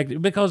they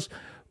expected, because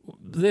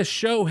this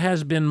show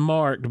has been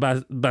marked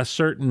by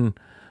certain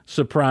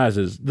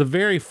surprises. The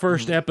very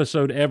first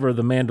episode ever,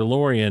 The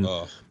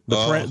Mandalorian,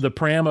 the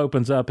pram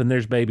opens up and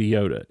there's Baby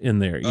Yoda in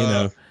there,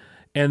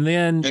 and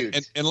then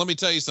and let me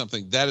tell you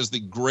something. That is the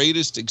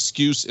greatest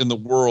excuse in the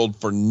world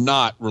for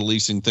not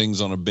releasing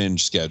things on a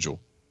binge schedule.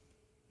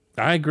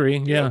 I agree.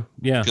 Yeah.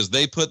 Because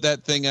they put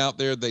that thing out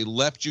there, they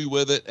left you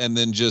with it, and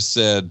then just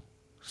said,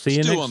 "See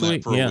you next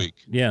week." For a week.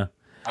 Yeah.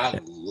 I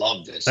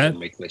love this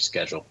weekly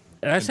schedule.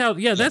 That's how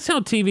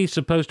TV's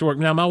supposed to work.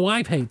 Now, my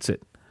wife hates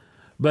it,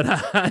 but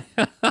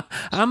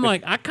I'm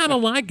like, I kind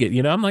of like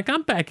it. I'm like,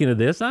 I'm back into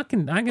this. I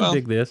can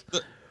dig this.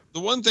 The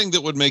one thing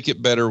that would make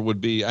it better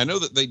would be, I know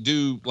that they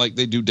do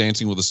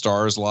Dancing with the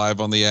Stars live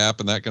on the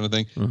app and that kind of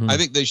thing. Mm-hmm. I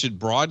think they should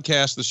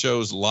broadcast the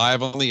shows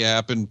live on the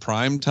app in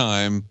prime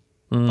time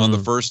on the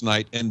first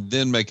night, and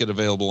then make it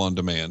available on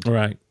demand.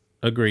 Right.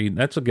 Agreed.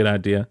 That's a good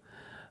idea.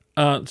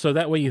 So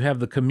that way you have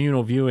the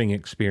communal viewing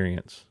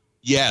experience.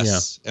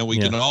 Yes. Yeah. And we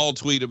can all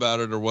tweet about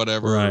it or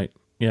whatever. Right.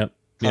 Yep.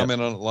 Comment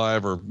on it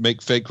live or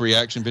make fake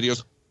reaction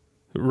videos.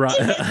 Right.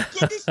 Oh my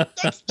goodness,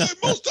 that's the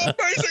most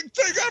amazing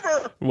thing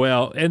ever.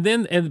 Well,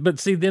 but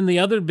see, then the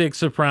other big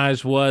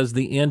surprise was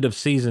the end of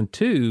season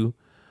 2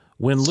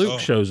 when Luke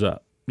shows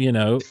up,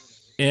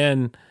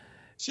 and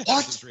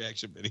what?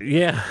 Reaction video.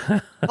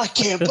 Yeah. I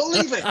can't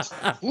believe it.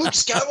 Luke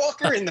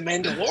Skywalker in The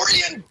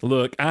Mandalorian.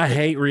 Look, I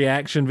hate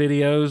reaction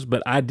videos,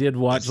 but I did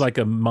watch like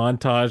a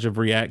montage of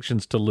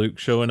reactions to Luke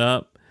showing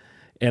up,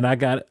 and I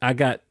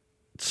got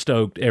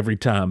stoked every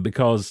time,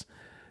 because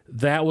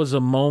that was a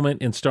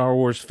moment in Star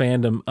Wars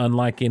fandom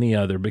unlike any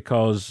other,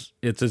 because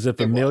it's as if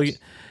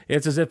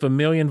a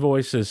million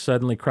voices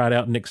suddenly cried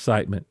out in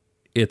excitement.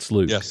 It's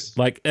Luke. Yes.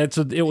 Like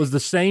it was the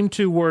same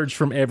two words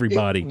from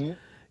everybody.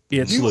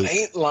 It's you Luke.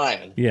 ain't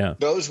lying. Yeah.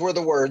 Those were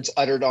the words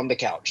uttered on the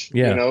couch.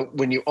 Yeah. You know,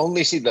 when you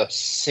only see the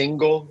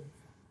single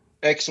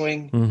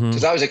X-Wing,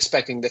 because I was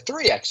expecting the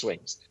 3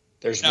 X-Wings.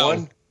 There's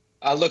one.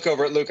 I look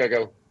over at Luke. I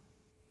go,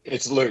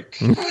 it's Luke.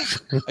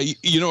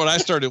 You know what I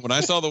started? When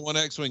I saw the 1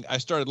 X-Wing, I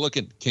started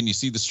looking. Can you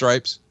see the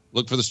stripes?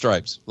 Look for the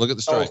stripes. Look at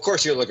the stripes. Oh, of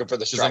course you're looking for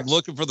the stripes. I'm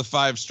looking for the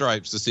 5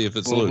 stripes to see if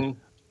it's Luke.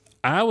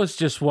 I was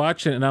just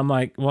watching, and I'm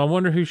like, well, I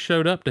wonder who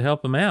showed up to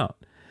help him out.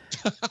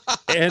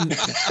 And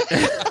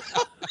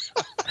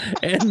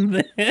and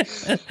then,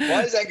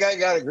 why has that guy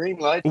got a green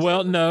light?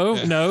 Well,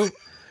 no.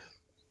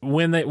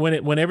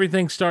 When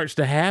everything starts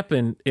to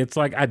happen, it's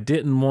like I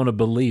didn't want to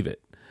believe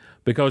it,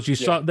 because you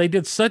saw they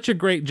did such a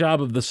great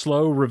job of the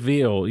slow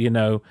reveal, you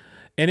know,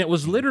 and it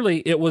was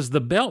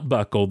the belt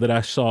buckle that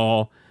I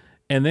saw.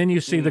 And then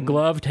you see the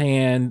gloved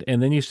hand,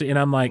 and then you see, and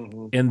I'm like,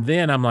 and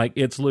then I'm like,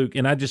 it's Luke.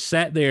 And I just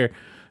sat there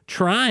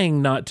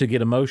trying not to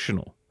get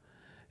emotional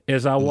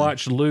as I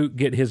watched Luke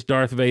get his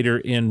Darth Vader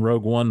in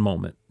Rogue One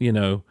moment, you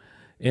know,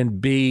 and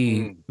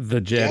be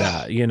the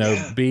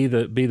Jedi,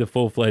 be the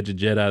full-fledged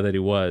Jedi that he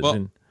was. Well,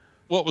 and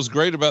what was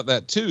great about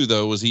that too,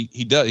 though, was it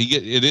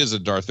is a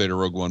Darth Vader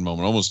Rogue One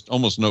moment,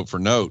 almost note for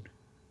note.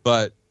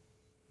 But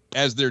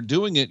as they're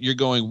doing it, you're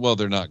going, well,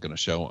 they're not going to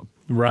show him.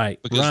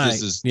 Right.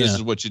 Because this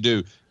is what you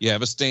do. You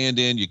have a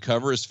stand-in, you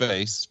cover his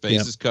face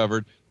is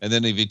covered, and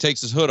then if he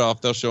takes his hood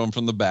off, they'll show him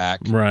from the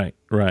back. Right.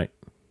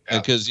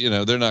 Because,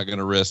 they're not going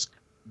to risk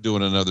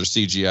doing another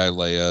CGI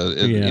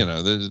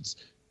Leia.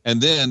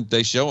 And then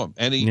they him.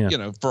 And he,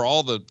 for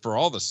all the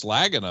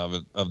slagging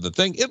of the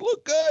thing, it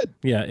looked good.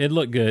 Yeah, it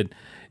looked good.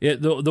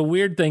 The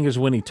weird thing is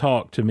when he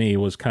talked to me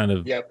was kind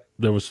of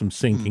there was some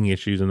syncing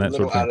issues and that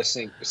sort of thing. Out of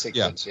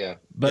sequence,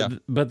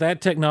 But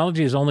that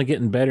technology is only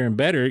getting better and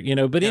better,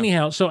 But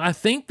anyhow, so I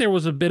think there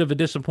was a bit of a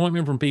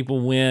disappointment from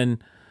people when,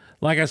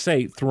 like I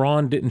say,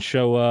 Thrawn didn't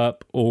show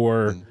up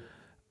or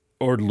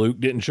Luke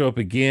didn't show up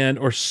again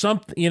or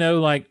something,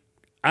 like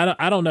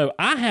I don't know.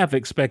 I have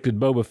expected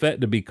Boba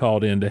Fett to be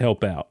called in to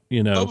help out,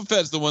 Boba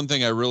Fett's the one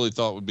thing I really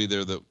thought would be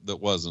there that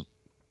wasn't.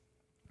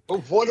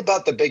 But what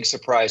about the big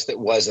surprise that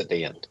was at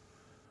the end?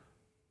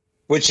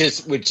 Which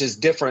is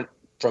different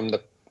from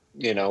the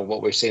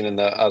what we've seen in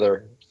the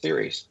other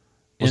theories.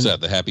 Was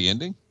that the happy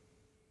ending?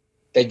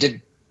 They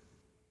did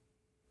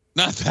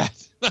not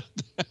that.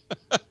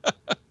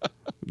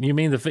 You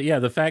mean the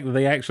fact that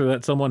they actually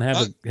let someone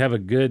have a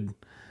good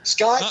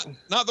Scott?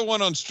 Not the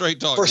one on Straight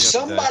Talk. For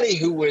somebody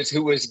who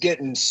was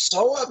getting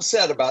so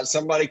upset about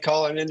somebody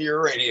calling into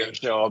your radio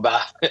show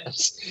about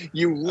this,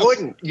 you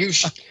wouldn't. You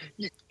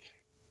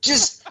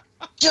just.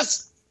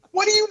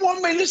 What do you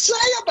want me to say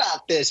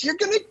about this? You're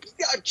going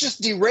to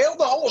just derail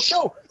the whole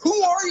show.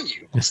 Who are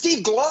you?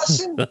 Steve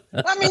Glosson?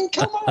 I mean,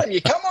 come on.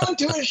 You come on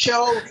to a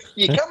show.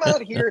 You come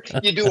out here.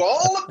 You do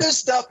all of this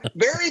stuff,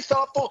 very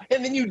thoughtful,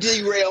 and then you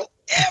derail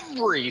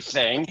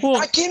everything. Well,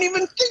 I can't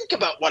even think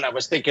about what I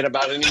was thinking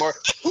about anymore.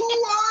 Who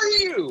are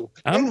you?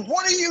 And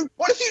what have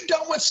you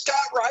done with Scott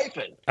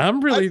Ryfun?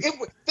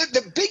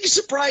 The big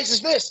surprise is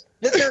this,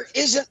 that there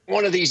isn't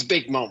one of these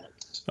big moments.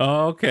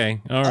 Oh,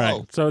 okay. All right.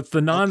 Oh, so it's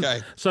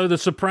So the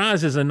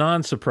surprise is a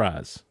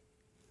non-surprise.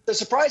 The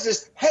surprise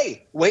is,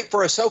 hey, wait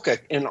for Ahsoka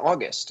in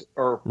August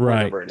or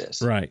whatever it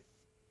is. Right.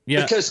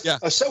 Yeah. Because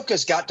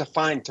Ahsoka's got to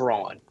find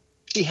Thrawn.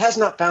 She has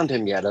not found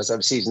him yet as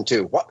of season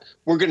 2. What?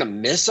 We're going to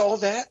miss all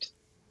that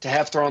to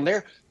have Thrawn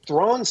there?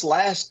 Thrawn's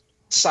last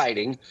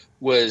sighting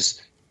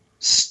was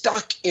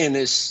stuck in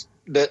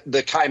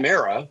the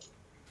Chimera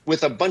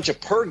with a bunch of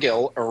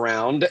Purrgil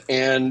around,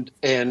 and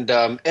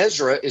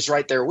Ezra is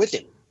right there with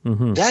him.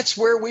 Mm-hmm. That's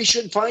where we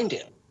should find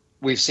him.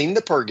 We've seen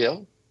the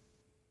Purrgil,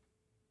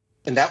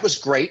 and that was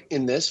great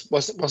in this.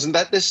 Wasn't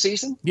that this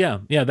season? Yeah,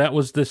 that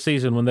was this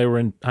season when they were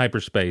in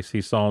hyperspace.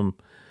 He saw him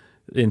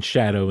in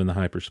shadow in the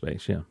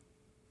hyperspace, yeah.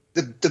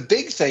 The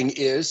big thing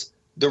is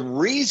the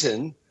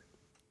reason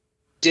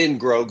Din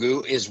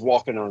Grogu is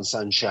walking on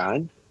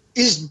sunshine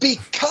is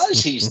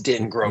because he's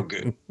Din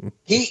Grogu.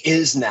 He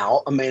is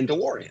now a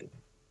Mandalorian.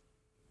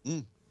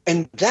 Mm.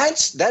 And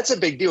that's a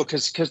big deal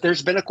because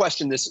there's been a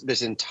question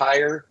this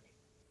entire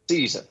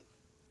season.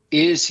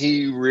 Is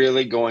he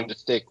really going to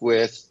stick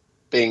with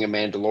being a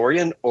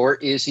Mandalorian, or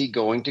is he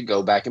going to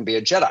go back and be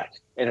a Jedi?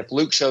 And if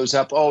Luke shows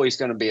up, he's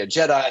going to be a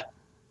Jedi.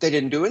 They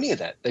didn't do any of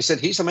that. They said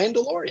he's a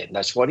Mandalorian.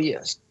 That's what he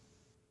is.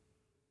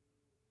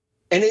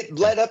 And it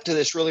led up to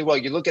this really well.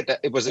 You look at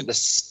that. Was it the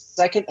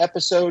second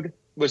episode?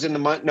 Was in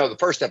the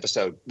first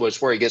episode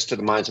was where he gets to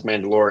the mines of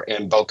Mandalore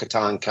and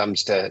Bo-Katan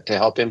comes to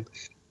help him.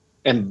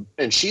 And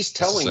she's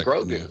telling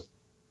Grogu,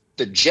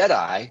 the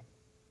Jedi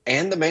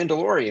and the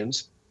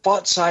Mandalorians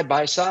fought side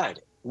by side.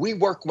 We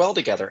work well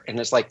together. And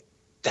it's like,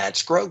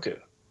 that's Grogu.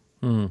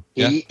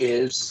 He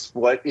is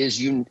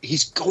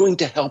he's going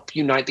to help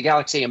unite the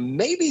galaxy. And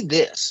maybe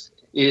this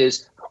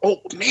is,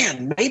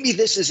 maybe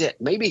this is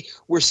it. Maybe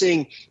we're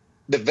seeing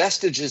the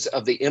vestiges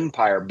of the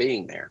Empire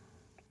being there.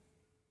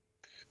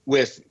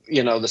 With,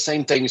 the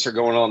same things are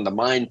going on, the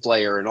Mind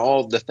Flayer and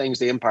all the things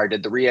the Empire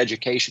did, the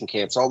re-education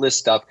camps, all this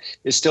stuff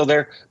is still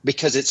there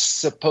because it's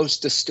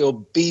supposed to still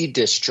be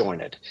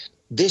disjointed.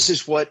 This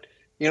is what,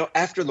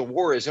 after the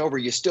war is over,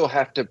 you still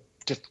have to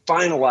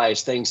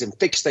finalize things and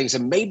fix things.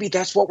 And maybe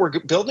that's what we're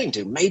building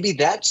to. Maybe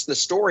that's the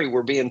story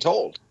we're being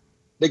told,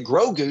 that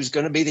Grogu's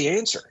going to be the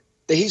answer,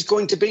 that he's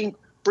going to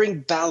bring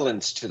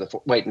balance to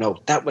the wait, no,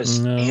 that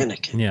was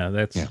Anakin. Yeah,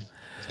 that's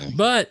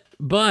but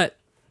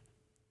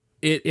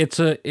it's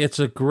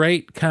a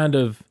great kind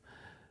of,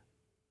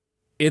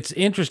 it's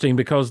interesting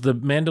because the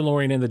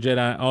Mandalorian and the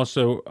Jedi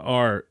also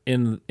are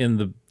in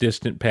the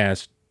distant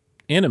past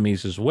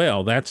enemies as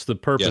well. That's the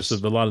purpose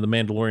of a lot of the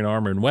Mandalorian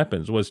armor and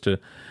weapons, was to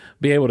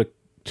be able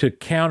to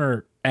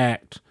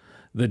counteract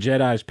the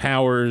Jedi's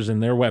powers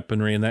and their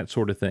weaponry and that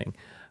sort of thing.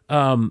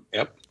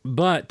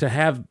 But to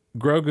have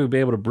Grogu be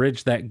able to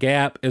bridge that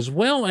gap, as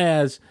well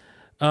as,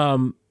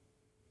 the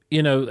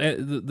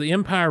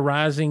Empire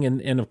rising,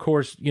 and of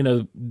course,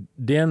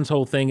 Din's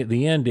whole thing at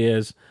the end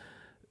is,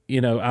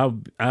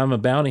 I'm a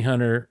bounty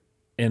hunter,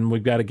 and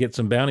we've got to get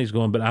some bounties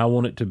going, but I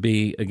want it to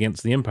be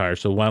against the Empire.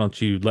 So why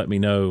don't you let me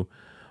know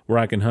where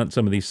I can hunt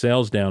some of these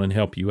cells down and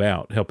help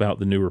out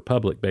the New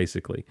Republic,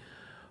 basically,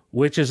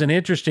 which is an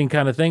interesting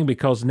kind of thing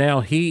because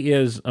now he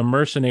is a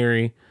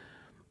mercenary.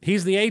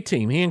 He's the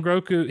A-team. He and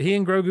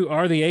Grogu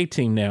are the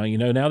A-team now.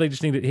 Now they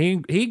just need to,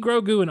 he,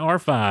 Grogu, and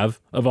R5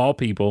 of all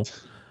people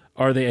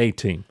are the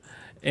A-team.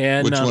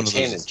 And which one of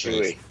those is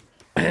Chewie?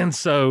 And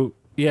so,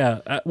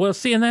 yeah. Well,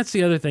 see, and that's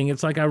the other thing.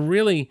 It's like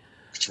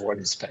which one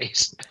is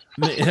face?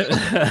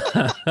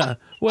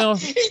 Well,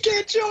 he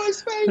can't show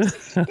his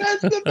face.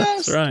 That's the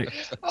best. That's right.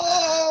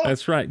 Oh.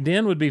 That's right.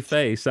 Din would be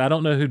face. I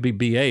don't know who'd be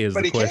BA is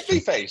the question. But he can't be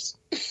face.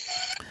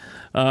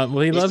 Well,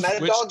 he loves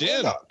which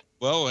Din?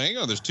 Well, hang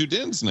on. There's two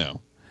Dins now.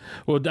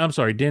 Well, I'm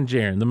sorry, Din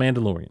Djarin, the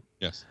Mandalorian.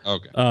 Yes.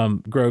 Okay.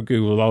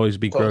 Grogu will always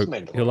be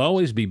Grogu. He'll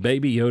always be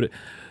Baby Yoda.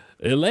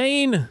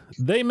 Elaine,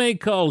 they may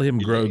call him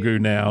Grogu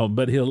now,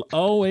 but he'll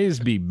always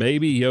be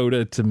Baby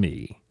Yoda to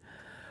me.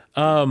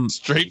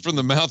 Straight from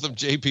the mouth of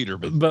J.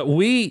 Peterman. But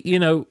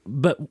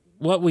but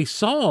what we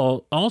saw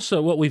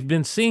also, what we've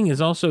been seeing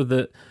is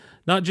also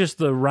not just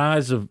the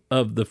rise of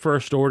the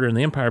First Order and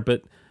the Empire,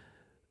 but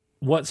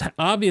what's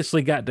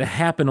obviously got to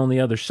happen on the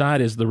other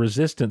side is the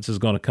Resistance is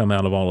going to come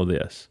out of all of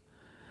this.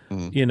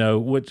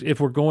 Mm-hmm. Which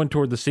if we're going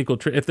toward the sequel,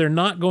 if they're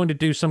not going to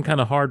do some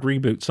kind of hard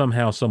reboot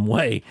somehow, some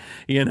way,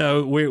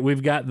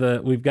 we've got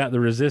the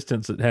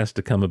Resistance that has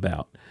to come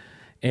about,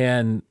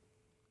 and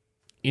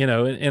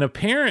and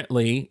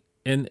apparently,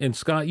 and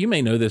Scott, you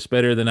may know this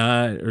better than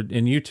I,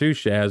 and you too,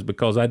 Shaz,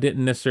 because I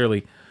didn't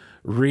necessarily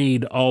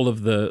read all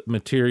of the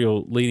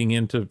material leading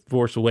into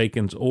Force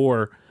Awakens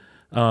or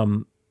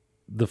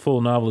the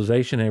full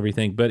novelization and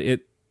everything, but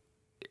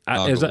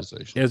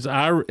as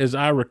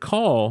I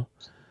recall.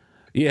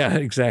 Yeah,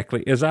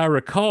 exactly. As I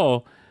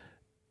recall,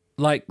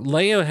 like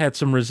Leia had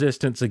some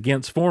resistance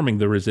against forming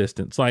the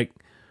Resistance. Like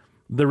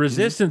the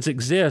Resistance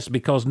exists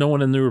because no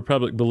one in the New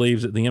Republic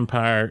believes that the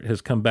Empire has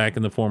come back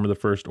in the form of the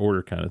First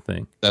Order, kind of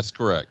thing. That's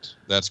correct.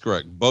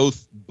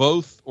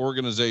 Both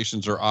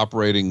organizations are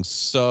operating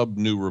sub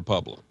New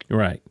Republic.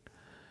 Right.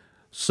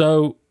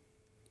 So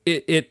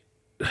it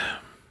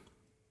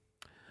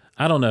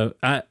I don't know.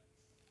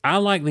 I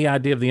like the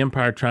idea of the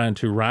Empire trying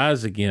to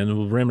rise again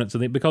with remnants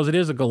of because it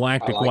is a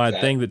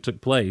galactic-wide thing that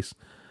took place.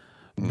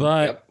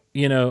 But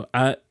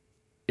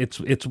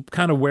it's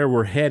kind of where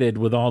we're headed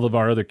with all of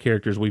our other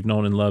characters we've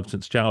known and loved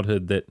since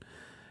childhood. That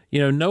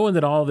knowing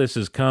that all this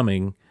is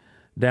coming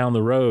down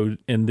the road,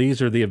 and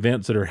these are the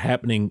events that are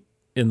happening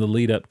in the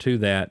lead up to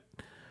that.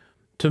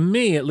 To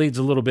me, it leaves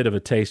a little bit of a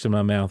taste in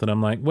my mouth, and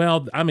I'm like,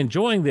 well, I'm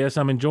enjoying this.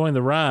 I'm enjoying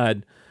the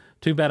ride.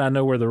 Too bad I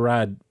know where the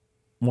ride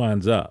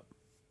winds up.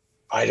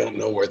 I don't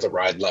know where the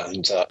ride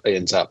ends up.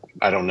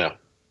 I don't know.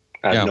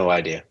 I have no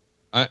idea.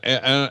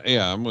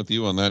 I'm with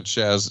you on that,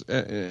 Shaz.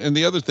 And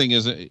the other thing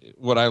is,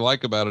 what I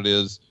like about it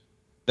is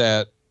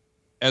that,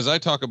 as I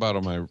talk about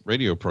on my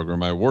radio program,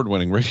 my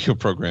award-winning radio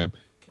program,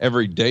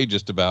 every day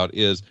just about,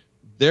 is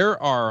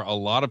there are a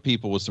lot of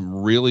people with some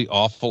really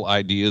awful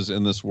ideas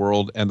in this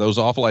world, and those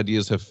awful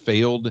ideas have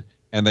failed,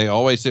 and they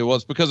always say, well,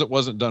 it's because it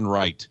wasn't done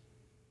right.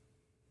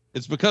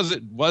 It's because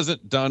it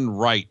wasn't done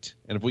right.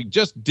 And if we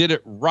just did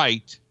it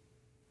right,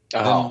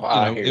 then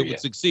it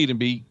would succeed and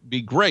be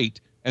great.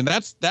 And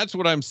that's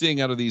what I'm seeing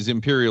out of these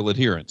Imperial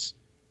adherents.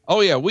 Oh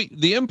yeah,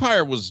 the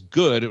Empire was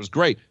good. It was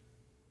great.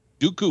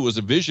 Dooku was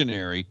a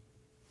visionary. It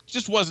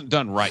just wasn't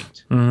done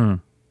right. Mm-hmm.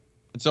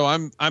 And so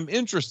I'm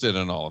interested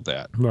in all of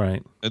that.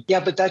 Right. Yeah,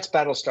 but that's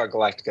Battlestar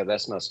Galactica.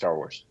 That's not Star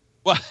Wars.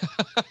 Well,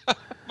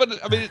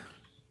 but I mean,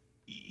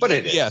 but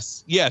it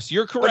is. Yes,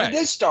 you're correct. But it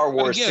is Star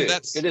Wars too.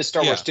 It is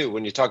Star Wars too.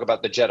 When you talk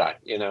about the Jedi,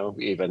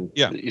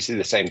 you see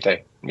the same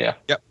thing. Yeah.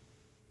 Yep.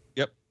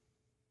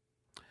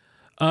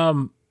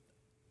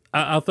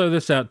 I'll throw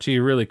this out to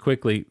you really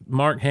quickly.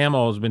 Mark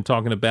Hamill has been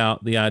talking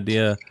about the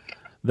idea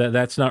that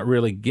that's not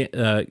really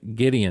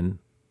Gideon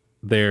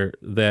there.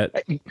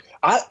 That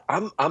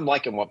I'm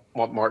liking what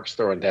Mark's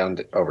throwing down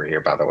over here.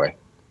 By the way,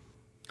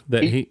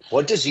 that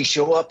what does he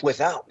show up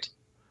without?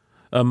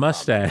 A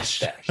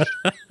mustache.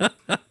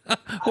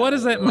 What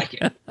does that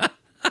mean?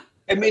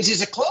 It means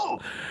he's a clone.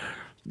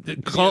 He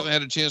hasn't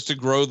had a chance to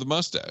grow the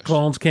mustache.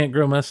 Clones can't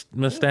grow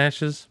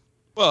mustaches.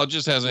 Well, it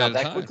just hasn't had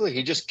that time. quickly.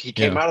 He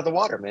came out of the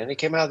water, man. He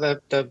came out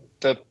of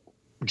the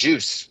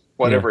juice,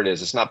 whatever it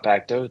is. It's not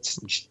Bacto.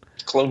 It's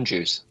clone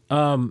juice.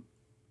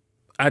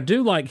 I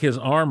do like his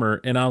armor,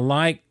 and I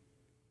like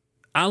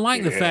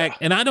the fact,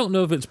 and I don't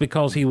know if it's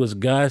because he was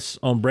Gus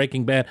on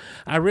Breaking Bad.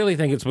 I really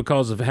think it's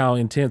because of how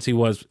intense he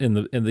was in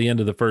the end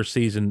of the first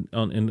season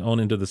on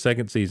into the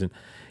second season.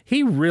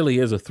 He really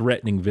is a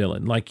threatening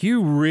villain. Like,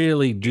 you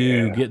really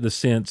do get the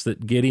sense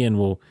that Gideon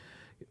will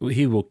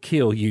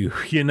kill you,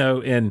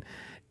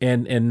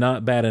 and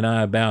not bat an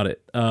eye about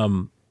it.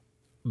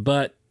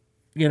 But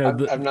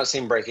I've not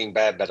seen Breaking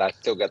Bad, but I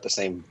still got the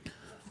same.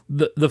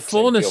 The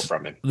fullness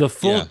from him. The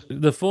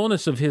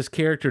fullness of his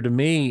character to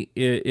me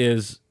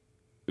is,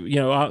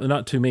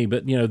 not to me,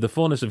 but the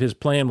fullness of his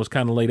plan was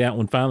kind of laid out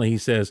when finally he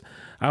says,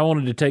 "I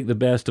wanted to take the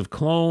best of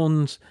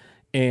clones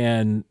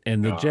and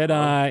the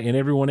Jedi and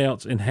everyone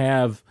else and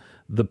have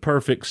the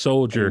perfect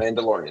soldier." And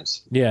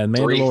Mandalorians. Yeah, and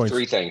Mandalorians.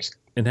 Three things.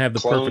 And have the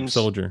Clones. Perfect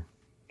soldier.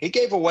 He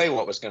gave away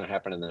what was going to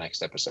happen in the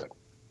next episode.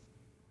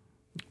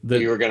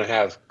 You were going to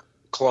have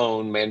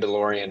clone,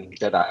 Mandalorian,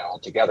 Jedi all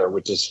together,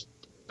 which is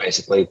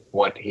basically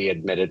what he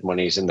admitted when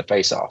he's in the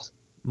face-off.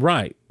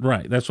 Right.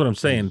 That's what I'm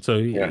saying. So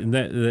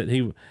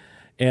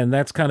and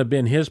that's kind of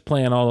been his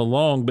plan all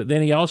along. But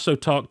then he also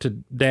talked to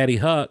Daddy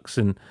Hux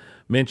and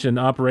mentioned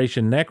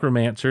Operation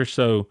Necromancer.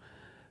 So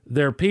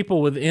there are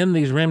people within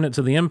these remnants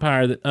of the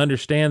Empire that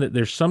understand that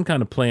there's some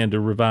kind of plan to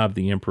revive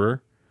the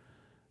Emperor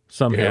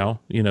somehow.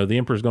 Yeah. The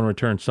Emperor's going to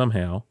return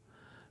somehow.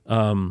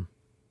 And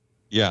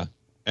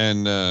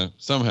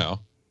somehow.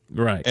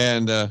 Right.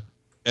 And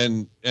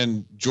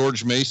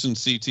George Mason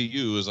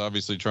CTU is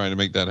obviously trying to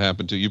make that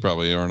happen too. You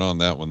probably aren't on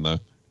that one though.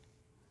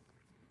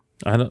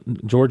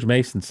 George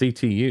Mason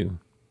CTU.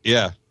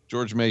 Yeah,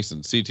 George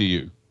Mason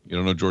CTU. You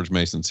don't know George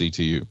Mason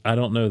CTU? I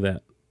don't know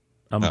that.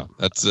 No,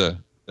 that's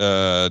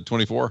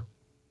 24.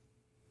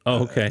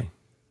 Oh, okay.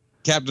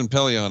 Captain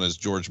Pelion is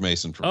George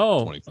Mason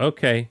from 24.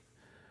 Okay.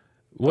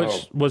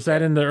 Which was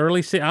that in the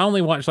early season? I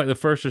only watched like the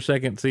first or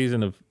second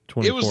season of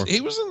 24.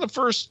 He was in the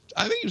first.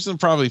 I think he was in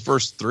probably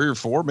first 3 or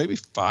 4, maybe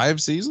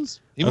 5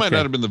 seasons. He might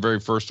not have been the very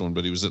first one,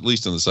 but he was at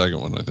least in the second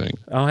one, I think.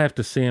 I'll have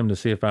to see him to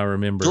see if I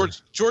remember.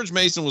 George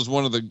Mason was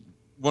one of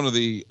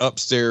the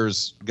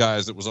upstairs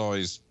guys that was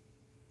always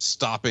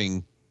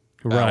stopping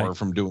Bauer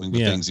from doing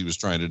the things he was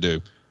trying to do.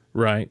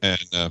 Right.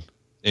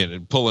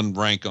 And pulling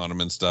rank on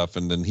him and stuff.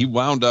 And then he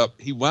wound up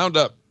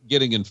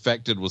getting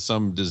infected with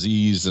some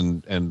disease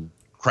and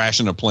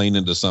crashing a plane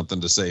into something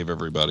to save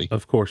everybody.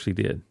 Of course he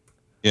did.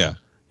 Yeah.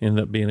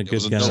 Ended up being a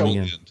good guy in the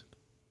end.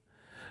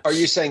 Are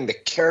you saying the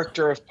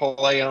character of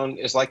Pelion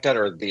is like that,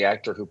 or the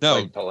actor who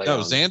played Pelion? No,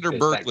 Xander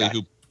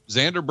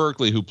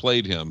Berkeley, who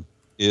played him,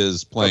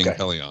 is playing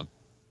Pelion.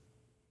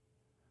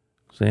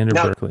 Xander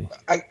Berkeley.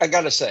 I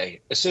got to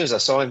say, as soon as I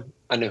saw him,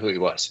 I knew who he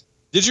was.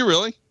 Did you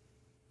really?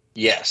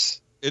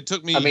 Yes. It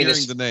took me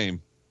hearing the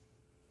name.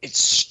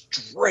 It's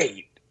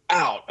straight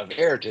out of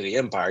Heir to the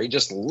Empire. He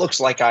just looks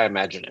like I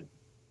imagine him.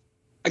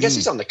 I guess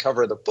he's on the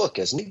cover of the book,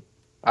 isn't he?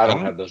 I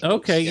don't have those.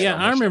 Okay, yeah,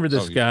 I remember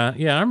this guy.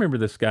 Yeah, I remember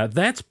this guy.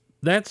 That's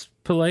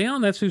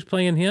Pelion. That's who's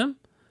playing him.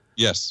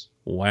 Yes.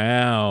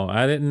 Wow,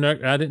 I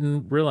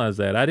didn't realize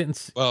that.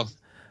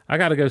 I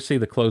got to go see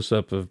the close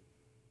up of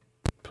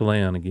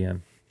Pelion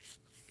again.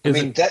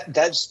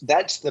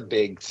 That's the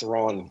big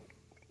Thrawn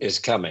is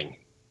coming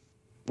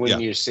when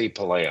you see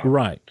Pelion.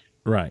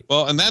 Right.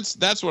 Well, and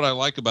that's what I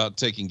like about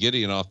taking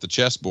Gideon off the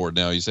chessboard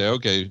now. You say,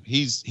 okay,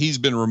 he's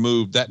been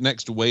removed. That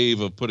next wave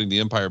of putting the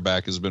Empire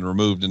back has been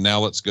removed, and now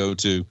let's go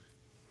to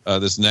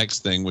this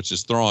next thing, which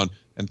is Thrawn.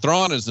 And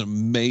Thrawn is an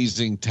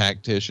amazing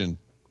tactician.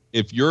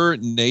 If your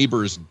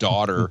neighbor's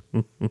daughter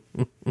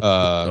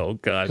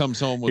comes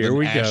home with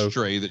an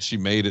ashtray that she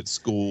made at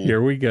school,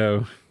 here we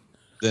go.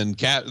 Then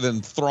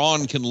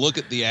Thrawn can look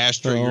at the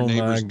ashtray your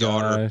neighbor's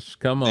daughter.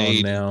 Come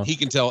on now. He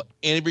can tell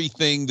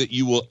everything that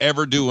you will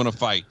ever do in a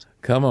fight.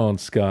 Come on,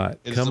 Scott.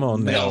 Come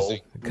on now.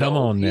 Come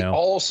on now. He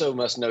also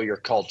must know your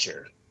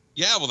culture.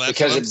 Yeah, well, that's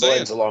because what I'm it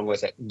blends along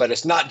with it. But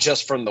it's not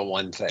just from the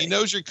one thing. He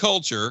knows your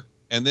culture,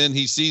 and then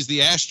he sees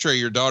the ashtray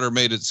your daughter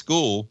made at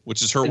school,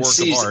 which is her work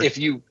of art. If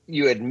you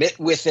admit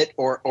with it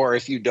or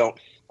if you don't.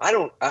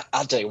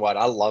 I'll tell you what.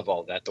 I love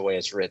all that the way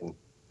it's written.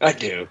 I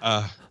do.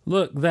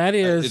 Look, that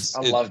is.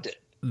 I loved it.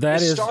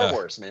 That is Star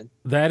Wars, man.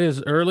 That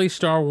is early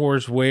Star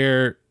Wars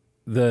where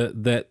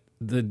the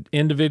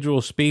individual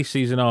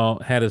species and all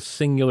had a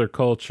singular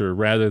culture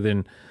rather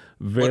than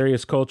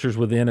various cultures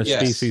within a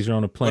species or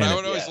on a planet. What I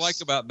would always like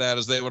about that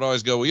is they would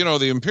always go, well,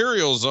 the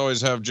Imperials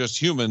always have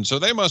just humans, so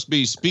they must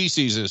be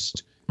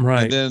speciesist.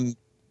 Right. And then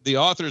the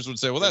authors would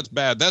say, well, that's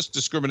bad. That's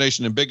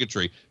discrimination and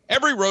bigotry.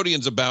 Every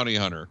Rhodian's a bounty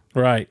hunter.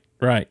 Right.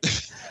 Right.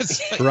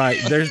 Right.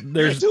 They're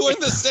doing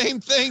the same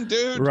thing,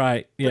 dude.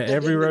 Right. Yeah.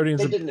 Every Rhodian's.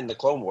 They didn't in the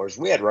Clone Wars.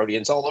 We had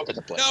Rhodians all over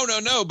the place.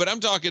 No. But I'm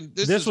talking.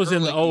 This was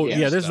in the old.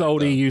 Yeah. This is the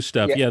old EU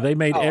stuff. Yeah. They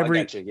made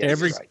every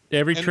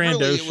Trandoshan.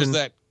 Really, it was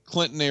that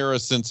Clinton era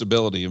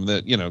sensibility, and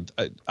that, you know,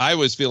 I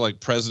always feel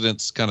like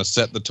presidents kind of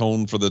set the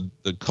tone for the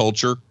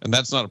culture, and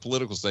that's not a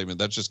political statement.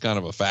 That's just kind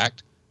of a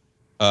fact.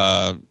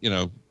 You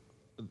know,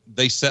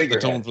 they set the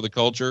tone for the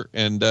culture,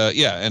 and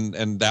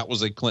and that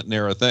was a Clinton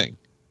era thing,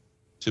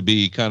 to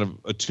be kind of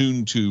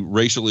attuned to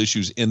racial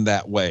issues in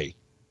that way,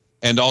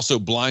 and also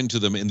blind to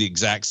them in the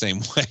exact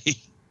same way.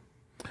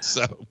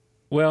 So,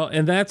 well,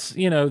 and that's,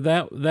 you know,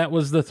 that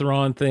was the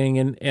Thrawn thing,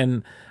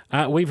 and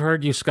we've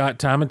heard you, Scott,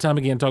 time and time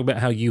again talk about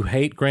how you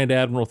hate Grand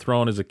Admiral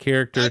Thrawn as a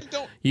character.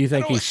 You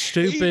think he's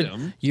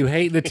stupid. You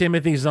hate the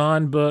Timothy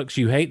Zahn books.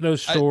 You hate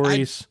those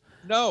stories.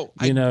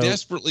 I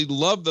desperately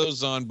love those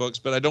Zahn books,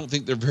 but I don't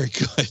think they're very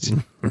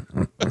good.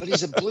 But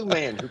he's a blue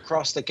man who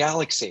crossed the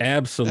galaxy.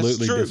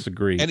 Absolutely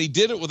disagree. And he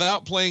did it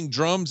without playing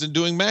drums and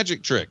doing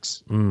magic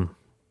tricks. No,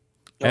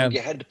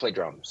 you had to play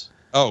drums.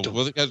 Oh,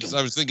 well,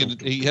 I was thinking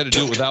he had to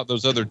do it without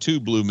those other two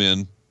blue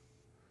men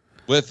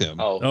with him.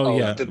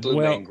 Yeah, the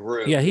blue man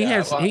group. Yeah,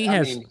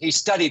 he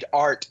studied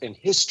art and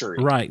history.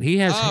 Right, he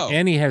has,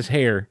 and he has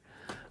hair.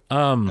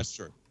 That's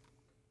true.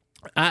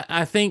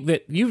 I think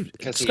that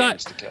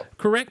Scott,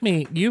 correct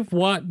me, you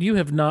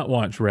have not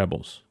watched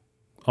Rebels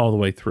all the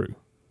way through.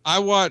 I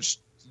watched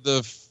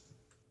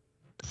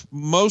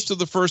most of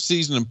the first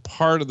season and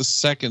part of the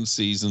second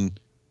season.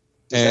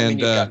 Does that mean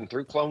you've gotten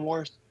through Clone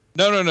Wars?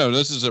 No.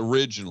 This is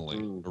originally.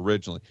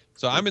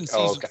 So I'm in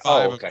season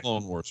 5 of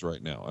Clone Wars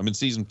right now. I'm in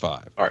season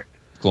 5. All right.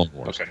 Clone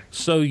Wars. Okay.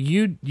 So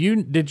you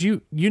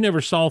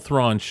never saw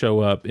Thrawn show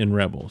up in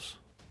Rebels?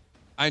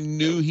 I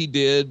knew he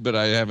did, but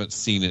I haven't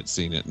seen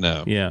it.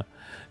 No. Yeah.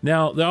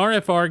 Now, the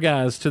RFR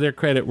guys, to their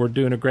credit, were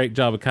doing a great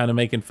job of kind of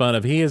making fun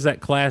of. He is that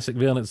classic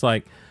villain. It's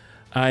like,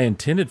 I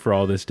intended for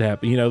all this to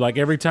happen. You know, like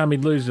every time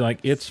he'd lose, like,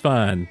 it's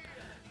fine.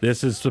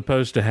 This is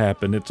supposed to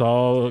happen. It's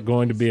all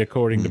going to be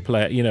according to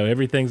plan. You know,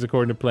 everything's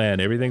according to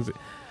plan.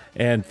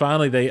 And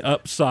finally, they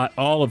upsot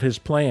all of his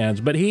plans.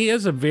 But he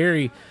is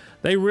they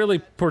really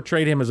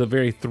portrayed him as a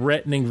very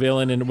threatening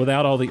villain, and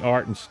without all the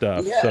art and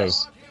stuff. Yes.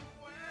 So,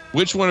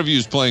 which one of you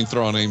is playing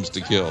Thrawn Aims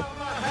to Kill?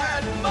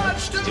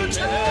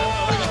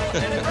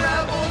 And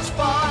rebels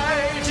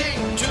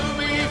fighting to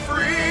be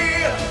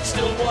free,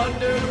 still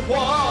wondered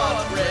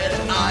what red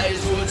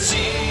eyes would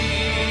see.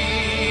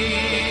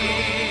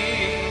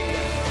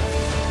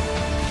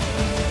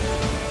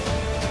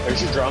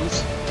 There's your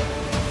drums.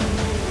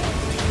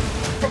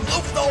 From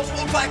loopholes,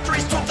 old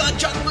factories to the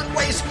jungle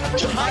waste,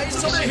 from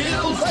heights on the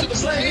hills to the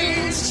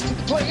plains,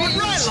 when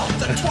right along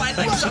the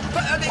twilights are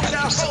burning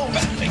their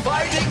homes,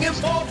 fighting him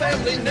for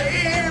family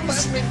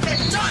names.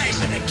 Time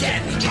and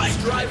again, he keeps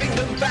driving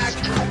them back,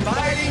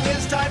 biding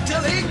his time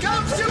till he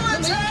comes to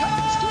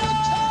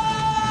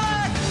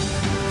attack.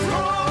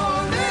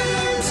 From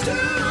names to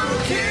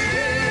kill.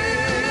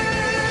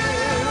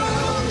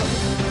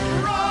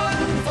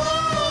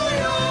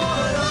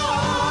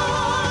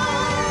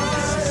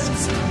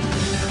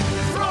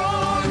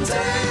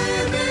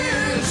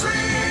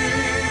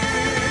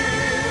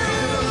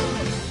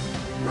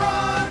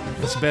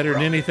 It's better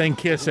than anything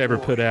Kiss ever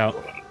put out.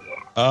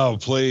 Oh,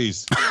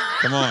 please.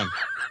 Come on.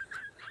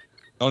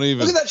 Don't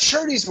even. Look at that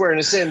shirt he's wearing.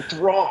 It's in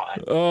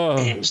Thrawn.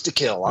 Aims to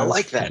Kill. I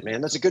like that,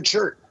 man. That's a good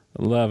shirt.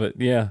 I love it.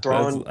 Yeah.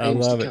 Thrawn I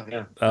love it.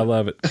 Yeah. I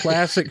love it.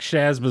 Classic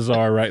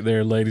Shazbazzar right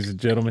there, ladies and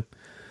gentlemen.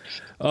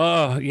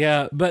 Oh,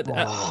 yeah. But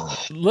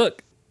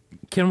look,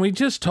 can we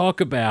just talk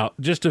about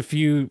just a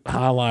few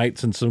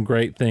highlights and some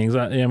great things?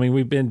 I mean,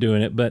 we've been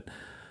doing it, but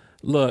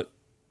look,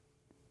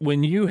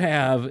 when you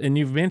have, and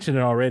you've mentioned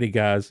it already,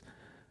 guys,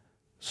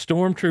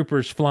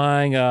 stormtroopers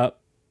flying up,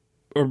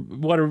 or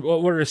what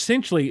are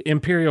essentially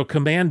Imperial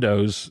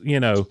commandos, you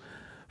know,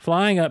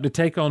 flying up to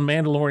take on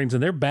Mandalorians,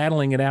 and they're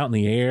battling it out in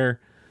the air.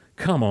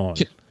 Come on.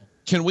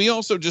 Can we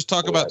also just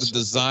talk about the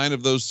design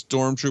of those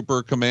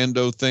stormtrooper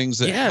commando things,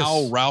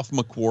 how Ralph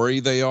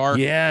McQuarrie they are?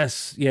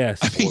 Yes. I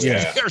mean,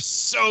 they're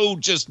so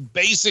just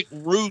basic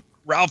root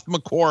Ralph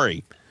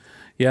McQuarrie.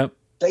 Yep.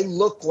 They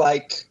look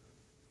like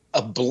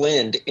a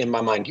blend in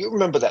my mind. Do you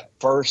remember that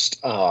first?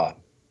 I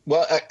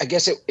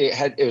guess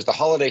it was the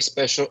holiday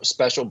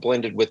special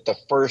blended with the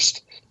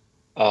first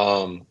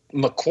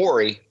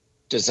McQuarrie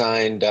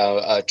designed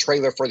a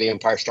trailer for The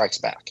Empire Strikes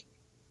Back.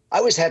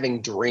 I was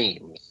having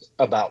dreams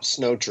about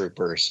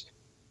snowtroopers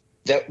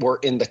that were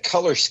in the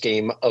color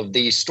scheme of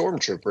these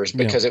stormtroopers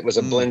because it was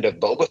a blend of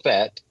Boba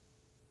Fett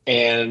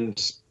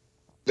and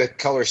the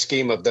color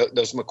scheme of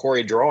those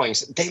McQuarrie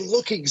drawings. They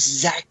look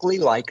exactly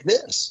like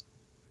this.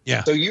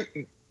 Yeah. So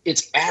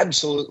it's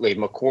absolutely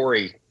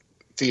McQuarrie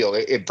feel.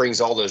 It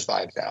brings all those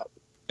vibes out.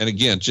 And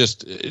again,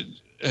 just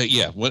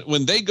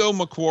when they go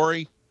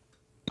McQuarrie,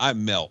 I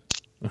melt.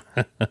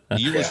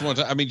 Just when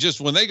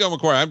they go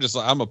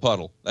McQuarrie, I'm a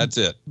puddle. That's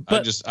it.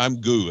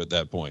 I'm goo at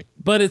that point.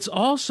 But it's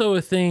also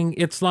a thing.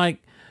 It's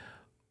like,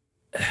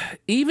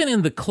 even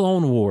in the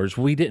Clone Wars,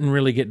 we didn't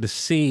really get to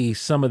see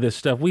some of this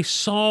stuff. We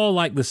saw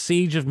like the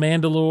Siege of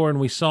Mandalore, and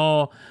we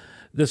saw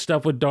the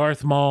stuff with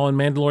Darth Maul and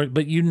Mandalorian,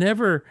 but you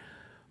never,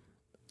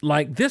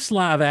 like this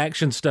live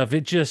action stuff,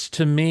 it just,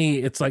 to me,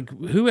 it's like,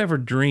 whoever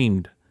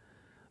dreamed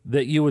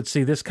that you would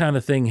see this kind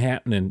of thing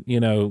happening, you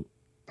know?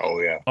 Oh,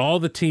 yeah. all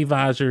the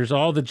T-visors,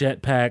 all the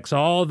jetpacks,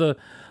 all the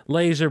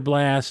laser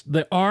blasts,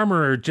 the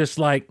armor, just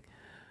like,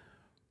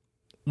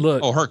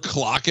 look. Oh, her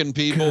clocking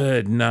people.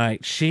 Good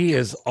night. She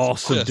is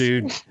awesome,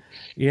 dude.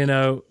 You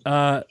know,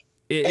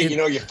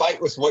 you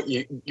fight with what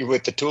you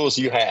with the tools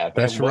you have.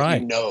 That's and what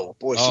right. You know,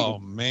 boy,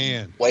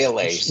 man,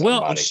 waylays somebody.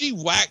 Well, when she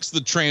whacks the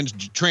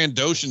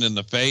Trandoshan in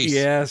the face.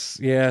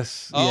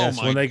 Yes. My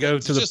When they go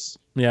to the,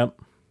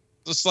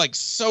 just like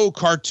so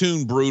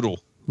cartoon brutal.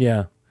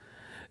 Yeah.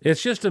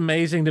 It's just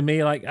amazing to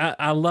me. Like,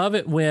 I love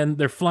it when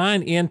they're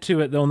flying into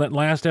it. On that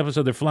last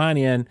episode, they're flying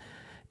in,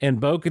 and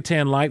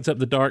Bo-Katan lights up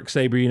the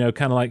Darksaber,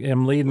 kind of like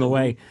him leading the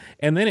way.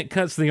 And then it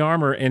cuts the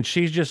armor, and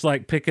she's just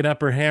like picking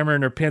up her hammer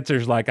and her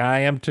pincers like, I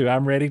am too.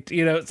 I'm ready to,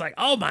 it's like,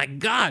 oh my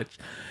gosh.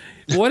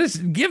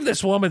 Give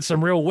this woman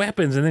some real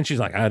weapons. And then she's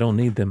like, I don't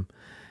need them.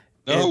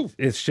 No.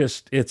 It's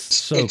so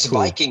It's cool.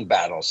 Viking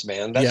battles,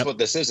 man. That's what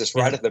this is. It's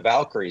right at the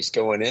Valkyries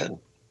going in.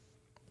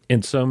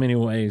 In so many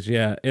ways,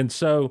 yeah. And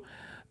so,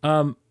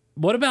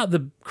 what about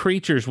the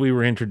creatures we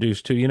were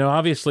introduced to?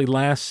 Obviously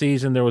last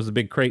season there was the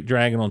big crate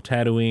dragon on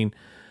Tatooine.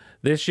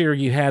 This year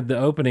you had the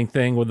opening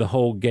thing with the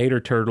whole gator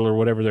turtle or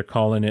whatever they're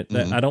calling it.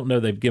 I don't know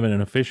they've given an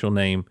official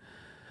name.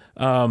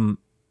 I'm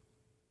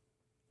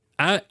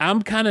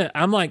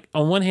like,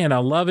 on one hand, I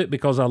love it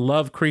because I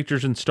love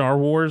creatures in Star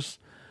Wars.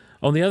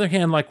 On the other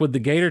hand, like with the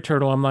gator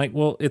turtle, I'm like,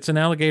 well, it's an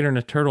alligator and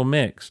a turtle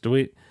mixed.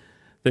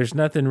 There's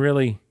nothing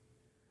really.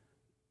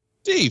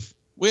 Steve,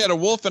 we had a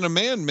wolf and a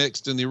man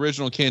mixed in the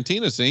original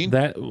Cantina scene.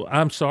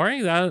 I'm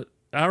sorry. I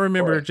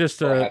remember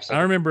I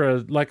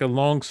remember like a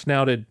long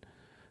snouted.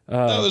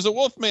 No, there's a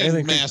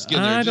Wolfman mask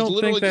in there. Just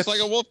literally just like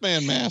a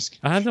Wolfman mask.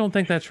 I don't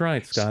think that's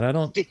right, Scott. I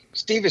don't.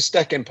 Steve is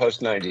stuck in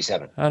post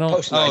 97. I don't.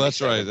 Oh, that's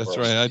right. That's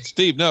right.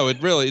 Steve, no,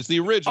 it's the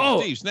original.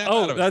 Steve, snap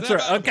out of it. That's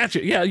right. I got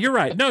you. Yeah, you're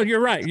right. No,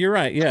 you're right. You're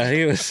right. Yeah,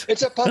 he was.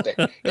 It's a puppet.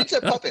 It's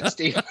a puppet,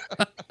 Steve.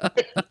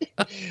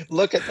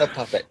 Look at the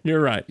puppet.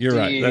 You're right. You're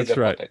right. That's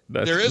right.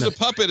 There is a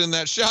puppet in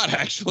that shot,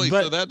 actually.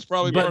 So that's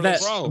probably part of the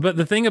problem. But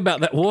the thing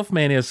about that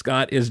Wolfman is,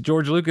 Scott, is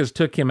George Lucas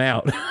took him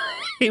out.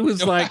 He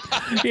was like,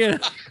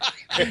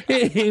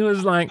 he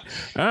was like,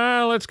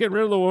 let's get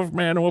rid of the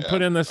Wolfman and we'll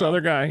put in this other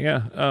guy.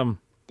 Yeah.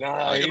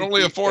 I can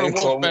only afford a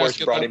wolf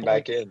basket. Brought him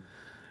back in.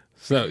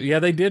 So yeah,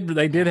 they did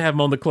have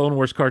him on the Clone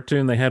Wars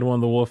cartoon. They had one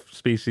of the wolf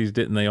species,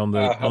 didn't they, on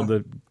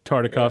the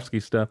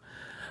Tartakovsky stuff?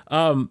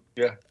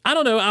 Yeah. I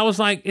don't know. I was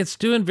like, it's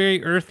doing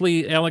very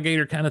earthly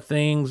alligator kind of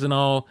things and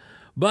all,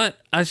 but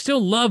I still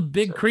love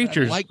big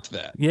creatures. I liked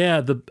that. Yeah.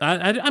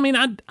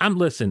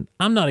 Listen,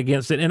 I'm not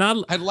against it, and I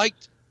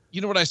liked. You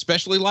know what I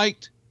especially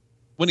liked?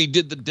 When he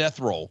did the death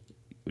roll.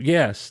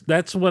 Yes,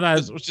 that's what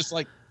It was just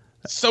like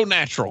so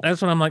natural. That's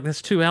what I'm like.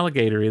 That's too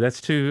alligatory. That's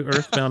too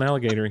earthbound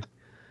alligatory.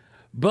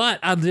 But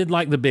I did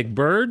like the big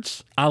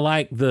birds. I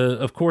like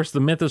of course, the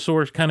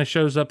Mythosaurus kind of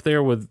shows up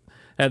there with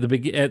at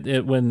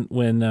the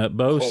when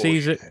Bo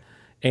sees it,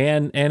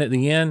 and at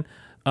the end,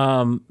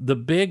 the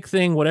big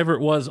thing, whatever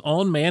it was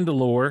on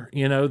Mandalore,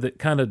 that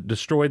kind of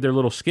destroyed their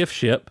little skiff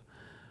ship,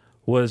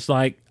 was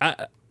like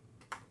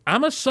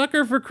I'm a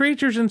sucker for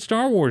creatures in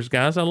Star Wars,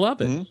 guys. I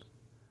love it. Mm-hmm.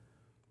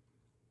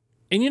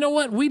 And you know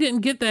what? We didn't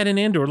get that in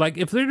Andor. Like,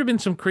 if there'd have been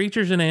some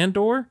creatures in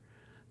Andor,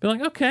 be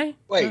like, okay.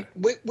 Wait,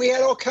 we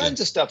had all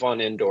kinds of stuff on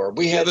Endor.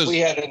 We had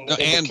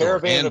the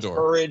Caravan of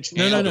Courage.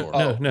 No.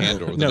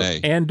 Andor with an A.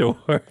 Andor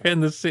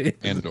in the sea.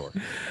 Andor.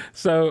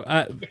 So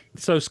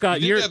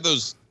Scott, you have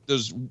those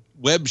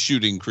web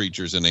shooting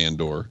creatures in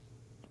Andor.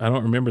 I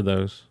don't remember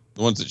those.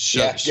 The ones that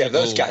shut. Yeah,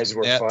 those guys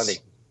were funny.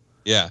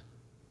 Yeah.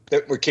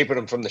 We're keeping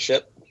them from the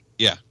ship.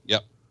 Yeah.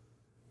 Yep.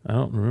 I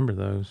don't remember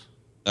those.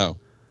 No.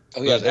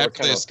 Oh yeah, they were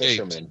kind of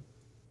fishermen.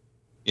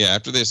 Yeah,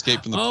 after they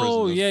escaped from the prison.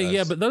 Oh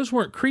yeah, but those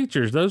weren't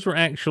creatures. Those were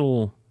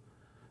actual,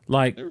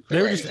 like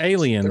they were just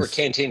aliens. They were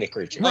Cantina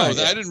creatures. No, I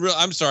didn't.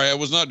 I'm sorry, I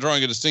was not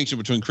drawing a distinction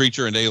between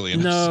creature and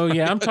alien. No,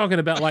 yeah, I'm talking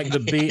about like the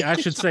beast. I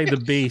should say the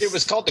beast. It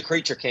was called the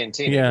Creature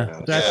Cantina.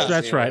 Yeah,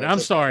 that's right. I'm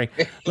sorry.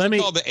 Let me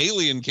call the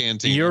Alien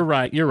Cantina. You're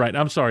right.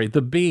 I'm sorry.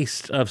 The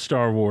Beast of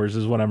Star Wars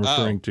is what I'm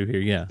referring to here.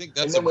 Yeah. I think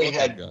that's and then we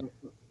had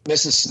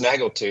Mrs.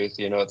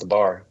 Snaggletooth, at the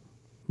bar.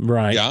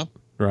 Right. Yeah.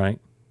 Right.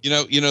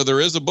 You know,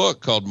 there is a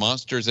book called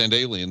Monsters and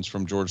Aliens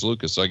from George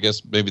Lucas. So I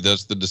guess maybe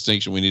that's the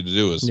distinction we need to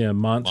do is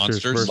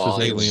monsters versus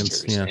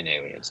aliens. Yeah. And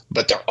aliens,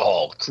 but they're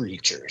all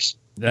creatures.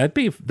 That'd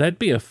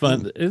be a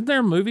fun. Isn't there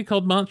a movie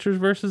called Monsters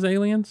versus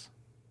Aliens?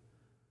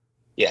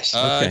 Yes,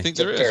 okay. I think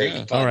there is.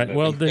 Yeah. All right.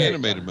 Well, the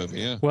animated movie.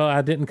 Yeah. Well,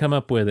 I didn't come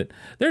up with it.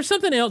 There's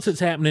something else that's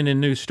happening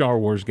in new Star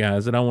Wars,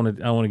 guys, that I want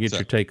to get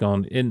your take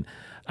on. And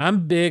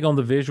I'm big on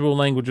the visual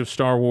language of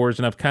Star Wars,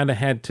 and I've kind of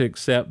had to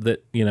accept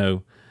that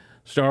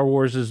Star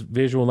Wars'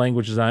 visual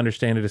language, as I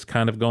understand it, has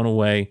kind of gone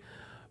away.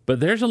 But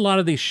there's a lot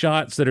of these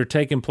shots that are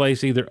taking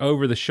place either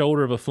over the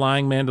shoulder of a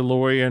flying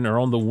Mandalorian or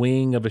on the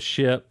wing of a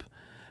ship,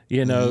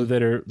 that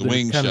are the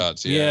wing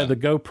shots. Yeah, the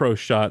GoPro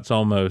shots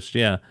almost.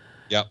 Yeah.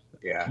 Yep.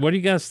 Yeah. What are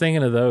you guys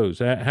thinking of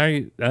those?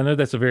 I know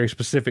that's a very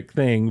specific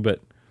thing,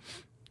 but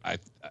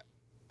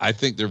I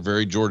think they're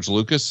very George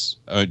Lucas.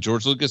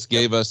 George Lucas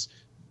gave us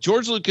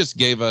George Lucas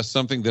gave us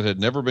something that had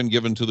never been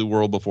given to the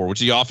world before, which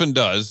he often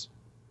does.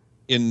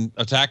 In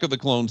Attack of the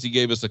Clones, he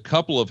gave us a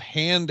couple of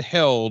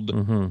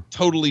handheld,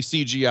 totally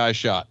CGI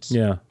shots.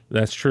 Yeah,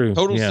 that's true.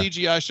 Total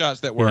CGI shots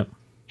that were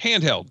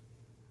handheld.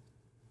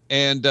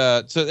 And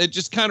so it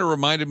just kind of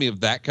reminded me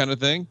of that kind of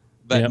thing,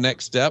 that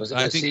next step.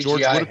 I think CGI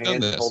George would have done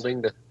this.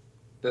 Holding the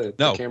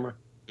camera?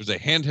 There's a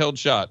handheld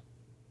shot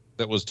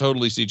that was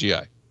totally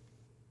CGI.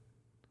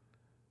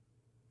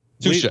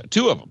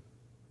 Two of them.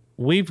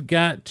 We've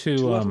got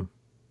to...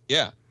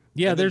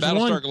 Yeah, there's one.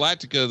 Battlestar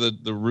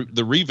Galactica,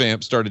 the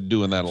revamp started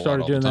doing that a lot.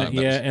 Started doing that,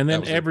 and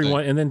then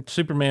everyone, and then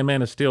Superman,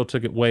 Man of Steel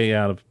took it way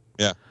out of.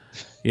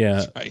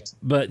 Yeah. Right.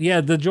 But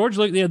the George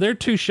Lucas, there are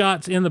two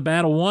shots in the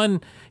battle. One,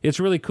 it's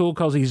really cool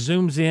because he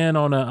zooms in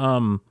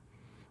on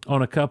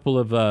a couple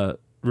of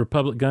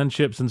Republic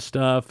gunships and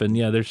stuff, and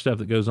there's stuff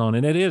that goes on,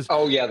 and it is.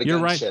 Oh yeah, you're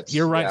gunships. Right.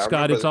 You're right,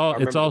 Scott. It's all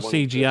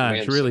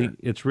CGI.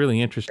 It's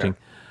really interesting.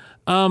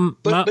 Yeah.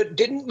 But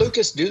didn't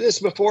Lucas do this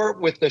before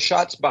with the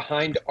shots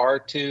behind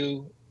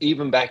R2,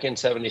 even back in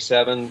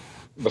 '77,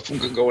 before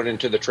going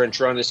into the trench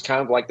run? It's kind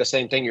of like the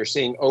same thing. You're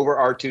seeing over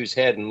R2's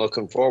head and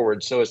looking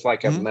forward, so it's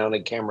like a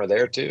mounted camera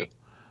there too.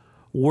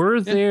 Were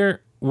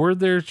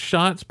there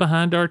shots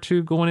behind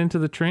R2 going into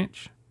the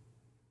trench?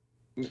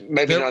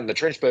 Maybe not in the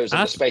trench, but it was in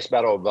the space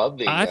battle above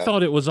the. I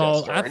thought it was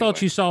all. I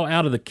thought you saw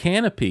out of the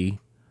canopy.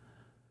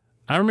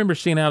 I remember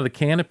seeing out of the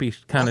canopy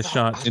kind of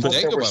shots. In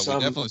Dagobah, we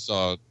definitely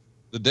saw.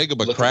 The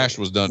Dagobah crash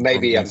was done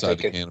maybe from inside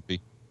the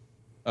canopy.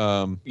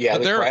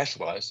 The crash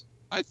was.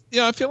 I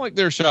feel like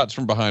there are shots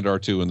from behind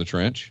R2 in the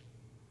trench.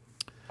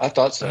 I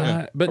thought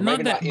so, but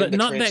not that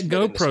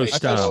GoPro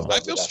style.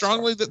 I feel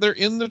strongly that they're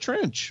in the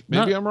trench.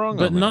 Maybe I'm wrong,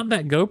 but not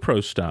that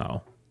GoPro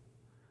style.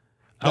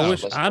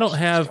 I don't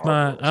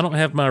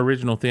have my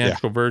original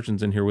theatrical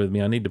versions in here with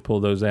me. I need to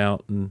pull those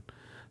out and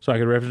so I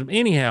could reference them.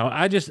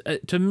 Anyhow,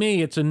 to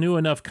me, it's a new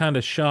enough kind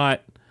of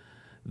shot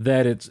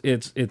that it's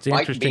interesting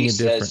Mike B and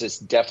different. says it's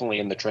definitely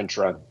in the trench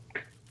run.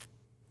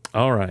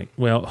 All right.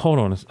 Well, hold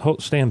on.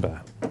 Stand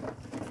by.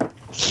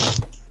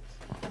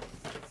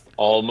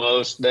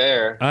 Almost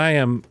there.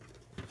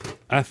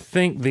 I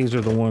think these are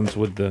the ones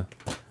with the.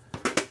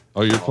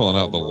 Oh, you're pulling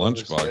out the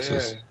lunch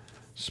boxes.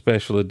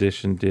 Special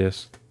edition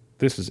disc.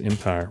 This is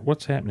Empire.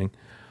 What's happening?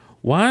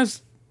 Why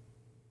is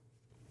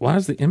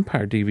the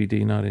Empire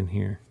DVD not in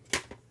here?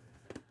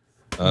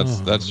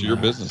 That's your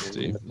business,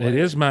 Steve. It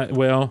is my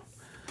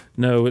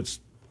no,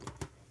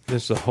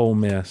 there's a whole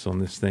mess on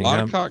this thing. A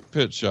lot of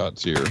cockpit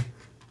shots here.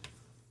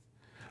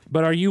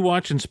 But are you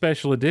watching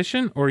special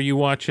edition or are you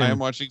watching? I'm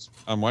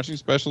watching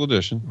special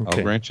edition. Okay.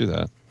 I'll grant you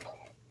that.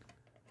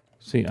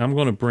 See, I'm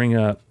going to bring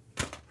up.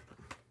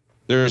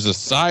 There's a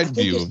side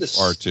view of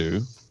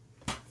R2.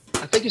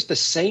 I think it's the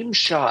same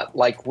shot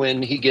like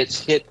when he gets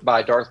hit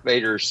by Darth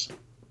Vader's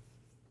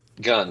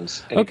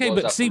guns. Okay,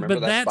 but see,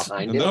 but that's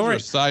behind those are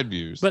side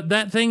views. But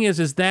that thing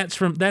is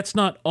that's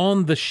not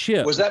on the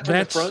ship. Was that from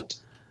the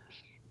front?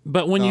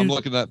 But when I'm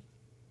looking at.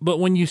 But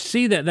when you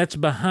see that's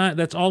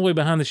all the way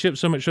behind the ship,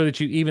 so much so that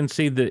you even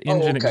see the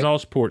engine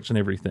exhaust ports and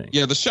everything.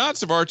 Yeah, the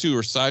shots of R2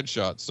 are side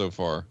shots so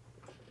far.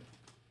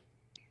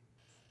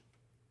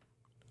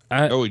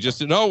 When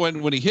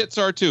he hits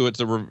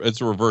R2,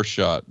 it's a reverse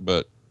shot,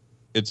 but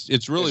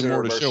it's really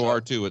more to show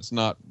shot? R2. It's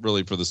not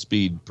really for the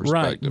speed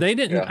perspective. Right. They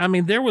didn't. Yeah. I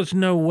mean, there was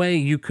no way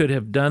you could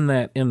have done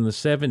that in the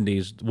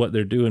 70s. What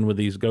they're doing with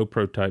these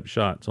GoPro type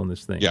shots on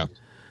this thing. Yeah.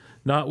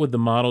 Not with the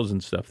models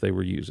and stuff they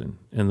were using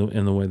and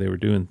the way they were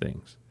doing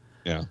things.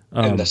 Yeah.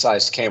 And the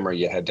size camera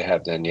you had to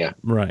have then. Yeah.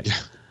 Right.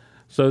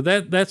 So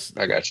that's.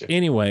 I got you.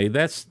 Anyway,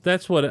 that's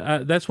that's one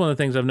of the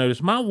things I've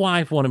noticed. My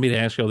wife wanted me to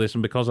ask you all this,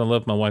 and because I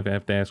love my wife, I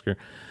have to ask her.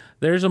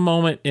 There's a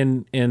moment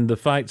in the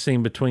fight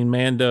scene between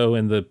Mando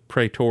and the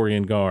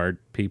Praetorian Guard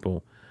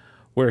people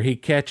where he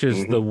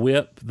catches the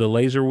whip, the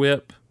laser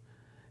whip,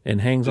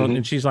 and hangs on.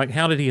 And she's like,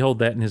 how did he hold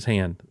that in his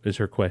hand, is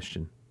her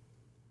question.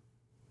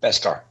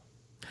 Beskar.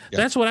 Yeah,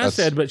 that's what I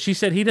said, but she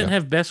said he didn't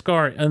have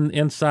Beskar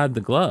inside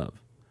the glove.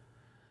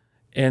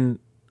 And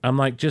I'm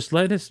like, just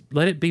let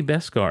it be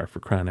Beskar, for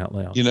crying out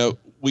loud. You know,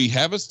 we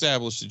have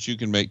established that you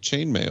can make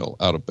chainmail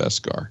out of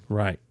Beskar.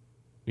 Right.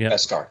 Yeah.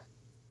 Beskar.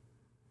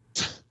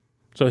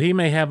 So he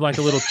may have like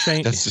a little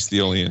chain. That's just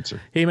the only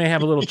answer. He may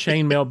have a little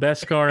chainmail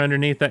Beskar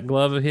underneath that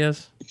glove of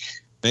his.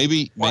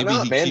 Maybe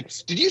not, man?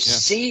 Did you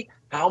see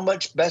how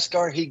much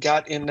Beskar he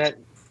got in that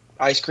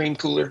ice cream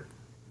cooler?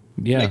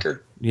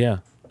 Maker? Yeah,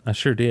 I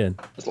sure did.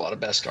 There's a lot of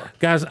Beskar.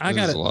 Guys, I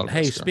got it.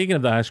 Hey, speaking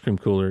of the ice cream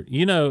cooler,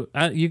 you know,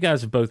 you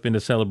guys have both been to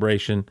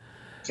Celebration.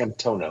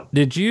 Camtono.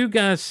 Did you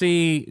guys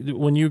see,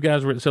 when you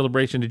guys were at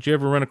Celebration, did you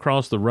ever run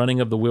across the running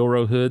of the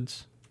Wilrow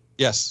hoods?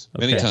 Yes,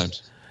 many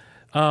times.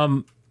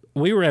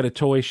 We were at a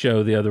toy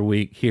show the other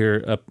week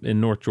here up in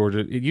North Georgia.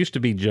 It used to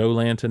be Joe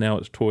Lanta, now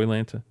it's Toy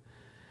Lanta.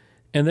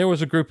 And there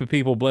was a group of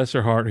people, bless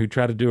their heart, who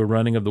tried to do a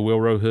running of the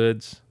Wilrow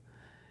hoods.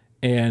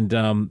 And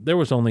there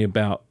was only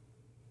about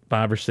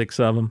 5 or 6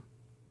 of them.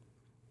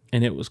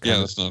 And it was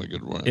that's not a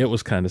good one. It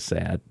was kind of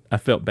sad. I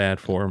felt bad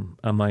for them.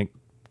 I'm like,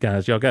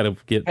 guys, y'all got to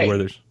get where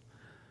there's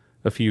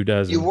a few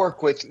dozen. You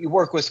work with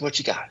what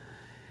you got.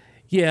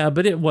 Yeah,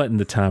 but it wasn't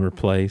the time or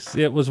place.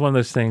 It was one of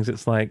those things.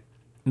 It's like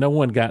no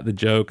one got the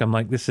joke. I'm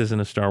like, this isn't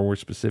a Star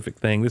Wars specific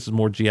thing. This is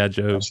more G.I.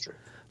 Joe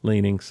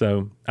leaning.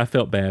 So I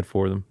felt bad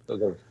for them.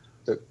 So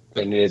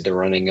they needed the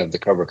running of the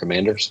Cobra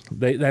Commanders.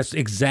 That's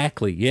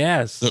exactly,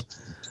 yes.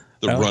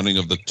 The running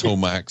of the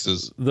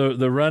Tomaxes.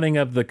 The running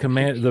of the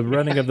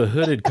running of the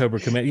hooded Cobra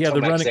Command. Yeah, the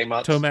running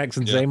Zamots. Tomax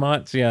and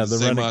Zamots. Yeah, the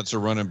Zamots are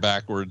running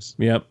backwards.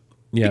 Yep.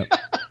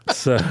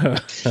 So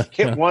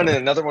hit one and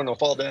another one will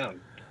fall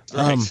down.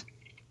 Right.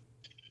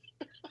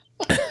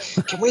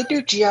 Can we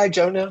do G.I.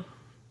 Joe now?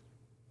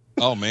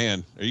 Oh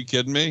man, are you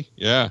kidding me?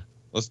 Yeah,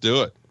 let's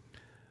do it.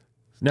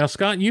 Now,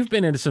 Scott, you've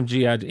been into some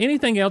G.I. Joe.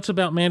 Anything else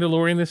about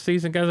Mandalorian this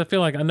season, guys?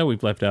 I know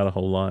we've left out a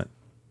whole lot.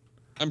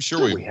 I'm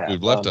sure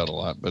we've left out a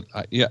lot, but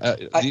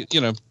Grogu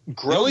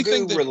the only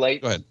thing that,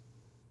 go ahead.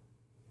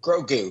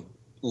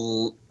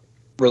 Grogu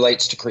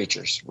relates to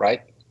creatures,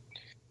 right?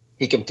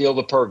 He can feel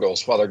the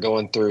Purgles while they're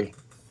going through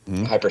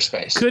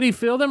hyperspace. Could he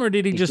feel them, or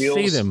did he just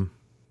see them?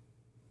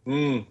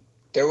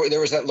 There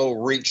was that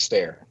little reach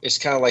there. It's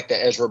kind of like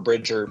the Ezra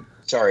Bridger.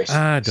 Sorry,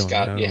 Scott,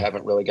 you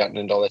haven't really gotten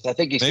into all this. I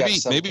think he's got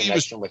some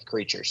connection with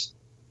creatures.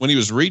 When he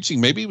was reaching,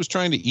 maybe he was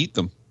trying to eat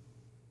them.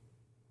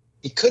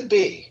 He could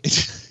be.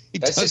 He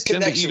That's his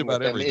connection with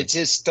them. Everything. It's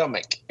his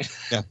stomach.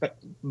 Yeah.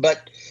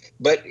 but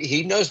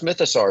he knows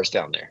mythosaurs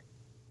down there.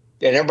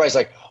 And everybody's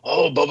like,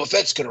 oh, Boba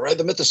Fett's going to ride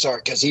the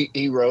mythosaur because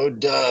he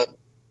rode the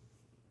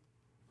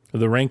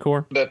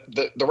Rancor?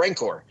 The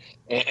Rancor.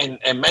 And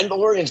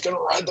Mandalorian's going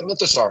to ride the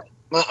mythosaur.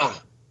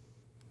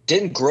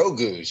 Din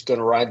Grogu's going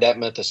to ride that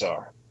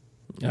mythosaur.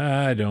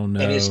 I don't know.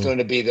 And it's going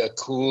to be the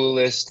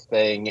coolest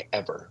thing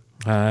ever.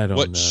 I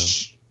don't know.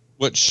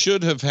 What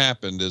should have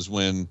happened is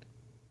when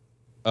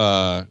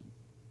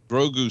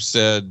Grogu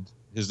said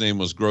his name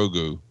was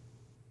Grogu,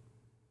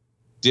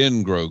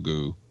 Din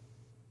Grogu,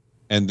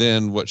 and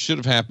then what should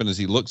have happened is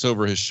he looks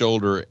over his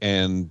shoulder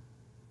and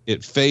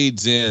it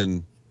fades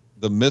in.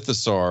 The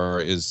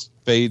mythosaur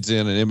fades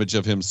in an image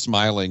of him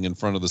smiling in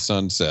front of the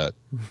sunset.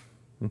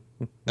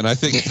 And I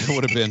think it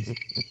would have been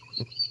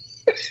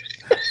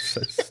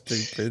so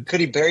stupid. Could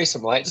he bury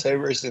some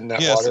lightsabers in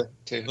that water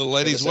too? The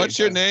ladies, what's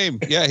your name?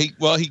 Yeah, he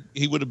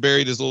would have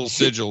buried his little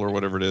sigil or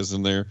whatever it is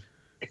in there.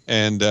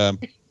 And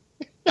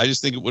I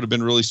just think it would have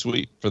been really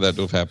sweet for that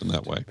to have happened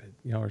that way.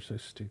 Y'all are so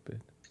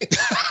stupid.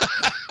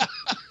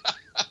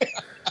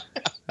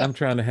 I'm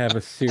trying to have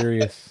a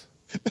serious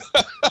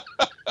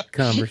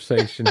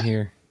conversation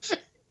here.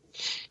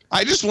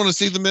 I just want to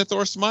see the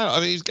Mythor smile. I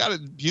mean, he's got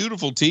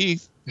beautiful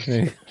teeth.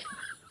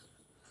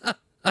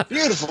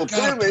 Beautiful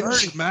plumage.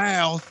 Pretty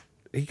mouth.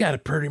 He got a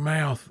pretty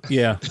mouth.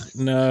 Yeah.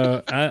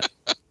 No, I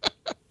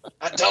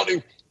told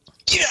him,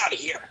 get out of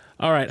here.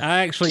 All right.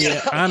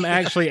 I'm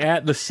actually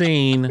at the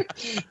scene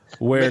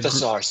where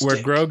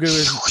Grogu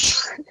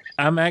is.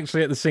 I'm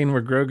actually at the scene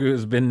where Grogu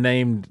has been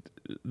named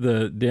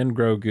the Din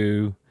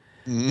Grogu,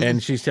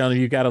 and she's telling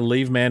him you got to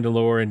leave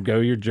Mandalore and go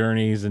your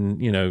journeys,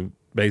 and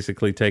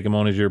basically take him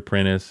on as your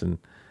apprentice and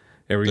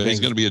everything. He's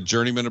going to be a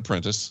journeyman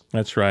apprentice.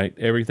 That's right.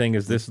 Everything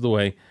is this is the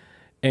way.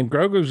 And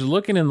Grogu's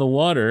looking in the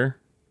water,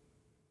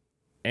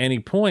 and he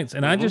points,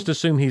 and I just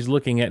assume he's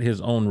looking at his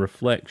own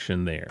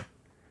reflection there.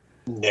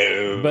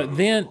 No. But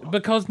then,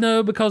 because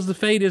the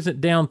fade isn't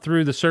down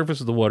through the surface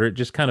of the water, it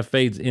just kind of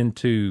fades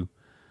into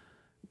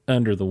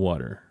under the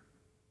water.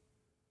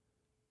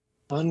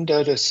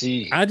 Under the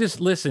sea. I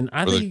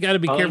think you got to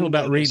be careful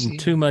about reading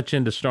too much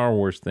into Star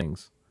Wars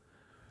things.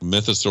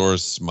 Mythosaurus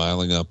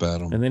smiling up at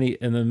him. And then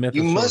Mythosaurus.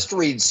 You must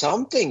read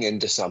something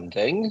into some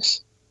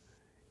things.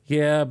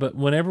 Yeah, but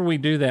whenever we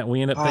do that,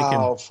 we end up thinking,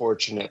 how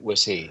fortunate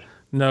was he?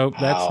 No,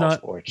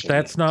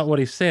 that's not what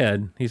he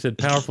said. He said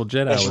powerful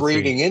Jedi. That's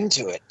reading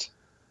into it.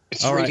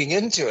 It's reading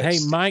into it. Hey,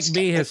 Mike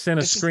B has sent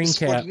a screen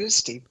cap. What it is,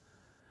 Steve.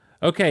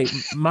 Okay,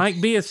 Mike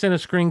B has sent a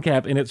screen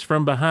cap, and it's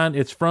from behind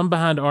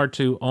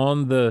R2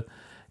 on the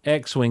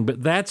X-wing,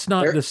 but that's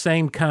not the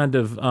same kind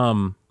of.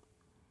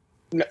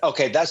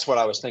 Okay, that's what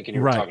I was thinking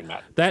you were talking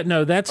about.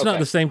 That's not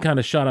the same kind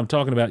of shot I'm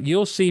talking about.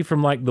 You'll see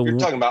from like the. You're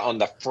talking about on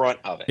the front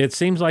of it. It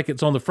seems like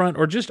it's on the front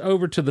or just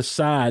over to the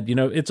side.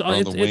 It's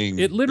on the wing.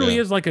 It literally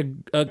is like a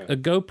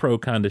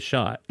GoPro kind of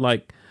shot.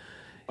 Like.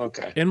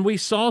 Okay. And we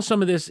saw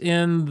some of this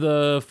in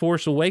the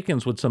Force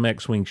Awakens with some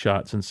X-wing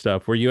shots and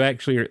stuff, where you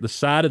actually are at the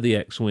side of the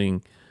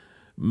X-wing,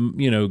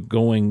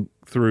 going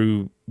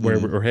through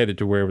wherever or headed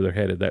to wherever they're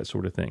headed, that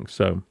sort of thing.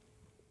 So,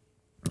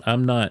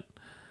 I'm not.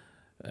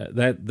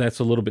 That's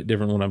a little bit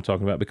different than what I'm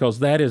talking about, because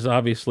that is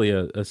obviously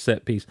a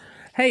set piece.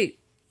 Hey,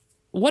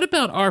 what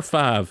about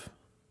R5?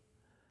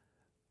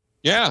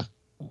 Yeah.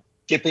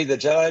 Skippy the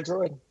Jedi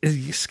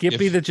droid?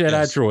 Skippy the Jedi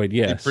droid,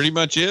 yes. It pretty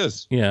much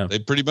is. Yeah. They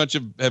pretty much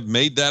have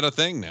made that a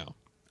thing now.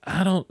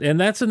 And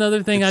that's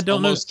another thing I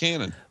don't know. It's almost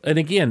canon. And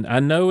again,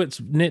 I know it's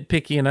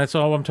nitpicky, and that's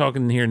all I'm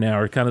talking here now,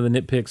 are kind of the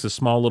nitpicks, the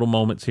small little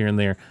moments here and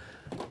there.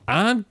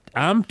 I'm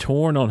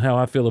torn on how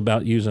I feel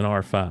about using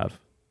R5.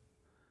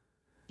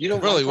 You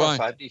don't really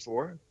like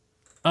R5D4?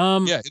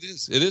 Yeah, it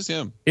is. It is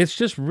him. It's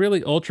just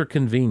really ultra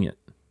convenient.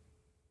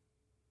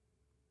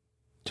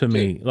 to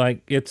me.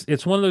 Like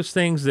it's one of those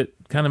things that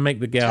kind of make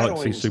the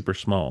galaxy super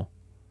small.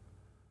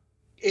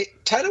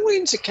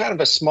 Tatooine's a kind of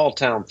a small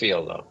town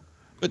feel, though.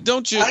 But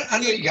don't you? I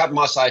know you got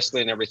Mos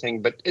Eisley and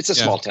everything, but it's a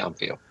small town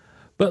feel.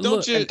 But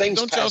don't you? Don't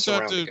you also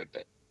have to?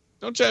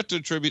 Don't you have to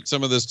attribute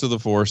some of this to the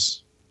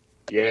Force?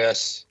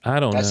 Yes, I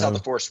don't know. That's how the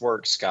Force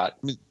works, Scott.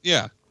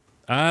 Yeah,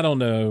 I don't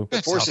know.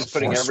 The Force is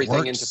putting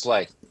everything into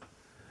play.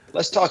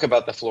 Let's talk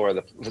about the flow of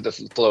the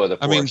Force.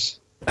 I mean,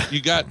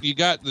 you got the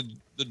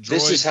droid.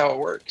 This is how it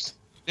works.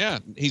 Yeah,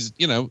 he's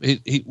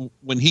he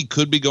when he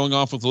could be going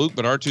off with Luke,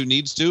 but R2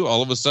 needs to.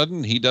 All of a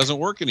sudden, he doesn't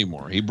work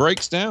anymore. He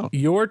breaks down.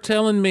 You're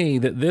telling me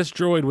that this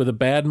droid with a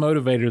bad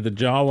motivator, the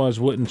Jawas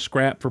wouldn't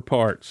scrap for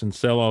parts and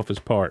sell off his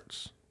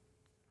parts?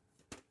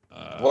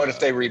 What if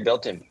they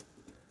rebuilt him?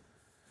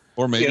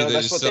 Or maybe they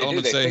just sell him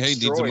and say, "Hey,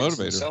 needs a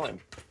motivator."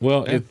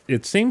 Well,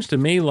 it seems to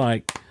me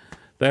like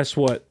that's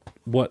what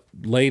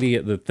lady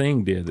at the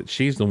thing did. That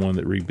she's the one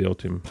that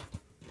rebuilt him.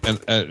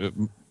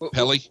 And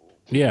Pelly.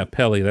 Yeah,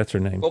 Pelly, that's her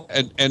name. Well,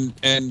 and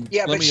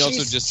yeah, let me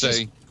also just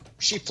say,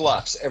 she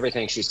fluffs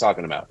everything she's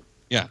talking about.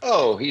 Yeah.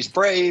 Oh, he's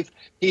brave.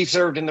 He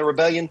served in the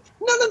rebellion.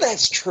 None of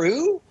that's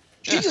true.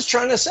 She's just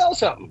trying to sell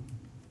something.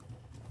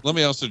 Let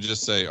me also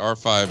just say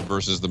R5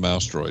 versus the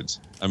mouse droids.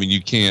 I mean,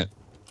 you can't,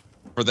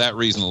 for that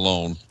reason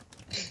alone,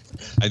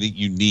 I think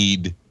you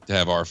need to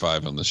have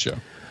R5 on the show.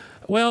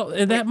 Well,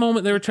 in that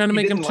moment, they were trying to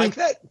make him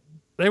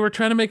They were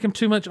trying to make him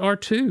too much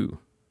R2.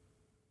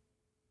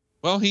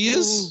 Well, he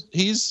is.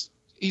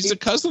 He's a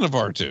cousin of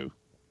R2.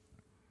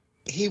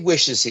 He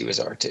wishes he was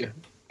R2.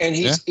 And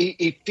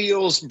he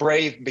feels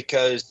brave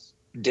because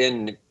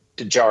Din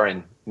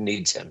Djarin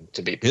needs him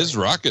to be brave. His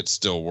rockets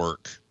still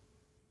work.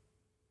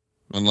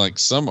 Unlike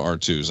some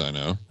R2s I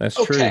know. That's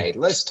true. Okay,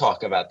 let's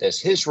talk about this.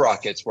 His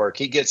rockets work.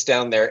 He gets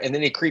down there, and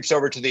then he creeps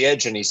over to the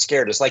edge, and he's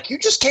scared. It's like, you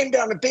just came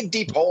down a big,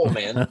 deep hole,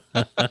 man.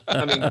 I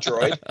mean,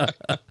 droid.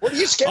 What are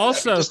you scared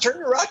of? Just turn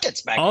your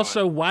rockets back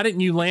on. Why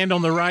didn't you land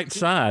on the right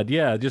side?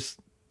 Yeah, just...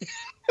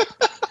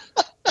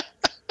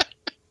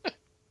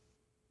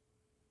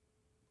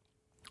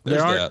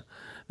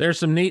 There's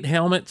some neat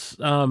helmets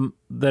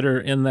that are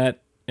in that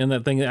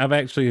thing.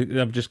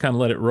 I've just kind of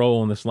let it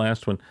roll in this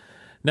last one.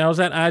 Now, is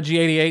that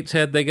IG-88's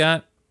head they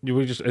got?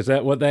 Is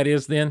that what that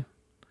is then?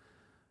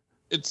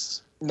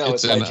 It's an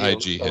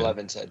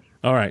IG-11's head.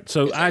 All right,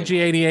 so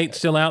IG-88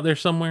 still out there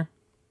somewhere?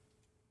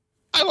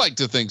 I like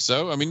to think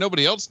so. I mean,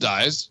 nobody else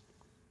dies.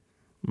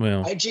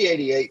 Well,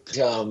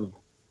 IG-88,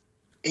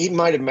 he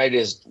might have met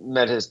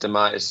his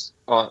demise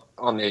on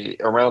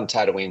around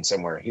Tatooine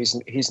somewhere.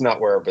 He's not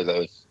wherever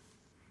those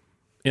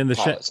in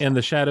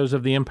the shadows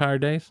of the Empire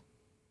days.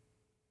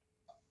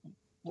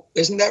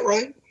 Isn't that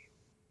right?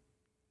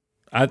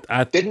 I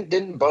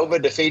didn't Boba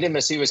defeat him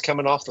as he was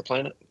coming off the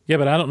planet? Yeah,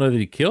 but I don't know that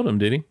he killed him.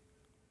 Did he?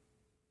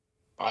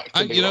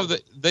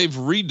 They've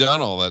redone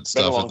all that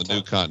stuff in the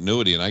new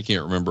continuity, and I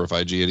can't remember if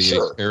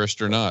IG-88 perished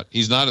or not.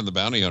 He's not in the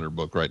Bounty Hunter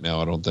book right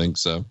now. I don't think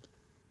so.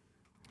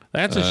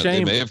 That's a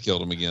shame. They may have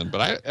killed him again,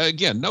 but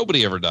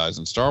nobody ever dies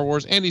in Star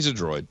Wars, and he's a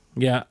droid.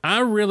 Yeah, I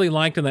really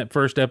liked in that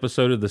first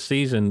episode of the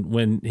season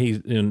when he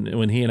and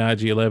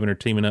IG-11 are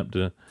teaming up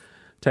to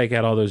take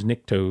out all those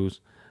Niktos.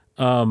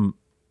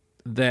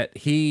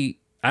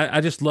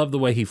 I just love the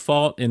way he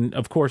fought, and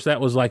of course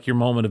that was like your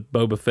moment of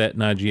Boba Fett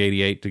and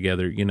IG-88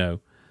 together, you know.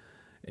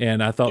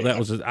 And I thought that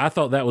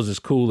was as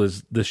cool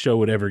as the show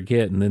would ever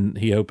get. And then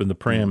he opened the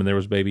pram and there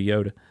was Baby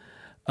Yoda.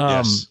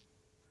 Yes.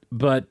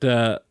 But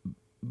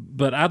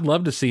I'd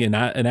love to see an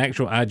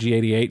actual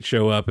IG-88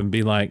 show up and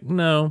be like,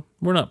 no,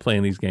 we're not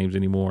playing these games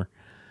anymore.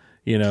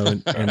 You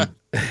know,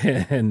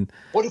 and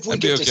what if we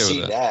get to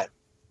see that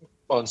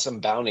on some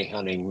bounty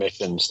hunting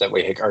missions that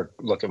we are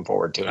looking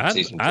forward to in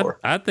season 4?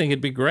 I think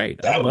it'd be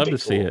great. I'd love to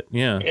see it.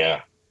 Yeah.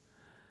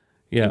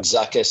 And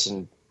Zuckuss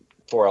and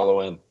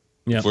 4LOM.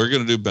 Yeah. If we're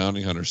going to do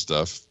bounty hunter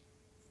stuff,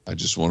 I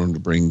just want him to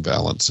bring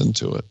balance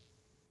into it.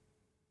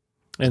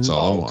 That's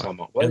all I want. Come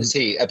on. What is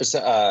he?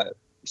 Episode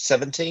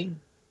 17?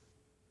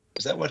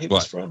 Is that what he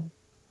was from?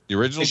 The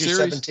original issue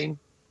series? 17?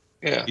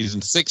 Yeah. He's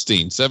in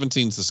 16.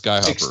 17's the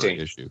Skyhopper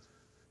issue.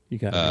 You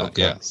got it.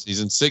 Okay. Yes.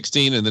 He's in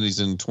 16, and then he's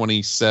in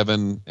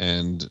 27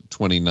 and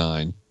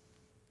 29.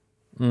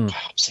 Wow,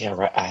 see,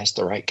 I asked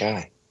the right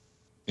guy.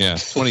 Yeah.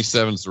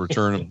 27's the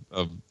return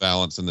of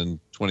balance, and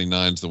then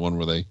 29's the one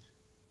where they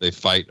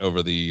fight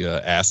over the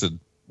acid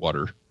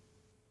water,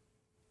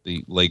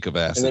 the lake of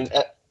acid. And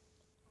then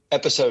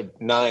episode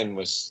 9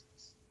 was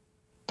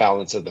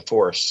Balance of the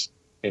Force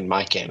in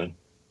my canon.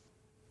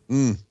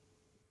 You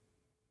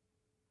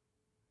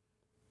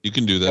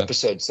can do that.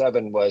 Episode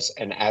 7 was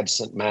An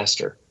Absent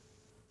Master.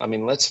 I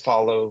mean, let's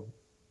follow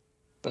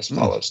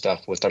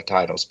stuff with our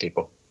titles,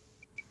 people.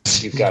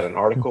 You've got an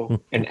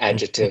article, an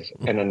adjective,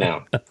 and a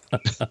noun.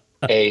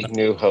 A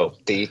New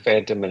Hope, The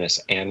Phantom Menace,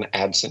 An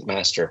Absent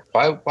Master.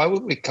 Why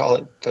would we call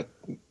it?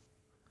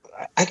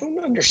 I don't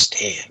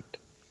understand.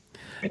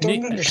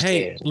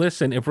 Hey,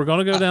 listen, if we're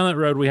going to go down that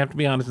road, we have to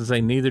be honest and say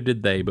neither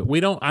did they. But we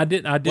don't. I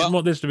didn't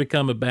want this to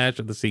become a bash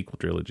of the sequel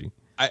trilogy.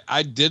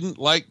 I didn't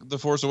like the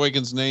Force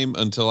Awakens name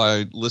until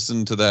I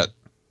listened to that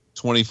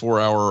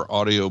 24-hour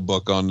audio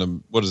book on the,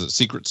 what is it,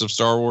 Secrets of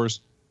Star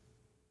Wars.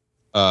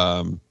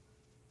 And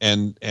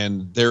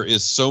there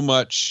is so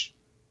much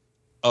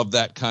of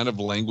that kind of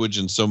language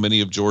and so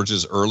many of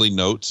George's early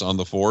notes on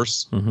the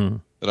Force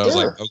that I was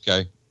like,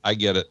 okay, I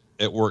get it.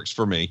 It works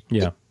for me.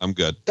 Yeah, I'm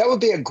good. That would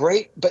be a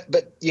great,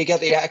 but you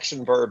get the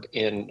action verb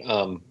in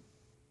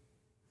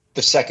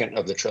the second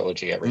of the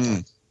trilogy every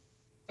time.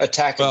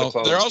 Attack of the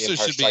Clones. There also the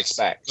Empire should be Strikes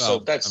Back.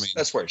 Well, So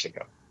that's where it should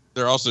go.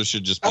 There also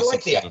should just be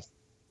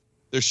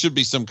there should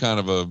be some kind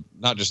of a,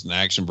 not just an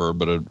action verb,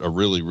 but a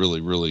really,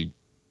 really, really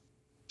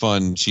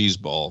fun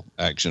cheeseball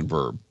action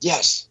verb.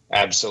 Yes,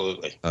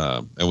 absolutely.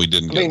 And we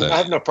didn't get that. I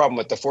have no problem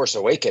with The Force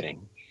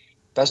Awakening.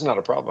 That's not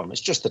a problem.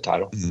 It's just the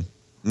title.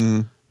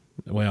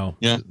 Well,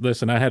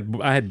 listen, I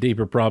had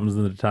deeper problems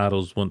than the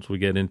titles once we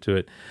get into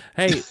it.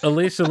 Hey,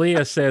 Elisa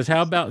Leah says,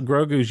 how about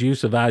Grogu's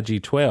use of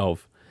IG-12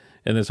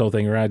 in this whole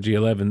thing, or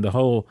IG-11? The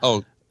whole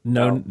he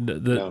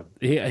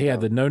had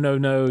the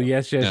no,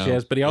 yes,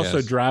 but he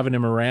also driving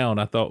him around,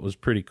 I thought was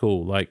pretty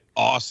cool. Like,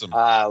 awesome.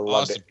 I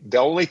loved it. The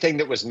only thing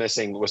that was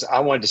missing was I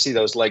wanted to see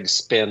those legs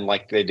spin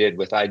like they did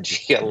with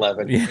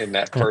IG-11 in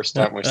that first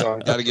time we saw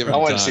it. I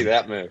wanted to see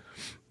that move.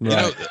 Right. You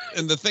know,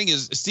 and the thing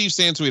is, Steve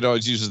Sansweet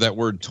always uses that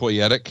word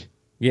toyetic.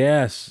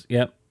 Yes.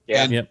 Yep.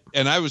 Yeah.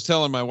 And I was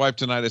telling my wife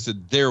tonight, I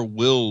said, there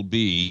will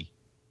be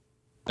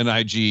an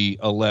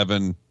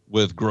IG-11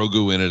 with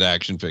Grogu in it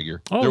action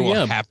figure. Oh, there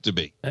will have to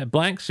be.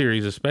 Black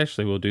Series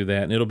especially will do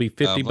that, and it'll be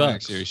 $50.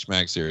 Black Series,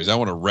 Schmack Series. I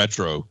want a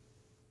retro.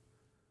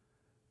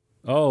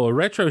 Oh, a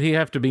retro, he'd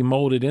have to be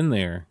molded in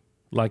there.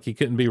 Like he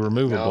couldn't be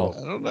removable.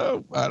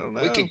 No, I don't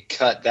know. We could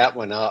cut that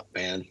one up,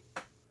 man.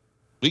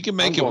 We can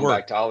make it work.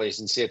 Back to Ollie's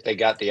and see if they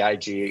got the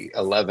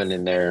IG-11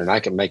 in there, and I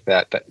can make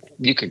that.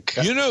 You could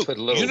put a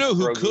little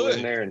who Grogu could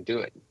in there and do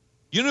it.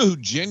 You know who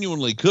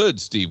genuinely could?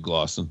 Steve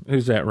Glosson.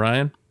 Who's that?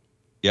 Ryan?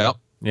 Yeah.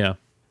 Yeah.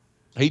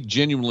 He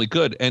genuinely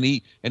could, and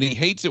he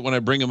hates it when I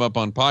bring him up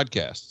on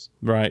podcasts.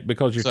 Right,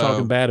 because you're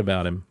talking bad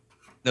about him.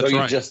 That's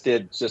right. You just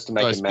did just to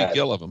make him mad. I speak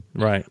ill of him.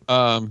 Right.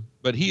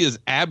 But he is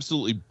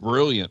absolutely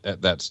brilliant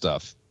at that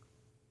stuff.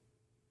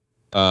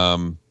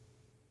 It's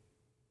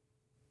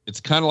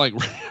kind of like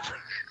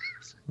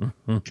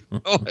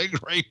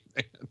like Rain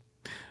Man.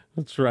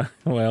 That's right.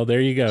 Well, there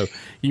you go.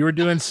 You were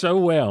doing so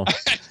well.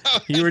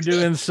 You were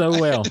doing so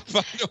well.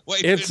 Find a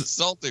way to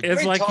insult him.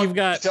 It's like you've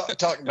got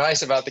talk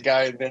nice about the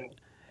guy and then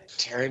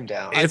tear him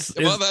down. That's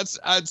if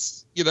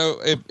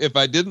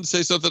I didn't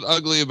say something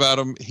ugly about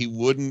him, he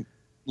wouldn't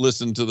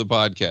listen to the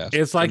podcast.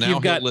 It's like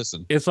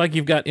It's like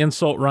you've got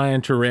insult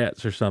Ryan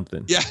Tourette's or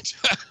something. Yeah.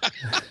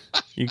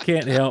 You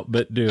can't help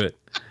but do it.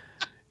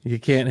 You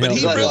can't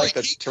help. But really, like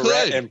the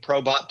Tourette and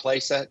Probot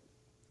playset.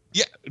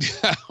 Yeah.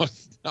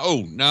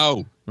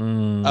 No.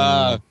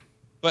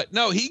 But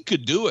no, he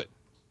could do it.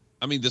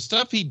 I mean, the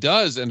stuff he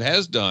does and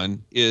has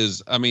done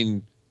is, I'll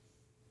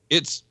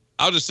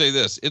just say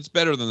this, it's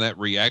better than that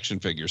reaction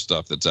figure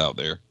stuff that's out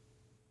there.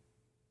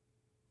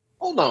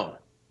 Hold on.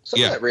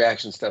 Some of that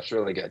reaction stuff's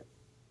really good.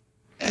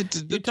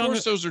 The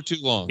torsos are too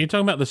long. You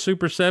talking about the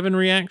Super 7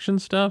 reaction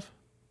stuff?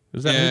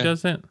 Is that who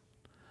does that?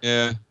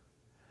 Yeah.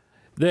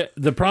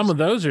 The problem with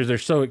those is they're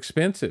so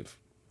expensive.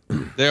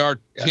 They are.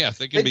 Yeah,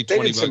 they can be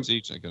 $20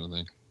 each, that kind of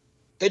thing.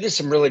 They did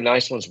some really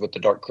nice ones with the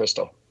Dark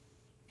Crystal.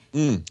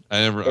 I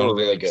don't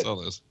really good. Saw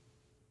those.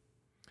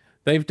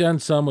 They've done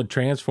some with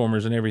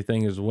Transformers and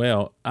everything as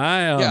well.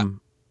 I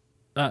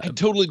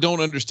totally don't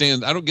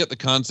understand. I don't get the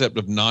concept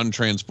of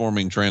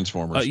non-transforming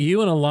Transformers.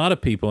 You and a lot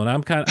of people, and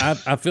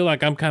I feel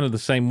like I'm kind of the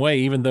same way,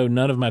 even though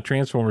none of my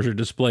Transformers are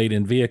displayed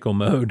in vehicle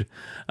mode.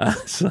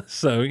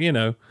 So you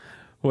know,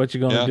 what you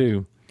gonna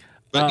do?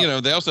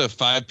 But they also have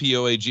 5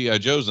 POA GI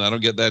Joes, and I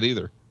don't get that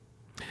either.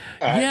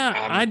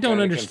 I don't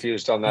understand.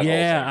 Confused on that.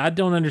 Yeah, I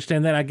don't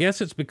understand that. I guess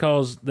it's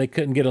because they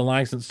couldn't get a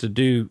license to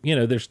do.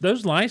 There's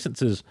those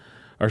licenses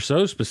are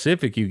so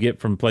specific you get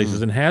from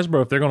places. And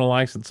Hasbro, if they're going to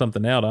license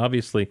something out,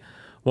 obviously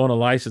want a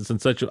license in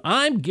such a.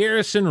 I'm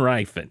Garrison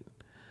Ryfun.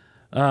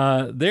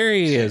 There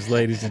he is,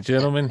 ladies and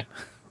gentlemen.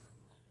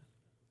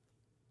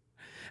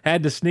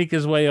 Had to sneak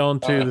his way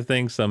onto the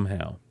thing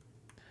somehow.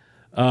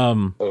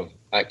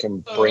 I can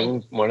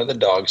bring one of the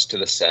dogs to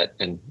the set,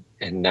 and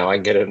now I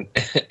get a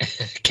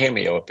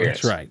cameo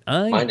appearance. That's right.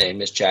 My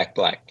name is Jack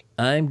Black.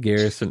 I'm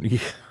Garrison.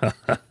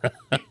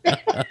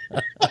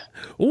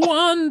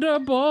 Wonder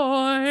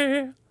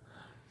Boy.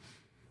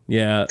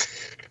 Yeah.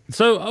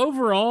 So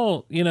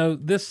overall,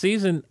 this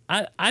season,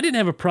 I didn't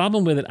have a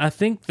problem with it. I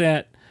think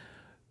that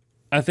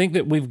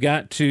we've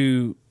got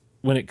to,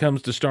 when it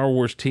comes to Star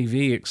Wars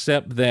TV,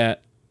 accept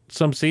that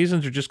some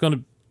seasons are just going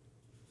to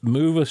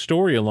move a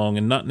story along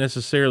and not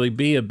necessarily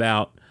be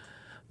about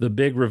the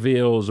big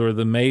reveals or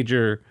the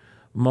major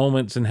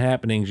moments and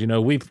happenings.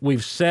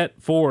 We've set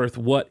forth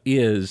what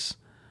is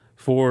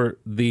for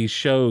these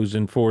shows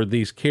and for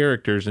these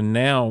characters, and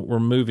now we're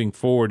moving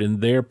forward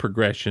in their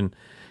progression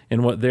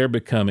and what they're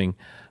becoming.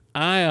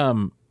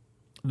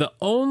 The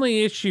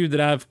only issue that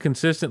I've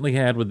consistently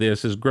had with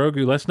this is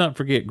Grogu. Let's not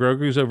forget,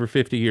 Grogu's over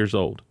 50 years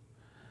old.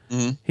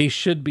 Mm-hmm. He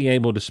should be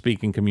able to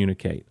speak and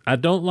communicate. I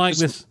don't like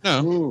this.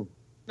 No,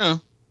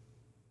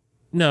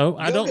 No,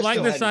 I don't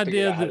like this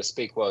idea how to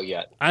speak well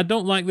yet. I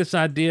don't like this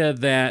idea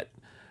that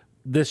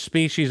this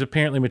species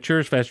apparently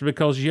matures faster,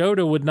 because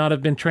Yoda would not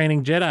have been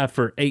training Jedi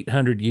for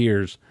 800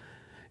 years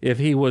if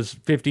he was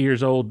 50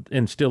 years old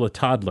and still a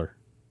toddler.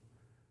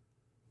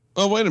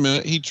 Oh, wait a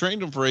minute. He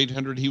trained him for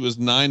 800. He was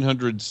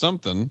 900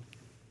 something.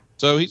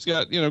 So he's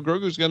got,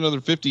 Grogu's got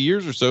another 50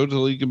 years or so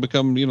till he can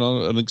become,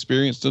 an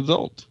experienced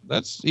adult.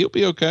 He'll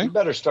be okay. You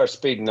better start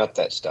speeding up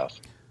that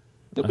stuff.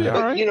 He'll be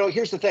all right.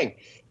 Here's the thing.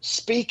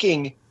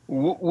 Speaking,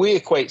 we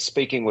equate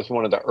speaking with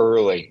one of the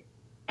early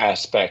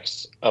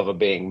aspects of a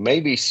being.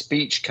 Maybe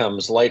speech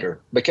comes later,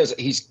 because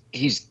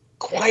he's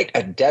quite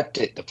adept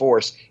at the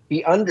Force.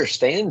 He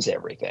understands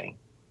everything.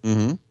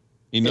 Mm-hmm.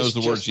 He knows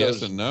the words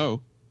yes and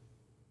no.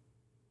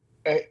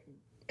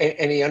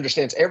 And he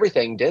understands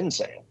everything Din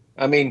said.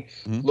 I mean,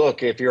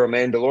 Look, if you're a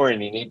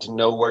Mandalorian, you need to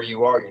know where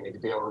you are. You need to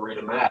be able to read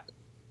a map.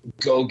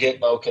 Go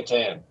get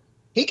Bo-Katan.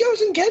 He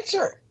goes and gets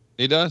her.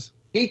 He does.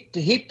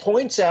 He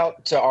points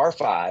out to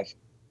R5,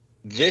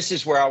 this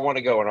is where I want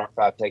to go, and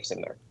R5 takes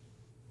him there.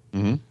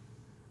 Mm-hmm.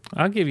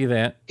 I'll give you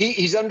that.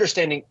 He's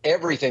understanding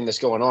everything that's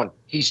going on.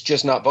 He's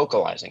just not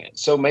vocalizing it.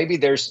 So maybe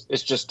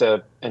it's just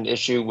an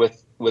issue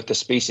with the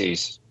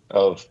species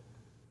of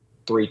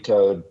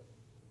three-toed,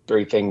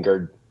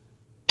 three-fingered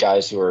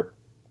guys who are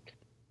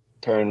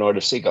paranoid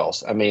of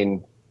seagulls. I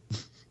mean,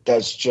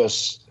 that's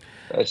just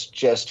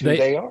who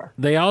they are.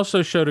 They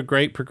also showed a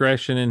great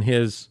progression in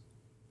his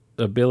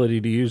ability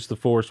to use the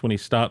Force when he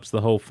stops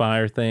the whole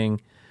fire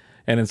thing,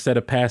 and instead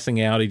of passing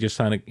out,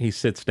 he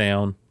sits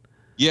down.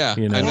 Yeah,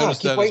 I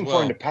noticed keep that waiting as well.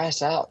 for him to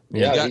pass out.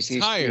 Yeah,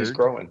 he's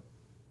growing.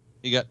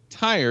 He got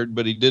tired,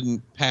 but he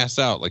didn't pass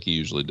out like he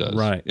usually does.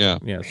 Right. Yeah.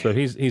 Yeah. So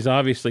he's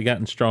obviously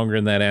gotten stronger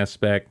in that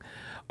aspect.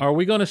 Are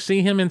we going to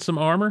see him in some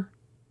armor?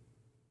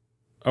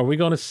 Are we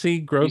going to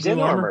see Grogu He's in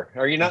armor?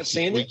 Are you not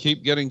seeing it? We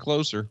keep getting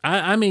closer.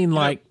 I mean,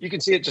 like, you can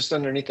see it just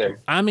underneath there.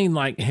 I mean,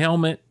 like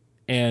helmet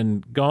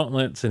and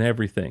gauntlets and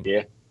everything.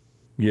 Yeah.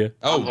 Yeah.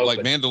 Oh, like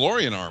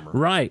Mandalorian armor.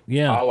 Right.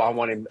 Yeah. Oh, I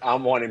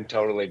want him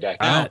totally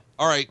decked out.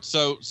 All right.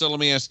 So let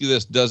me ask you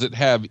this: does it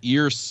have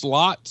ear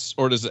slots,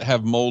 or does it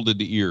have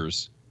molded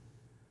ears?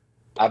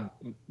 I've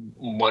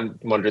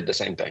wondered the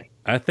same thing.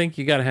 I think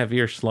you got to have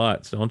ear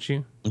slots, don't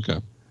you? Okay.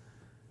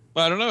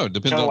 Well, I don't know. It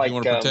depends on if you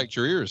want to protect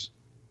your ears.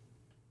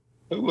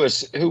 Who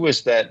was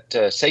that?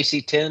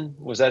 Saci 10?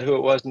 Was that who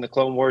it was in the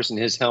Clone Wars? And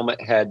his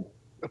helmet had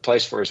a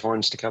place for his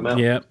horns to come out.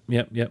 Yep.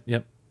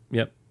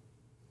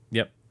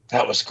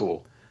 That was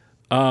cool.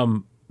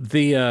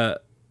 The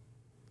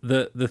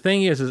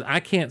thing is I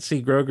can't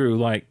see Grogu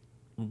like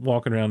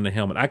walking around in a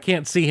helmet. I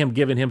can't see him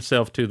giving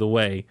himself to the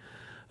way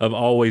of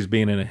always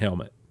being in a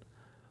helmet.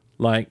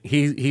 Like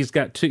he's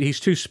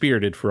too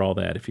spirited for all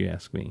that, if you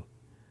ask me.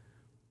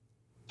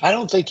 I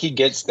don't think he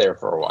gets there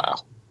for a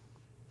while.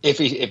 If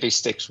he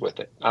sticks with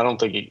it, I don't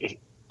think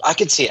I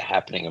could see it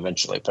happening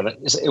eventually, but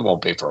it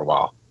won't be for a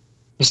while.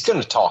 He's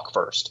going to talk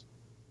first.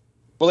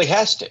 Well, he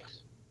has to,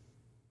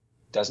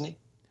 doesn't he?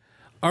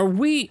 Are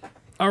we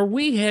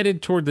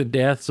headed toward the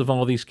deaths of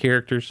all these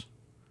characters?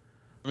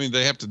 I mean,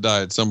 they have to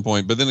die at some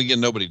point, but then again,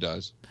 nobody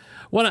dies.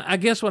 Well, I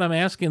guess what I'm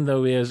asking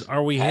though is,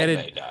 are we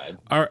headed?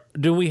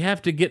 Do we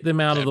have to get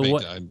them out of the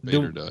way?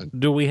 Vader died.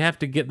 Do we have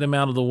to get them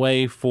out of the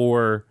way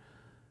for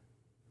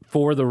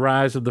the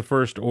rise of the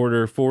First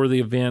Order, for the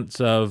events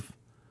of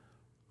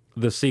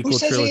the sequel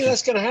trilogy? Who says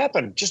that's going to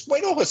happen? Just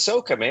wait on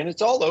Ahsoka, man.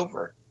 It's all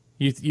over.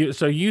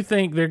 So you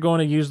think they're going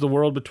to use the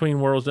world between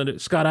worlds?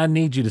 Scott, I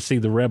need you to see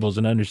the Rebels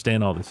and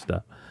understand all this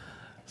stuff.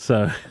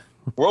 So,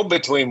 World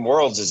Between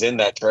Worlds is in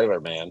that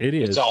trailer, man. It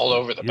is. It's all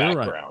over the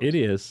background. Right. It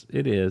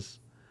is.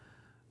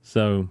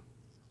 So,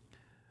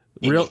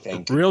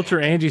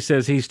 Realtor Angie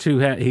says he's too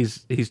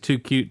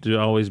cute to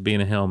always be in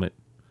a helmet.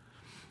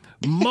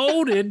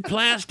 Molded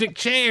plastic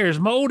chairs,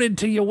 molded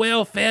to your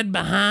well-fed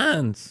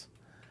behinds.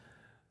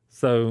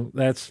 So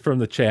that's from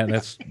the chat.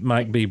 That's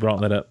Mike B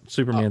brought that up.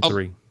 Superman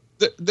 3.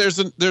 There's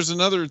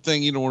another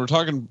thing, when we're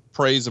talking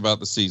praise about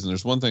the season,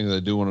 there's one thing that I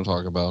do want to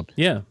talk about.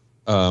 Yeah.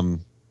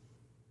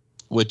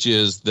 Which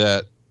is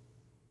that,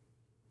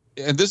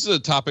 and this is a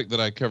topic that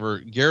I cover.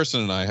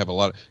 Garrison and I have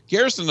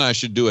Garrison and I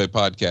should do a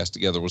podcast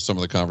together with some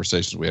of the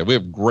conversations we have. We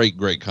have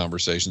great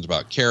conversations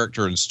about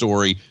character and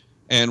story.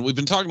 And we've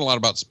been talking a lot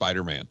about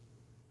Spider-Man.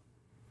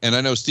 And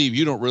I know, Steve,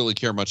 you don't really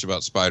care much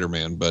about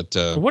Spider-Man, but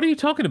what are you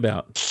talking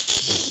about?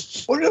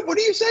 What are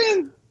you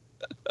saying?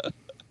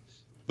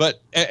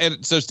 But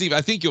and so, Steve,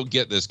 I think you'll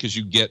get this because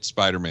you get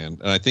Spider-Man,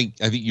 and I think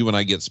you and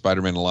I get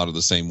Spider-Man a lot of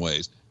the same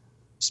ways.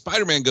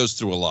 Spider-Man goes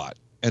through a lot,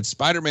 and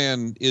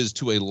Spider-Man is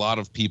to a lot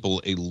of people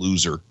a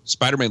loser.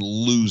 Spider-Man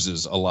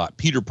loses a lot.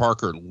 Peter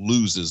Parker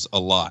loses a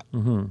lot.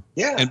 Mm-hmm.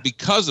 Yeah, and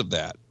because of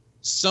that,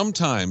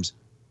 sometimes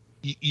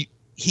he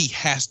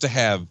has to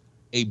have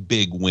a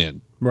big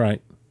win.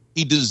 Right.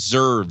 He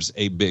deserves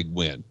a big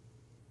win,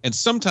 and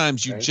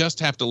sometimes you just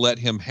have to let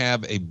him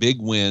have a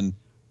big win.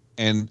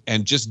 And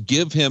just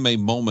give him a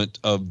moment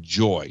of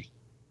joy.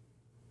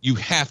 You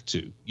have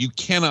to. You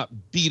cannot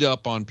beat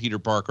up on Peter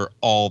Parker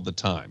all the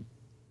time.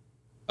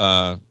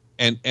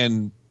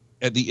 And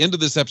at the end of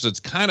this episode, it's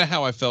kind of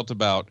how I felt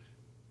about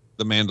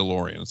the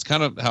Mandalorian. It's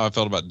kind of how I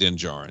felt about Din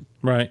Djarin.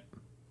 Right.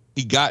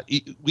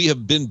 We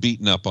have been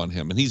beaten up on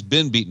him, and he's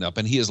been beaten up,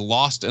 and he has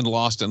lost and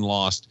lost and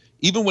lost.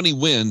 Even when he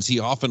wins, he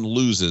often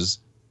loses,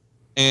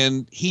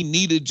 and he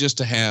needed just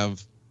to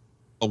have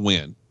a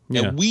win.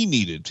 Yeah. And we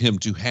needed him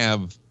to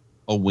have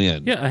a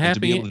win. Yeah, a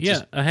happy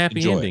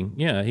ending.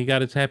 Yeah, he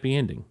got his happy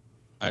ending.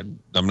 I'm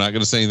not going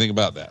to say anything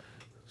about that.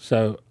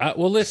 So,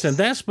 well, listen,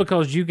 that's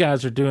because you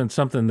guys are doing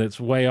something that's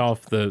way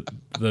off the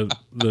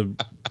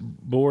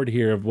board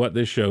here of what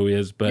this show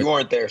is. But you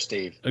weren't there,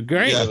 Steve.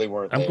 Great. You really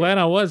weren't there. I'm glad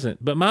I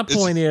wasn't. But my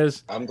point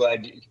is, I'm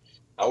glad.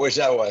 I wish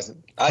I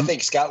wasn't. I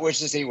think Scott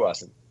wishes he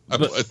wasn't.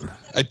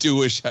 I do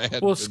wish I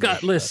had. Well,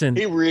 Scott, listen.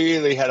 He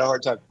really had a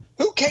hard time.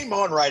 Who came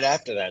on right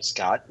after that,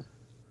 Scott?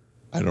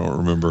 I don't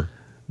remember.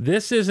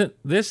 This isn't.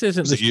 Was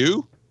it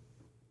you?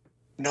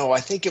 No,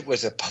 I think it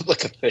was a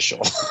public official.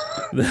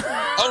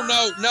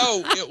 Oh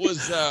no, it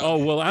was.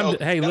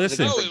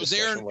 Listen. No,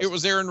 it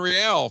was Aaron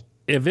Riel.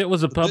 If it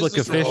was a public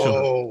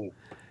official,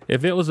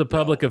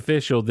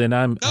 official, then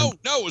I'm. No,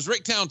 it was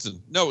Rick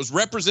Townsend. No, it was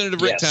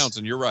Representative Rick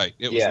Townsend. You're right.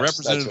 It was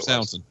Representative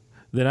Townsend.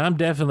 Then I'm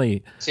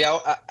definitely. See,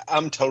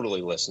 I'm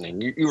totally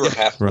listening. You were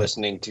half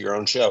listening to your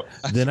own show.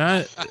 Then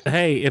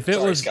if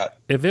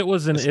it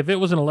was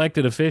an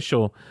elected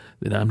official,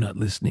 then I'm not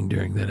listening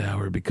during that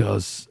hour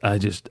because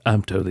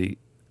I'm totally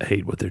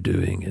hate what they're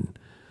doing and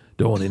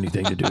don't want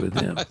anything to do with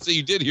them. So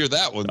you did hear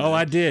that one. Oh,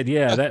 I did.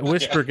 Yeah, that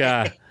whisper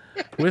guy,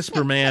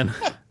 whisper man.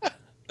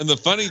 And the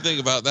funny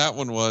thing about that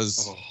one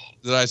was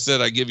that I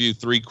said I give you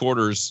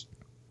 3/4.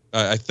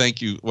 I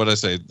thank you. What I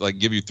say, like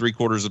give you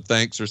 3/4 of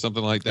thanks or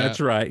something like that. That's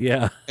right.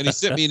 Yeah. And he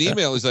sent me an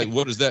email. He's like,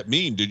 "What does that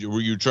mean?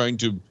 Were you trying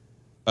to?"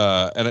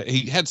 And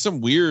he had some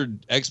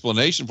weird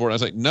explanation for it. I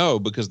was like, "No,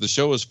 because the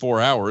show is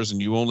 4 hours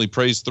and you only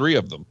praised 3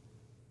 of them."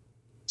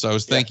 So I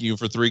was thanking you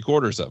for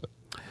 3/4 of it.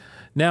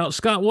 Now,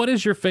 Scott, what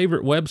is your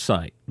favorite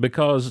website?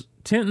 Because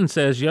Tintin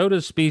says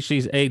Yoda's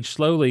species age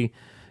slowly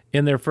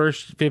in their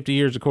first 50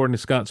 years, according to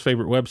Scott's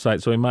favorite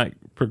website. So he might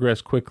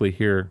progress quickly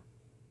here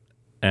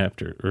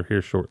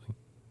shortly.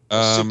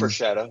 Super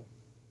Shadow.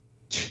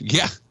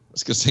 Yeah, I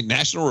was going to say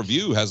National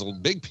Review has a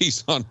big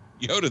piece on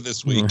Yoda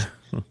this week.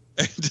 And,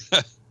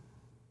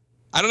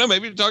 I don't know.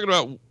 Maybe are you talking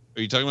about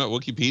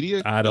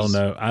Wikipedia? I don't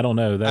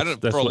know.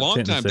 That's for a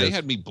long time, says. they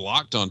had me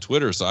blocked on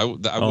Twitter, so I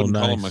wouldn't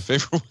call him my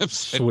favorite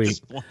website. Sweet. At this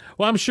point.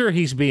 Well, I'm sure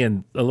he's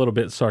being a little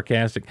bit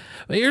sarcastic.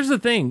 But here's the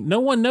thing.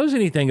 No one knows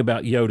anything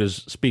about Yoda's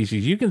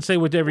species. You can say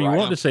whatever you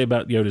want to say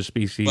about Yoda's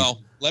species.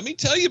 Well, let me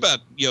tell you about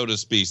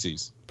Yoda's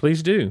species. When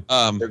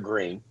they're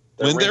green.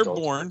 When they're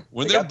born,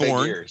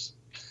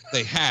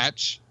 they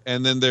hatch,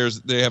 and then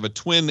they have a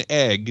twin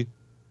egg,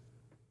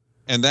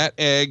 and that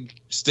egg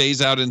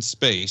stays out in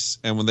space.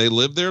 And when they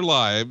live their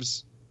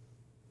lives,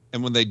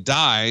 and when they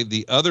die,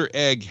 the other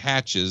egg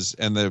hatches,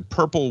 and the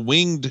purple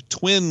winged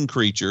twin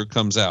creature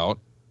comes out,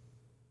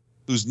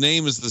 whose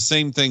name is the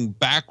same thing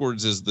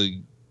backwards as the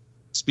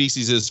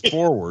species is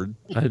forward.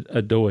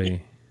 A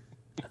doy.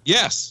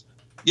 Yes.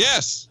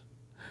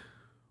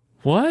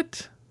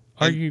 What?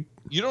 You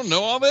don't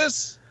know all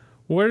this?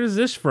 Where is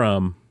this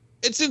from?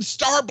 It's in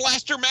Star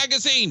Blaster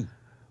magazine.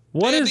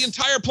 They have the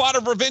entire plot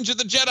of Revenge of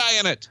the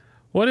Jedi in it.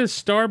 What is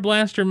Star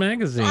Blaster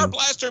magazine? Star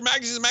Blaster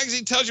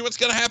magazine tells you what's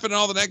going to happen in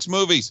all the next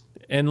movies.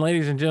 And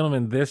ladies and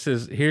gentlemen,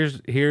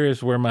 here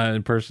is where my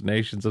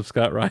impersonations of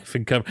Scott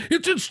Ryfun come.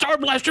 It's in Star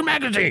Blaster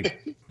magazine.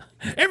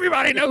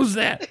 Everybody knows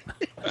that.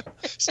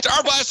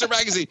 Star Blaster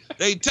magazine.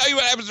 They tell you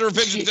what happens in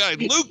Revenge of the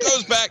Jedi. Luke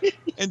goes back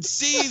and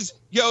sees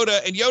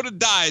Yoda, and Yoda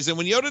dies. And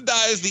when Yoda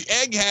dies, the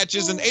egg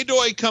hatches, and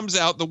Adoi comes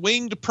out, the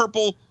winged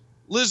purple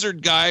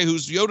lizard guy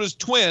who's Yoda's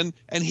twin,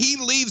 and he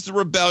leads the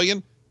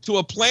rebellion to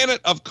a planet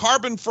of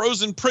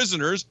carbon-frozen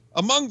prisoners,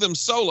 among them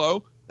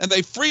Solo, and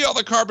they free all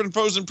the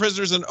carbon-frozen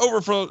prisoners and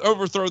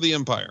overthrow the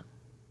Empire.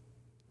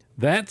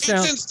 It's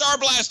in Star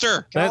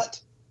Blaster.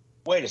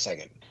 Wait a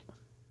second.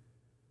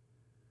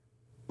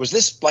 Was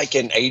this like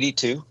in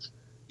 82?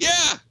 Yeah.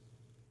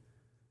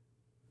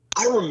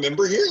 I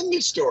remember hearing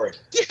this story.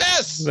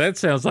 Yes. That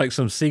sounds like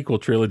some sequel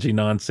trilogy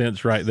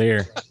nonsense right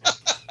there.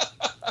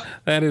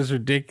 That is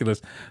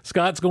ridiculous.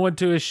 Scott's going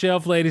to his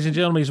shelf, ladies and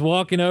gentlemen. He's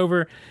walking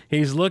over.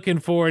 He's looking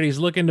for it. He's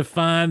looking to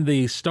find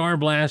the Star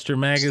Blaster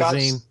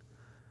magazine. Scott's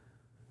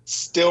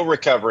still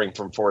recovering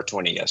from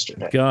 420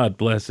 yesterday. God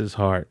bless his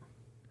heart.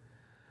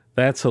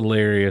 That's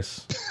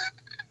hilarious.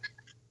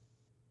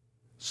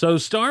 So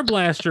Star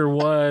Blaster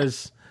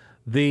was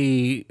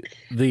the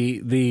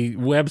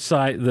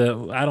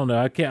website. I don't know.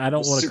 I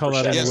don't want to call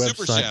that a website.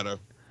 Super Shadow.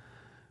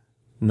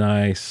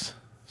 Nice.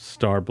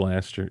 Star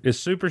Blaster. Is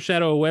Super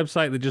Shadow a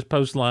website that just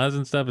posts lies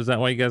and stuff? Is that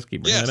why you guys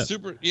keep bringing it up? He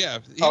was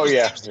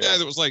the guy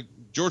that was like,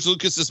 George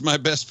Lucas is my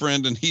best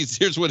friend, and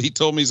here's what he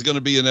told me is going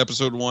to be in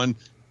episode 1.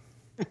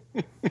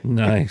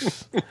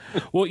 Nice.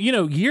 Well,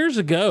 years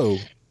ago,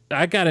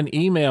 I got an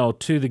email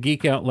to the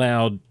Geek Out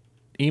Loud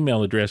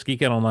email address,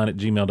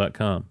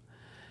 geekoutonline@gmail.com.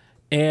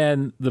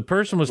 And the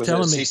person was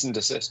telling me cease and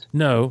desist.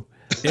 No.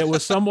 It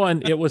was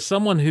someone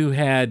who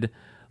had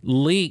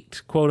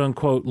leaked, quote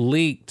unquote,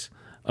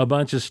 a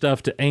bunch of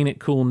stuff to Ain't It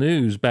Cool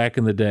News back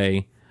in the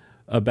day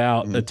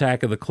about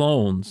Attack of the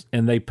Clones,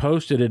 and they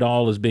posted it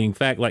all as being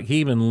fact. Like, he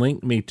even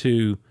linked me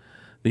to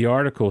the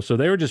article. So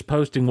they were just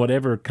posting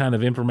whatever kind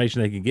of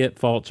information they could get,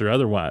 false or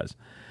otherwise.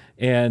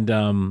 And,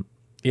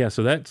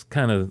 so that's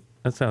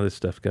how this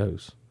stuff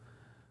goes.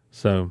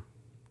 So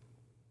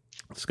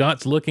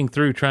Scott's looking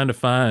through, trying to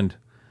find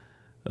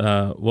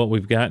what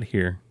we've got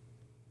here.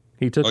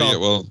 He took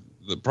well,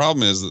 the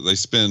problem is that they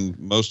spend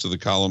most of the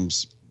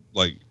columns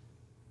like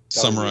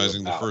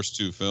summarizing the first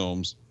two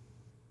films.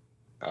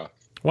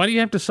 Why do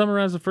you have to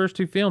summarize the first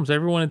two films?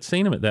 Everyone had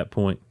seen them at that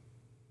point.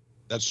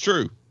 That's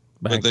true.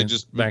 But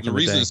the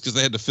reason is because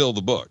they had to fill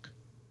the book.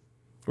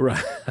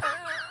 Right.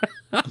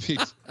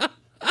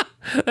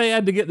 They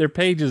had to get their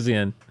pages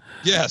in.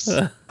 Yes.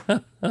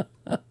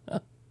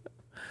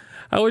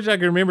 I wish I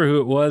could remember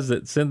who it was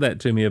that sent that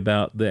to me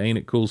about the Ain't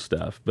It Cool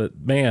stuff. But,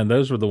 man,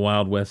 those were the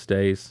Wild West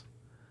days.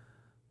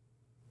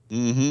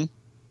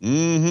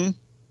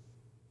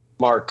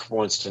 Mark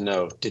wants to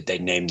know, did they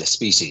name the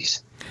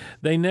species?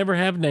 They never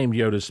have named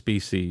Yoda's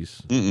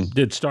species.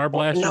 Did Star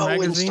Blaster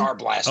magazine? In Star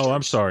Blasters. Oh,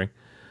 I'm sorry.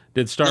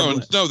 Did Star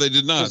No, they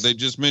did not. They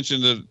just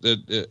mentioned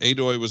that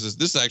Adoy was...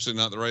 This is actually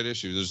not the right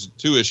issue. There's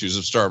 2 issues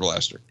of Star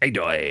Blaster.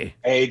 Adoy.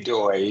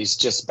 He's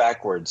just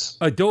backwards.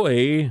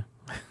 Adoy.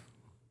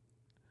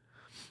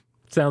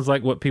 Sounds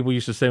like what people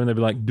used to say when they'd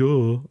be like,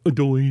 duh,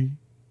 Adoy.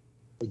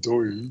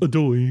 Adoy.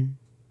 Adoy.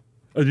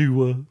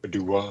 Adua.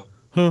 Adua.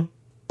 Huh?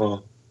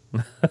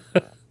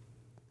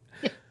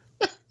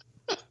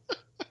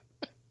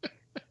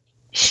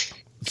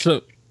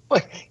 So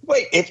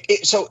wait.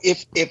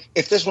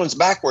 If this one's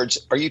backwards,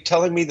 are you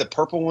telling me the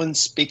purple ones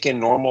speak in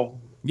normal?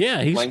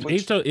 Yeah,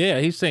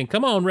 he's saying,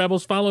 "Come on,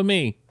 rebels, follow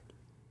me."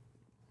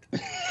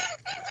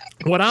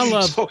 What I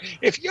love. So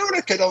if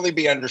Yoda could only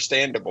be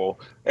understandable,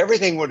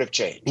 everything would have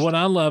changed. What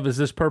I love is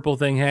this purple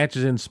thing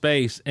hatches in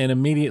space and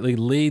immediately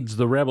leads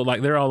the rebel.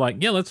 Like, they're all like,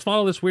 "Yeah, let's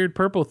follow this weird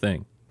purple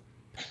thing."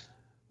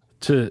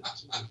 To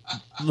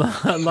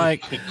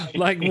like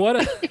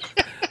what?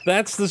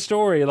 That's the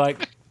story.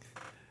 Like.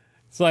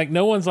 It's like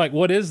no one's like,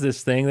 what is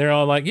this thing? They're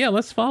all like, yeah,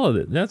 let's follow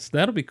it.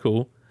 That'll be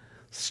cool.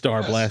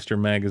 Star Blaster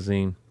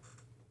magazine.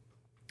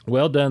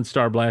 Well done,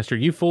 Star Blaster.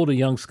 You fooled a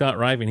young Scott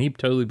Ryfun. He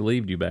totally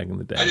believed you back in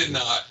the day. I did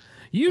not.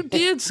 You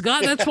did,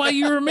 Scott. That's why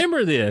you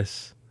remember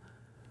this.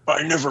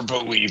 I never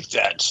believed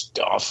that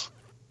stuff.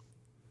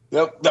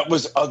 That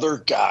was other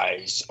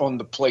guys on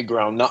the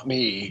playground, not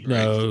me.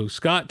 No,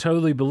 Scott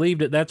totally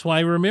believed it. That's why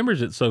he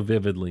remembers it so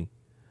vividly.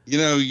 You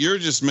know, you're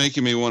just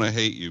making me want to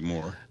hate you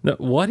more. No,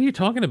 what are you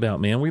talking about,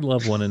 man? We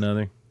love one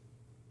another.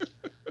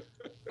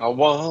 I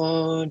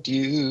want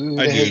you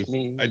to hate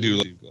me. I do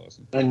love you,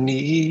 Glosson. I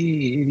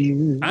need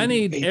you. I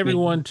need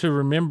everyone to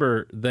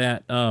remember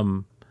that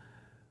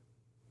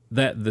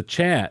that the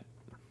chat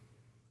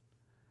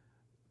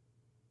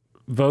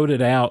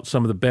voted out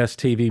some of the best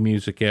TV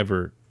music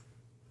ever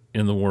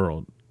in the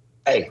world.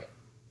 Hey,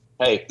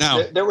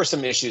 now, there were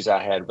some issues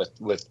I had with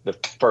the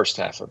first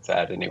half of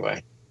that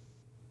anyway.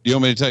 You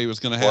want me to tell you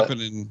what's going to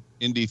happen in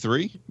Indy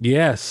 3?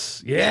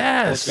 Yes.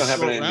 What's going to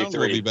happen in Indy 3?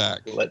 Will be back.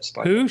 Let's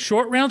find Who? out.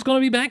 Short Round's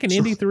going to be back in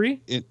Indy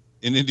 3? In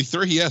Indy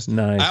 3, yes.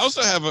 Nice. I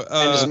also have and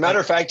as a matter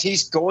of fact,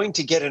 he's going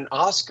to get an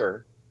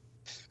Oscar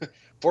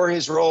for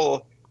his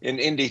role in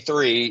Indy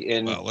 3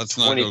 in let's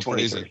not go 2023.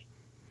 crazy.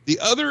 The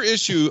other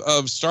issue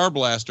of Star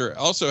Blaster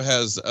also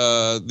has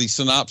the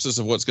synopsis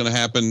of what's going to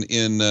happen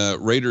in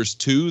Raiders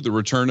 2, The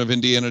Return of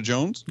Indiana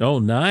Jones. Oh,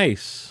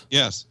 nice.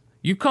 Yes.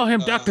 You call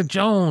him Dr.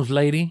 Jones,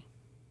 lady.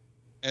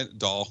 And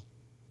Doll.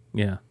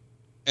 Yeah.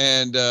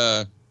 And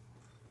that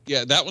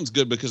one's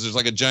good because there's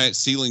like a giant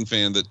ceiling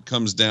fan that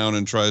comes down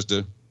and tries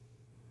to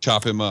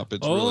chop him up.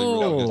 It's really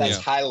good. That's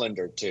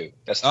Highlander 2.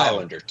 That's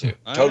Highlander 2.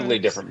 Totally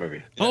different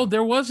movie. Yeah. Oh,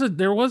 there was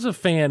a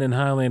fan in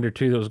Highlander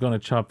 2 that was going to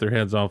chop their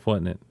heads off,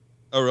 wasn't it?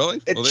 Oh,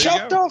 really? It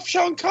chopped off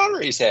Sean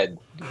Connery's head.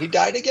 He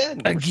died again.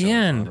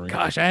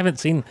 Gosh, I haven't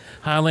seen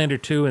Highlander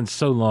 2 in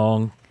so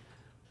long.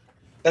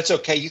 That's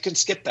okay. You can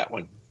skip that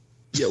one.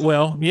 Yeah,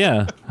 well,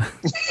 yeah.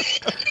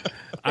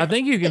 I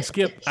think you can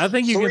skip. I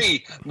think you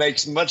 3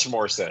 makes much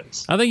more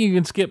sense. I think you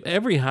can skip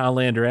every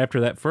Highlander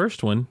after that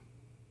first one.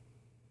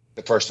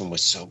 The first one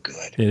was so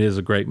good. It is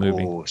a great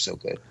movie. Oh, so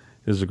good.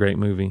 It is a great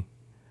movie.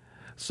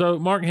 So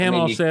Mark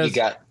Hamill says... You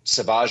got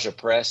Savage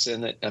Press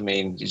in it. I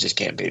mean, you just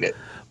can't beat it.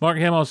 Mark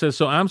Hamill says,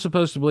 so I'm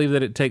supposed to believe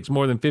that it takes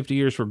more than 50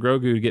 years for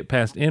Grogu to get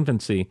past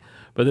infancy,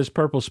 but this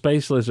purple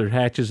space lizard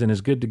hatches and is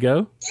good to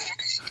go?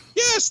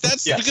 Yes,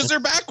 that's because they're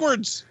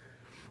backwards.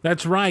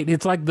 That's right.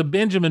 It's like the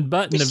Benjamin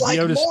Button of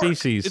Yoda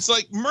species. It's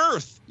like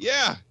Mirth.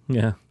 Yeah.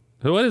 Yeah.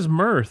 What is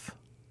Mirth?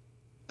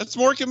 That's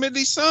Mork and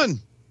Mindy's son.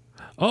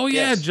 Oh,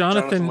 yeah. Yes,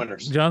 Jonathan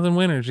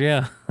Winters.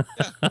 Yeah.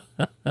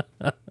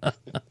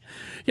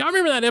 Y'all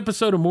remember that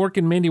episode of Mork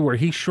and Mindy where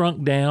he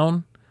shrunk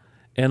down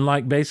and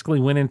like basically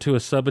went into a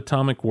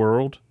subatomic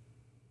world?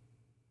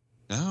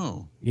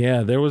 No.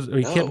 Yeah,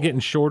 he kept getting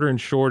shorter and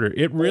shorter.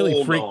 It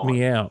really freaked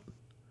me out.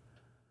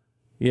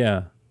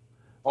 Yeah.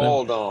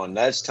 Hold on.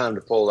 That's time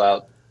to pull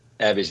out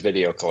Abby's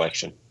video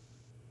collection.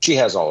 She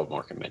has all of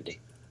Mork and Mindy.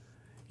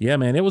 Yeah,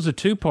 man, it was a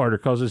two-parter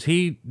because as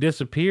he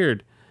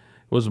disappeared, it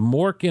was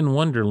Mork in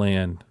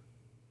Wonderland.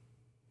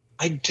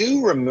 I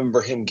do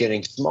remember him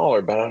getting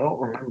smaller, but I don't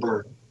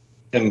remember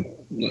him,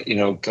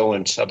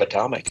 going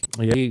subatomic.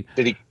 Yeah,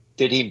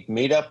 Did he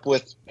meet up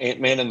with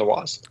Ant-Man and the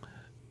Wasp?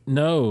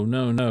 No.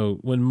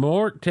 When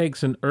Mork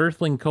takes an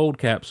Earthling cold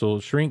capsule,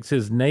 shrinks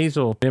his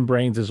nasal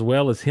membranes as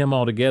well as him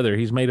altogether,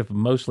 he's made of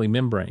mostly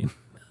membrane.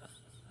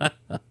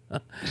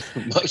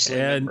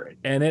 Membrane.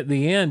 And at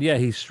the end, yeah,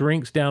 he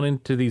shrinks down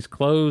into these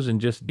clothes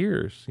and just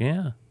ears.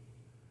 Yeah.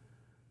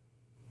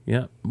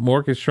 Yeah,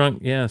 Mork is shrunk.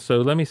 Yeah, so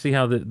let me see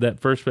how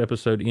that first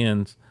episode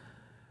ends.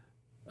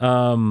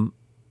 As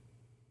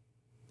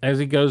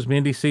he goes,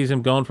 Mindy sees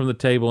him gone from the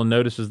table and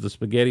notices the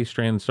spaghetti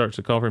strand and starts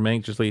to call for him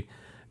anxiously.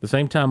 At the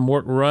same time,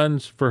 Mork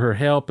runs for her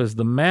help as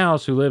the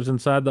mouse who lives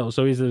inside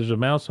so there's a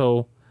mouse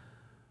hole.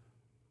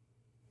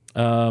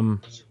 Wow.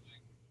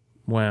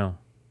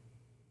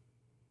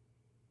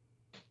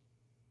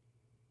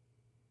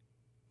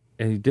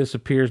 And he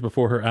disappears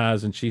before her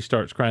eyes and she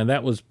starts crying.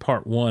 That was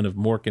part 1 of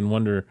Mork in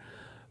Wonderland.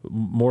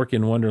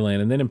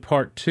 And then in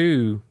part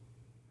 2,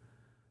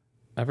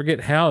 I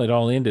forget how it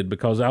all ended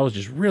because I was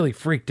just really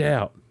freaked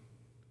out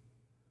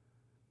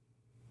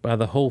by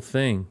the whole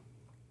thing.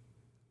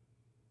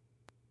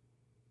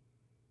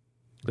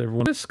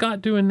 What is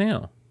Scott doing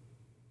now?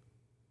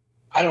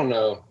 I don't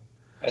know.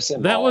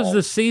 That was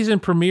the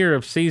season premiere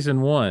of season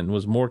 1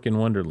 was Mork in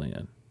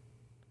Wonderland.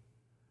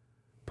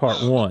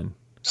 Part 1.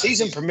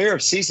 Season premiere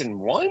of season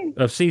 1?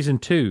 Of season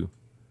 2.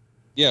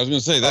 Yeah, I was going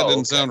to say, that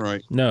didn't sound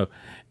right. No.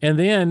 And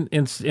then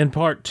in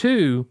part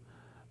 2,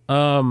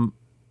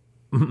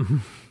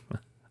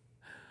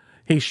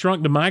 he's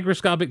shrunk to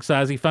microscopic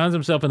size. He finds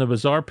himself in a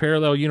bizarre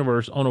parallel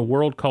universe on a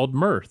world called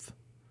Mirth.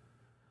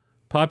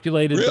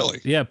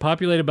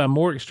 Populated by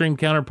more extreme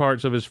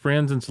counterparts of his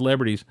friends and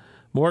celebrities.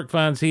 Mork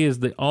finds he is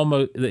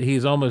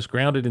almost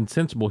grounded and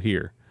sensible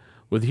here.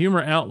 With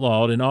humor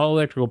outlawed and all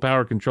electrical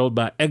power controlled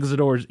by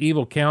Exodor's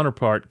evil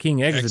counterpart, King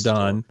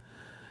Exodon,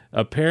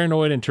 a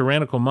paranoid and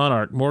tyrannical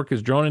monarch, Mork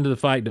is drawn into the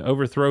fight to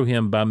overthrow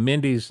him by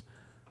Mindy's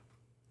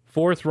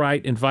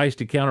forthright and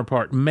feisty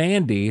counterpart,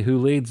 Mandy, who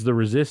leads the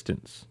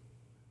resistance.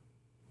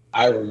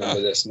 I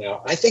remember this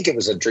now. I think it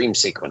was a dream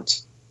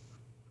sequence.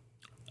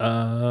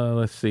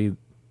 Let's see.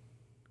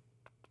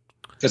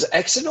 Because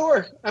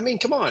Exodor? I mean,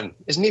 come on.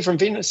 Isn't he from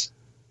Venus?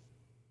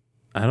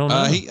 I don't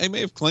know. He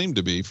may have claimed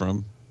to be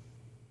from.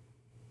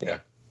 Yeah.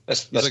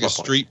 That's He's like a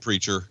street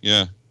preacher.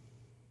 Yeah.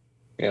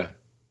 Yeah.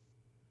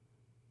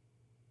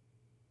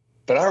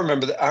 But I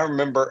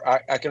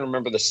can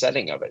remember the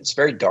setting of it. It's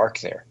very dark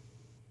there.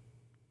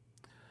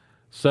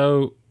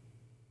 So,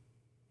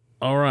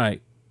 all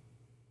right.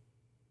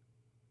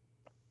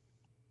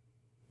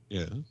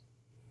 Yeah.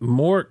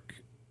 Mork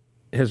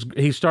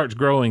he starts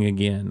growing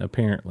again,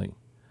 apparently.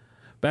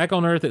 Back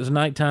on Earth, it's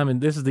nighttime, and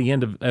this is the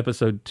end of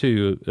episode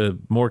 2,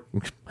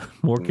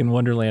 Mork in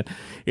Wonderland.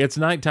 It's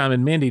nighttime,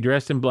 and Mindy,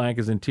 dressed in black,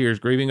 is in tears,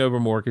 grieving over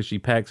Mork as she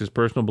packs his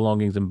personal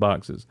belongings in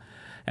boxes.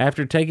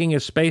 After taking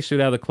his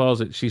spacesuit out of the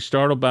closet, she's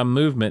startled by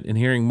movement and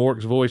hearing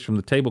Mork's voice from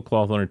the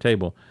tablecloth on her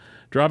table.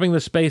 Dropping the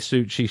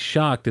spacesuit, she's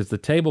shocked as the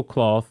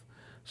tablecloth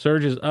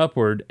surges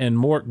upward and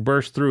Mork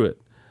bursts through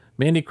it.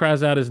 Mindy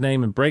cries out his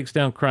name and breaks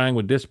down crying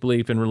with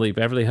disbelief and relief.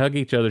 After they hug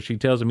each other, she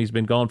tells him he's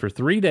been gone for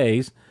 3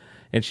 days,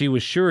 and she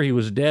was sure he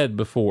was dead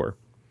before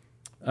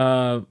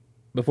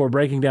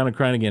breaking down and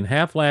crying again.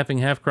 Half laughing,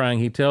 half crying,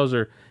 he tells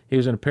her he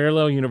was in a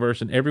parallel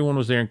universe and everyone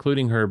was there,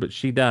 including her, but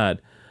she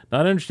died.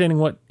 Not understanding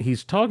what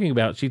he's talking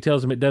about, she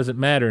tells him it doesn't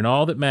matter, and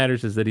all that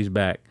matters is that he's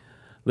back.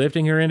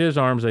 Lifting her into his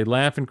arms, they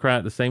laugh and cry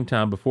at the same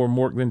time before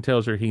Mork then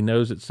tells her he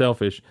knows it's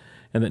selfish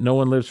and that no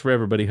one lives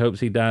forever, but he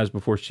hopes he dies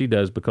before she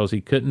does because he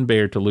couldn't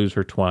bear to lose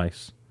her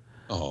twice,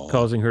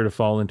 causing her to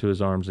fall into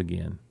his arms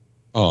again.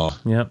 Oh.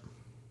 Yep.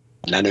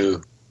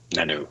 Nanu.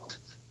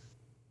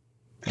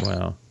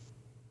 Wow.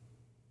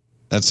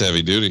 That's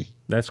heavy duty.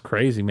 That's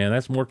crazy, man.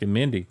 That's Mork and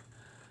Mindy.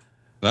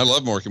 And I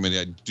love Mork and Mindy.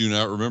 I do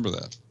not remember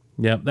that.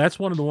 Yeah, that's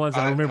one of the ones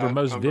I remember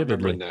most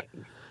vividly.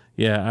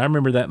 Yeah, I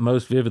remember that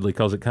most vividly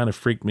because it kind of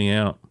freaked me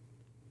out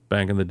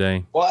back in the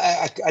day. Well,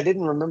 I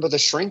didn't remember the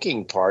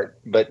shrinking part,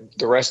 but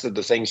the rest of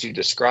the things you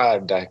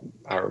described, I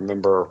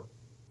remember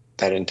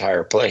that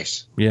entire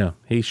place. Yeah,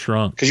 he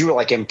shrunk. Because you were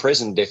like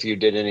imprisoned if you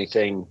did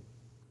anything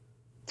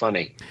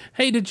funny.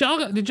 Hey, did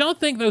y'all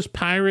think those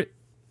pirate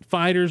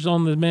fighters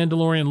on the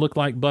Mandalorian looked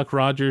like Buck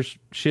Rogers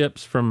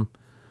ships from?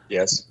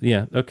 Yes.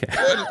 Yeah. Okay.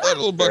 That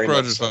little Buck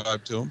Rogers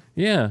vibe to him.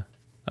 Yeah,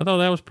 I thought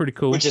that was pretty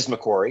cool. Which is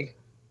McQuarrie.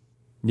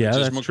 Yeah,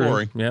 that's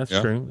true. Yeah,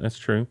 that's true. That's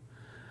true.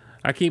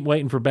 I keep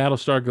waiting for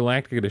Battlestar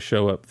Galactica to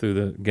show up through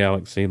the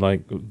galaxy.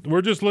 Like,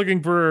 we're just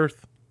looking for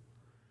Earth.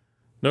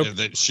 Nope. Yeah,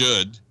 they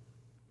should.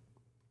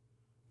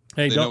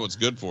 Hey, they know what's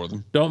good for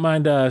them. Don't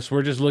mind us.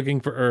 We're just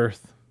looking for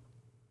Earth.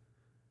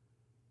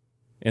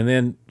 And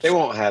then they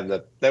won't have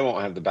the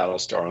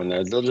Battlestar on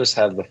there. They'll just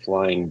have the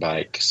flying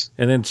bikes.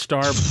 And then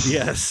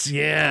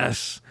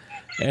yes.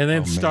 And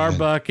then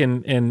Starbuck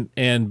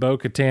and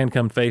Bo-Katan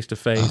come face to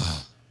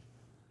face.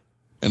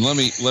 And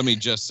let me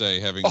just say,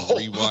 having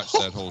rewatched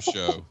that whole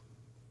show,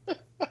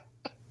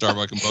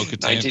 Starbuck and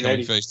Bo-Katan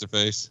coming face to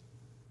face.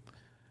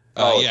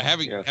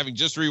 Having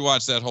just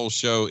rewatched that whole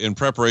show in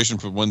preparation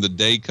for when the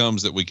day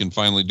comes that we can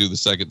finally do the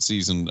second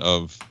season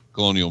of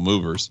Colonial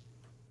Movers.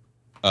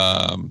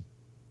 For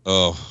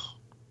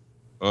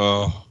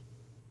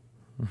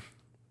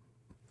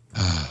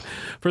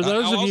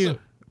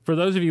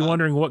those of you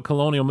wondering what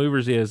Colonial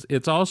Movers is,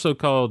 it's also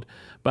called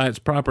by its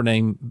proper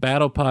name,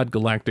 Battlepod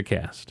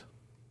Galacticast.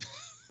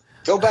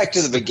 Go back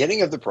to the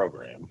beginning of the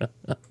program,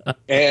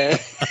 and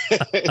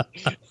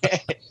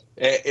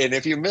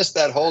if you missed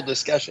that whole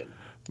discussion,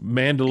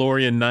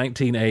 Mandalorian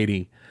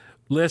 1980.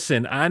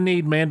 Listen, I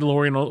need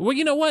Mandalorian. Well,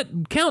 you know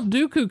what? Count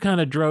Dooku kind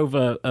of drove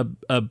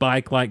a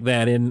bike like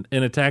that in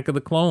Attack of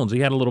the Clones. He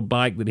had a little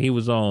bike that he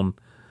was on.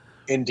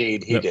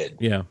 Indeed, he did.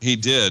 Yeah, he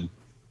did,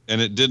 and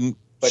it didn't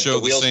show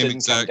the wheels same didn't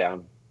exact. come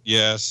down.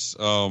 Yes.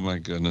 Oh my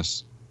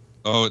goodness.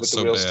 Oh, it's with so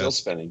the wheels bad. still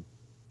spinning.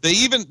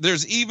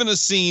 There's even a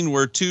scene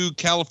where two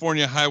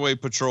California Highway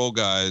Patrol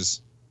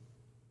guys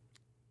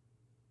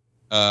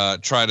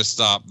try to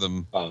stop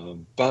them.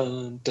 Bum,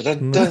 bum,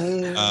 dun,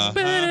 dun.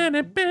 And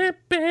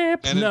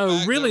no,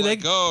 fact, really,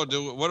 like, what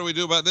do we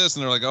do about this?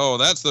 And they're like, oh,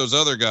 that's those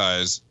other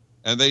guys.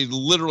 And they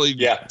literally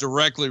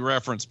directly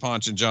reference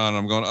Ponch and John.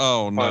 I'm going,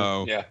 oh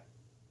no. Yeah.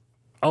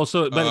 Oh,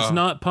 so but it's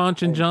not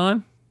Ponch and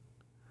John?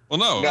 Well,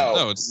 no.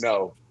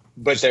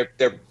 But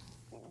they're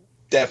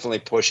definitely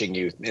pushing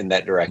you in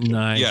that direction.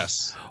 Nice.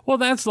 Yes. Well,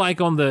 that's like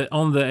on the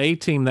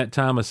A-Team that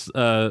time a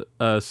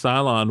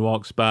Cylon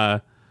walks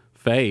by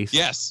face.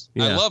 Yes.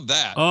 Yeah. I love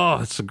that.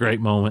 Oh, it's a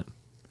great moment.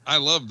 I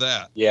love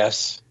that.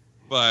 Yes.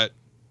 But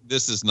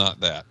this is not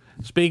that.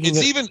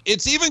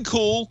 It's even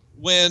cool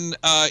when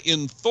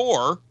in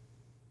Thor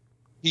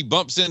he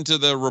bumps into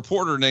the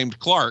reporter named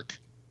Clark.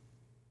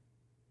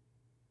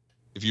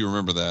 If you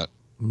remember that.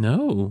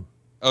 No.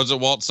 It was a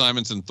Walt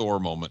Simonson Thor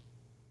moment.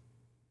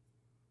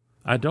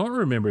 I don't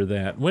remember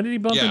that. When did he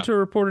bump into a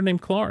reporter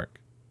named Clark?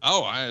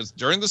 Oh, it's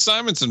during the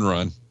Simonson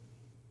run.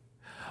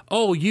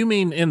 Oh, you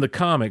mean in the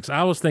comics?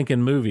 I was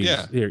thinking movies.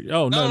 Yeah. Here.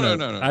 Oh,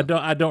 no. I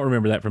don't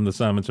remember that from the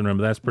Simonson run,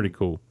 but that's pretty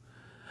cool.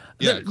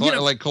 Yeah,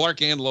 like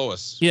Clark and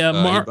Lois. Yeah,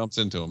 he bumps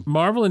into him.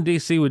 Marvel and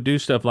DC would do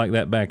stuff like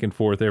that back and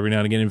forth every now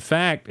and again. In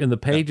fact, in the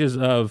pages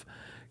of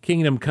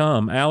Kingdom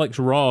Come, Alex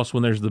Ross,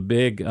 when there's the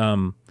big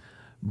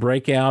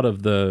breakout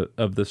of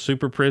the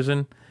super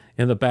prison,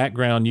 in the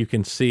background you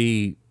can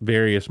see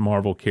various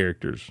Marvel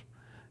characters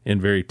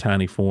in very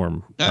tiny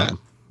form.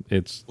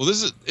 This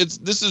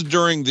is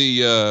during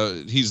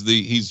the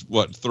he's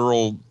what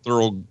Thurl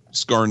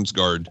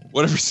Skarsgård,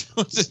 whatever.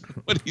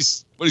 What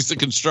he's a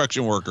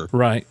construction worker,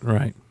 right,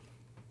 and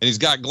he's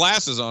got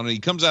glasses on, and he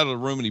comes out of the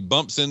room and he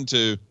bumps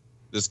into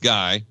this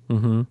guy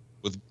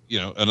with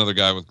another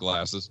guy with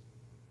glasses,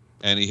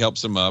 and he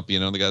helps him up. The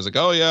guy's like,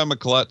 oh yeah, I'm a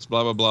klutz,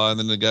 blah blah blah, and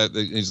then the guy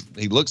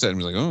he looks at him,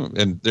 he's like, oh,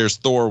 and there's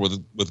Thor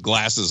with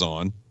glasses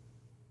on,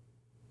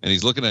 and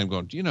he's looking at him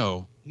going, he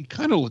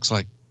kind of looks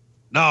like,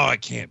 no, I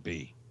can't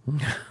be.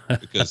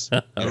 Because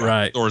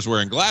right, Thor's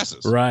wearing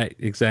glasses. Right,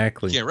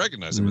 exactly. You can't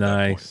recognize him.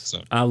 Nice.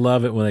 At that point, so. I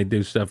love it when they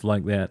do stuff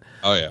like that.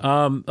 Oh yeah.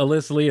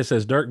 Alyssa Leah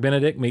says Dirk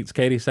Benedict meets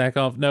Katie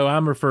Sackhoff. No,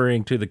 I'm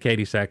referring to the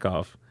Katie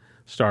Sackhoff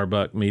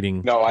Starbuck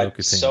meeting. No, I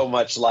so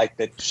much like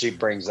that she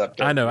brings up.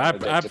 I know. I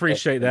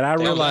appreciate that. I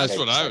realized that's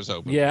what I was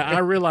hoping. Yeah, I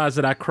realized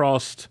that I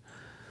crossed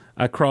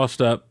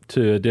up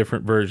to a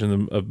different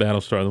version of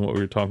Battlestar than what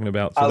we were talking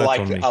about. So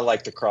I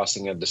like the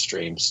crossing of the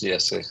streams.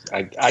 Yes,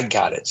 I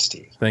got it,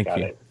 Steve. Thank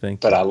you.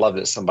 But I love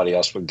that somebody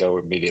else would go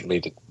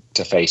immediately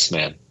to Face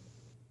Man.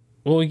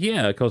 Well,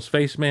 yeah, because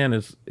Face Man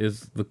is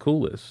the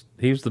coolest.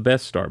 He was the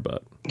best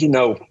Starbuck.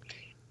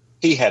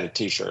 He had a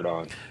T-shirt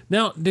on.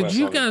 Now, did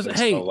you guys?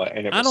 Hey,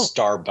 and it was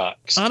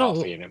Starbucks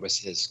coffee, and it was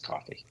his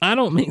coffee. I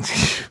don't mean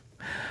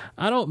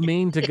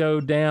to go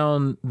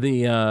down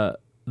the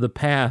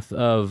path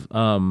of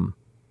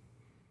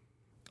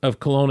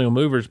Colonial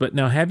Movers, but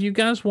now have you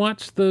guys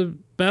watched the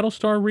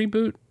Battlestar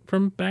reboot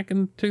from back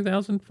in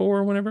 2004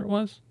 or whenever it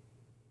was?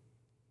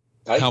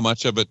 How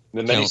much of it?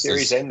 The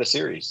miniseries and the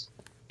series.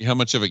 How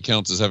much of it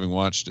counts as having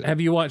watched it? Have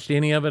you watched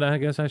any of it? I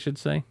guess I should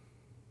say.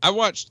 I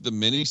watched the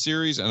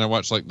miniseries and I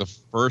watched like the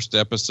first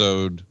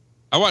episode.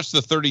 I watched the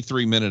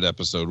 33-minute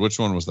episode. Which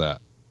one was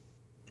that?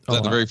 Was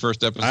that the very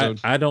first episode?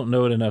 I don't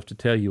know it enough to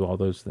tell you all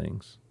those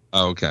things.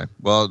 Oh, okay.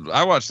 Well,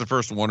 I watched the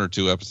first one or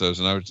two episodes,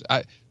 and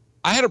I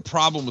had a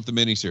problem with the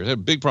miniseries. I had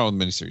a big problem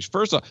with the miniseries.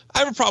 First off, I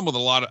have a problem with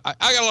I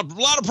got a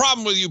lot of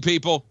problem with you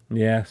people.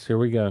 Yes, here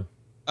we go.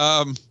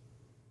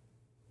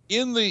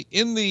 In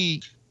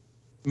the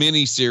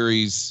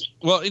miniseries,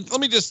 well,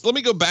 let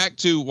me go back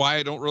to why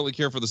I don't really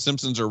care for The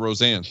Simpsons or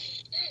Roseanne,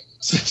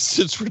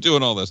 since we're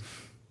doing all this.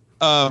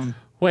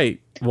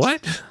 Wait,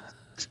 what?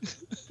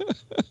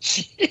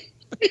 Here's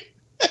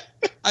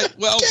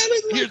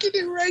a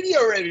new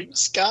radio rating,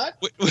 Scott.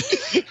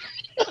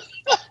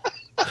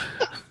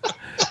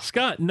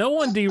 Scott, no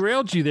one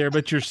derailed you there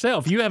but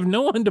yourself. You have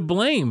no one to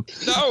blame.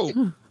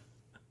 No.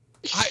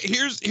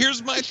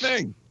 Here's my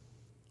thing.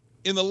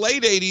 In the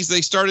late 80s,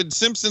 they started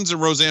Simpsons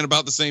and Roseanne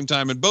about the same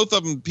time, and both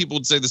of them, people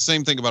would say the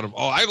same thing about them.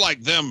 Oh, I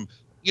like them.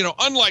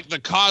 Unlike the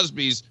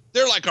Cosbys,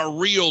 they're like a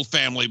real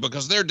family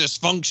because they're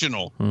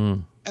dysfunctional.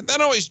 And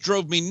that always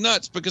drove me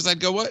nuts because I'd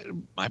go, what?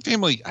 My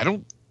family,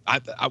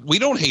 we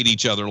don't hate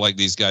each other like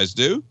these guys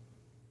do.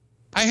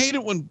 I hate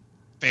it when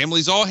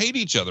families all hate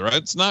each other.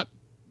 It's not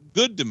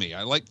good to me.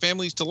 I like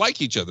families to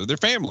like each other. They're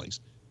families.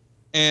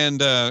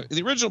 And in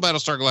the original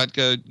Battlestar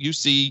Galactica, you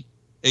see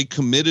a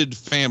committed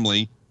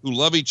family who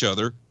love each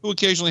other, who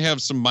occasionally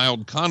have some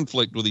mild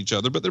conflict with each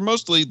other, but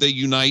they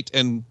unite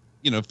and,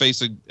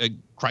 face a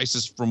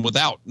crisis from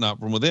without, not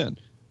from within.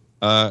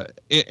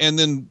 And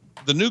then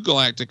the new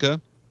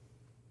Galactica,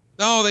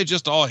 they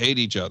just all hate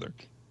each other.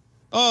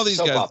 Oh, these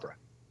guys. Opera.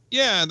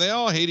 Yeah, they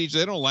all hate each other.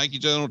 They don't like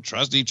each other. They don't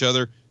trust each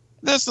other.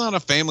 That's not a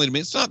family to me.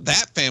 It's not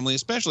that family,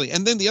 especially.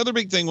 And then the other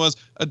big thing was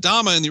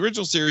Adama in the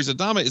original series.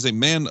 Adama is a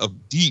man of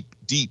deep,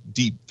 deep,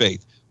 deep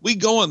faith. We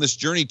go on this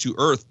journey to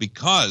Earth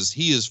because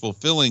he is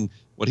fulfilling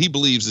what he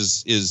believes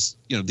is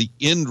the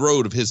end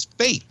road of his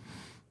faith.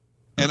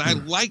 And I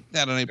like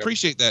that, and I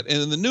appreciate that.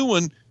 And in the new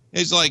one,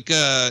 it's like,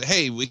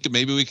 hey,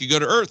 maybe we could go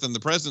to Earth. And the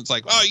president's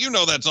like,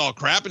 oh, that's all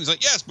crap. And he's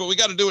like, yes, but we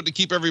got to do it to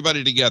keep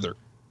everybody together.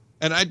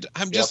 And I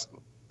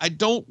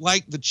don't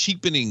like the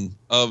cheapening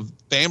of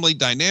family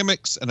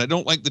dynamics, and I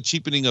don't like the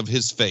cheapening of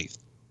his faith.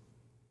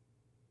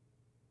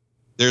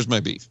 There's my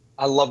beef.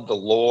 I love the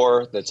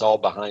lore that's all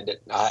behind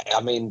it.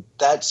 I mean,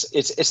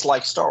 it's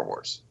like Star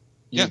Wars.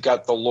 You've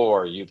got the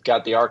lore, you've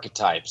got the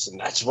archetypes, and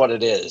that's what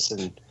it is.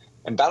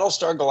 And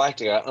Battlestar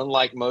Galactica,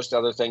 unlike most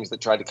other things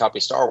that tried to copy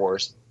Star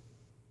Wars,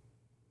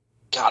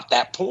 got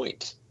that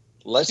point.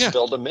 Let's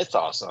build a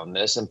mythos on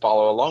this and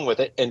follow along with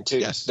it. And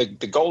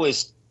the goal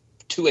is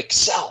to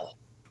excel,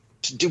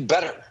 to do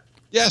better.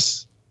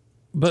 Yes.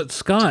 But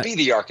Scott, to be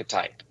the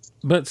archetype.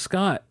 But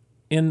Scott,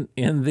 in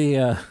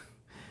the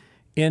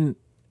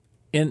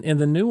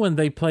new one,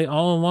 they play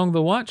all along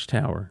the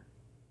Watchtower.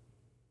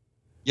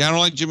 Yeah, I don't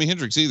like Jimi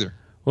Hendrix either.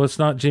 Well, it's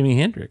not Jimi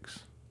Hendrix.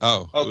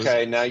 Oh,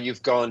 okay. Now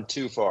you've gone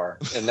too far,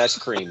 and that's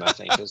Cream, I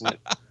think, isn't it?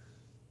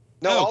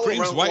 No, all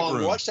Cream's around White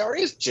Room. Watchtower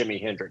is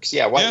Jimi Hendrix.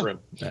 Yeah, White Room.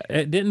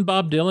 Didn't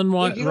Bob Dylan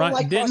write? You don't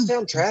like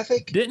Crosstown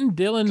Traffic? Didn't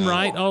Dylan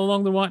write all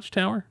along the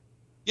Watchtower?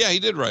 Yeah, he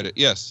did write it.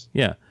 Yes.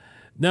 Yeah.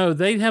 No,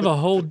 they have a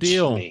whole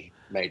deal. Jimmy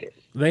made it.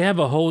 They have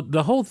the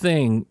whole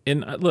thing.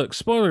 And look,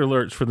 spoiler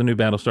alerts for the new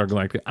Battlestar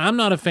Galactica. I'm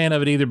not a fan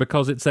of it either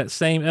because it's that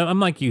same. I'm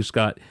like you,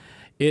 Scott.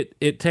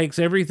 It takes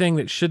everything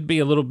that should be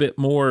a little bit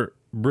more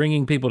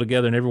bringing people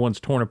together, and everyone's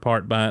torn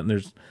apart by it. And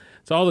it's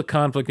all the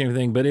conflict and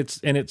everything, but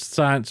it's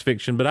science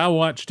fiction. But I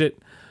watched it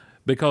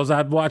because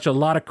I'd watch a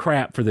lot of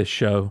crap for this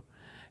show,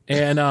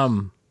 and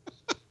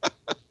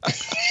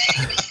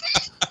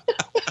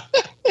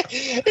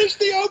it's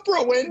the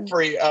Oprah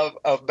Winfrey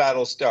of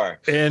Battlestar,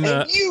 and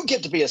you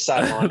get to be a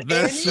Cylon.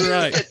 That's and you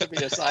right. Get to be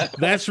a Cylon.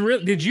 That's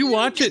real. Did you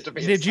watch it?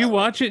 Did you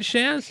watch it,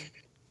 Shaz?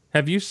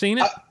 Have you seen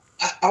it?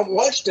 I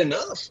watched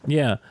enough.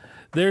 Yeah.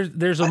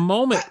 There's a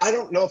moment. I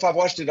don't know if I've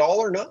watched it all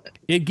or not.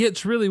 It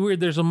gets really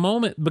weird. There's a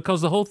moment because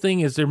the whole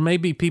thing is there may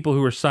be people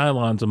who are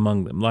Cylons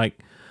among them, like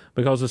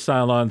because the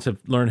Cylons have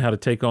learned how to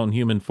take on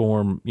human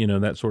form,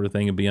 that sort of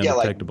thing, and be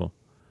undetectable.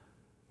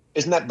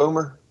 Isn't that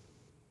Boomer?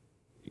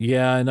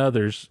 Yeah, and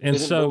others. And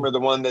Isn't Boomer the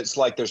one that's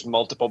like there's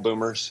multiple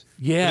Boomers?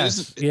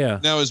 Yes. Yeah.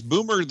 Now is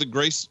Boomer the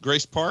Grace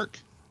Park?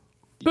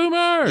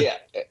 Boomer. Yeah.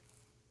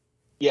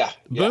 Yeah.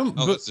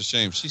 That's a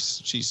shame.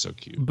 She's so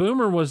cute.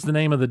 Boomer was the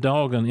name of the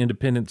dog on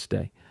Independence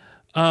Day.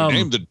 We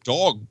named the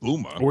dog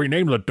Boomer. We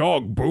named the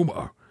dog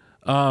Boomer.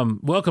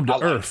 Welcome to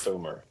Earth.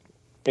 Boomer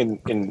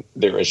in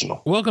the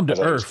original. Welcome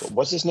to Earth.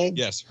 What's his name?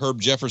 Yes,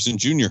 Herb Jefferson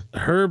Jr.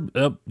 Herb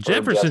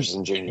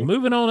Jefferson Jr.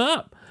 Moving on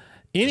up.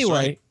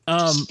 Anyway,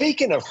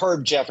 speaking of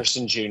Herb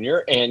Jefferson Jr.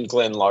 and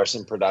Glenn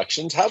Larson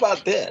Productions, how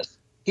about this?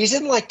 He's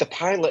in like the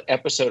pilot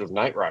episode of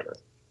Knight Rider.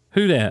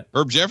 Who that?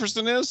 Herb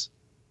Jefferson is?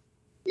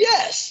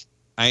 Yes.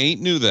 I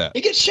ain't knew that.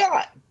 He gets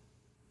shot.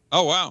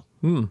 Oh, wow.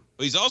 But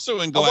he's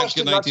also in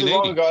Galactica 1980. Not too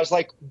long ago. I was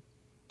like,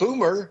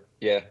 Boomer.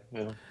 Yeah.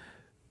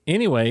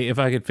 Anyway, if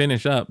I could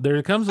finish up,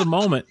 there comes a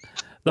moment.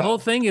 The whole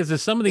thing is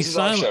some of these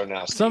silent.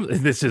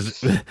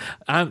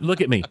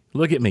 Look at me.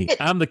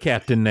 I'm the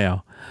captain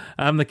now.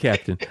 How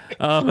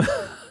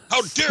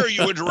dare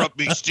you interrupt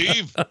me,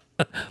 Steve?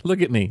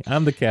 Look at me.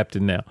 I'm the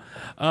captain now.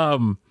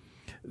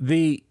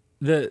 The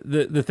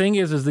thing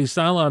is these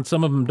Cylons,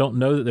 some of them don't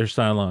know that they're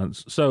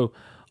Cylons. So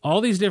all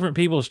these different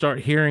people start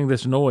hearing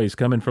this noise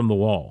coming from the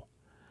wall.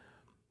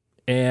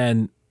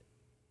 And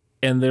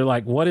they're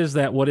like, what is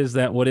that? What is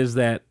that? What is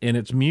that? And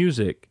it's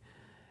music.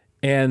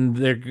 And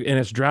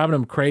it's driving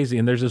them crazy.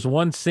 And there's this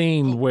one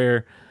scene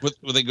where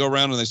they go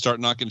around and they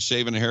start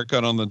shaving a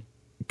haircut on the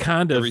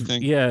kind of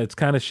everything. Yeah, it's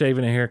kind of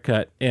shaving a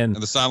haircut, and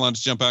the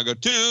Cylons jump out and go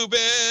 2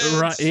 bits.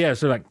 Right? Yeah,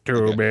 so like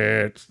 2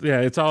 bits.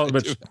 Yeah, it's all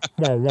but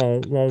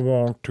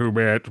 2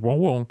 bits.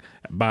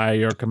 By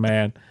your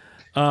command.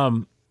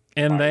 And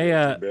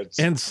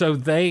so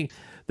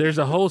there's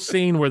a whole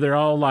scene where they're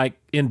all like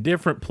in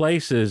different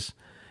places,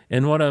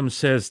 and one of them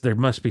says there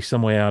must be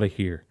some way out of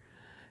here.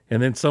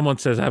 And then someone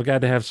says, I've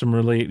got to have some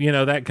relief,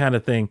 that kind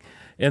of thing.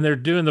 And they're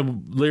doing the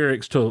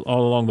lyrics to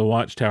All Along the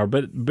Watchtower.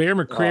 But Bear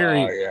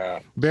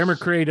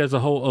McCreary does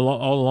all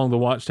along the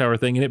Watchtower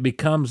thing, and it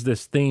becomes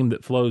this theme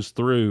that flows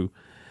through.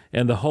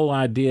 And the whole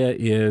idea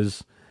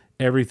is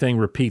everything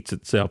repeats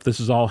itself. This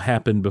has all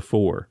happened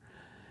before.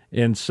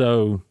 And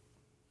so...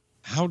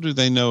 How do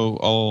they know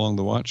All Along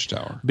the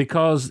Watchtower?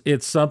 Because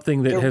it's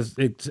something that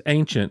it's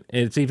ancient.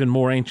 It's even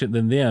more ancient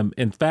than them.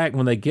 In fact,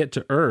 when they get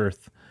to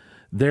Earth...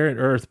 They're in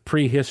Earth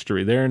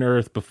prehistory. They're in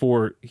Earth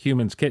before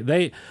humans came.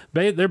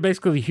 They're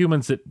basically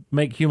humans that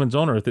make humans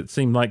on Earth, it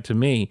seemed like to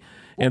me.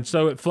 And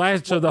so it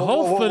flashed. So the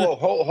whole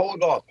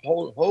hold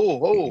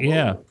on.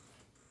 Yeah.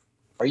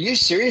 Are you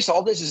serious?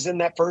 All this is in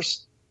that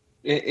first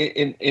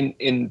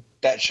in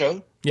that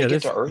show? Yeah, they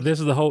get to Earth?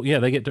 This is the whole. Yeah,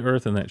 they get to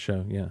Earth in that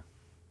show. Yeah,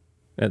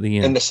 at the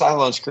end. And the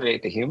Cylons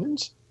create the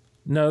humans?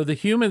 No, the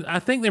humans. I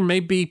think there may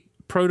be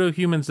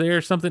proto-humans there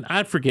or something.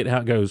 I forget how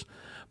it goes.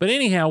 But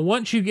anyhow,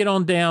 once you get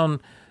on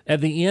down. At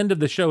the end of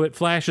the show, it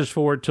flashes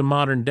forward to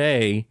modern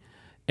day,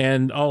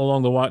 and All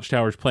Along the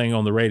Watchtower is playing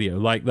on the radio.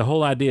 Like, the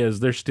whole idea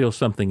is there's still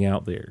something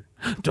out there.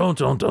 Dun,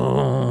 dun,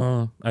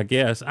 dun, I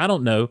guess. I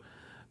don't know.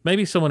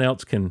 Maybe someone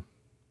else can.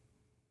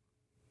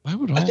 Why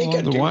would All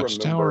Along the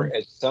Watchtower? Remember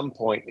at some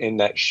point in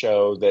that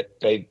show that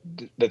they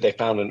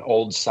found an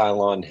old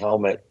Cylon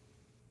helmet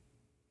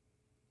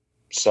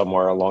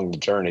somewhere along the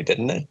journey,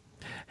 didn't they?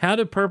 How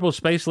do purple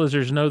space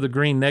lizards know the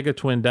green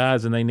Negatwin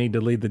dies and they need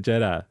to lead the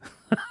Jedi?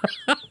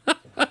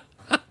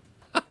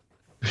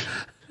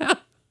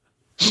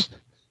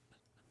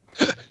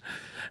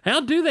 How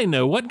do they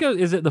know? What goes?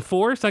 Is it the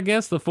Force? I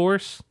guess the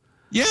Force.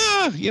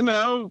 Yeah,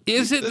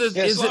 Is it?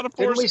 There's a lot of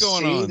Force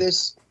going on.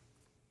 This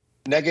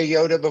Nega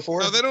Yoda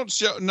before? No,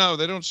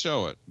 they don't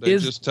show it. They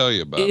just tell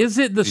you about it. Is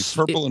it the He's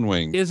purple and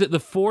winged? Is it the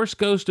Force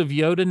ghost of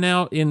Yoda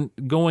now in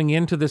going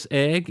into this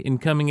egg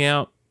and coming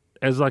out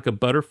as like a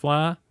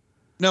butterfly?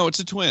 No, it's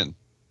a twin.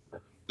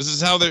 This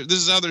is how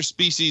their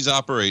species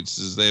operates.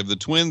 Is they have the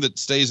twin that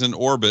stays in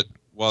orbit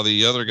while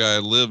the other guy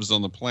lives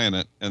on the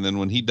planet, and then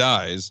when he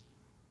dies,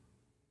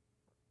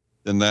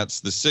 then that's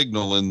the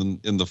signal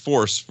in the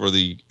Force for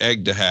the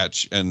egg to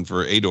hatch and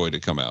for Adoi to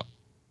come out.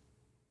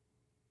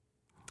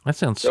 That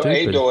sounds so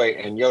stupid.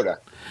 Adoi and Yoda.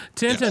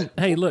 Tintin,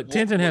 hey, look,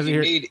 Tintin has it here.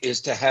 What you need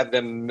is to have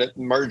them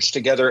merge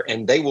together,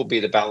 and they will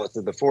be the balance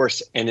of the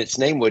Force, and its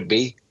name would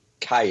be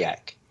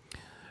Kayak.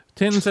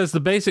 Tintin says the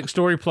basic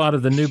story plot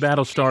of the new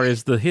Battlestar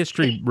is the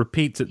history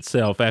repeats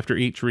itself after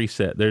each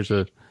reset.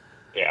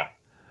 Yeah.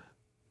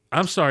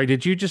 I'm sorry,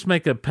 did you just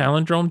make a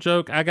palindrome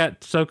joke? I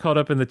got so caught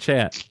up in the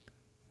chat.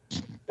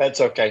 That's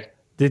okay.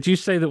 Did you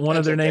say that one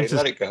of their names is...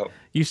 Let it go.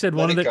 You said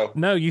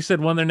you said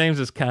one of their names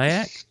is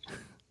Kayak?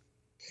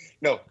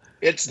 No,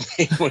 its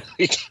name would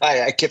be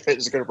Kayak if it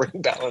was going to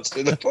bring balance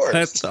to the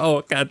Force.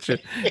 Gotcha.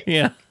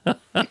 Yeah.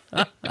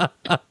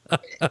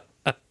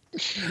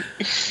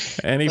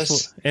 And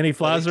he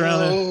flies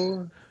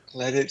around.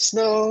 Let it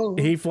snow.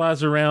 He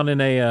flies around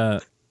in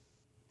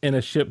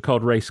a ship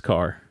called Race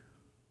Car.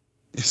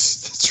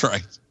 Yes, that's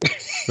right.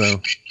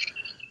 So,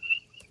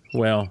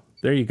 well,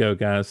 there you go,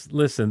 guys.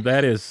 Listen,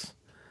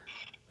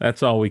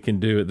 that's all we can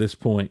do at this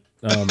point.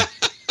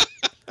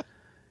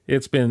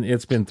 It's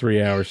been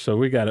 3 hours, so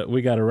we got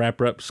to wrap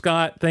her up.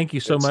 Scott, thank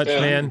you so much,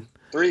 man.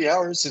 3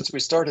 hours since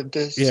we started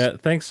this. Yeah,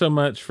 thanks so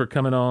much for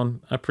coming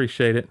on. I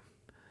appreciate it.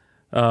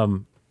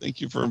 Thank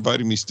you for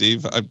inviting me,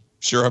 Steve. I'm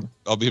sure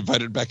I'll be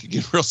invited back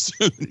again real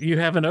soon. You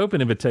have an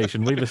open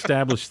invitation. We've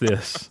established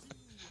this.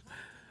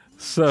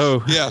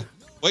 So yeah,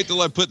 wait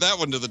till I put that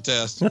one to the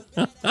test.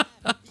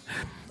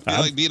 I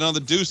like being on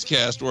the Deuce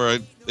Cast where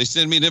they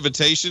send me an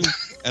invitation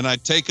and I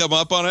take them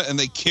up on it and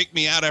they kick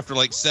me out after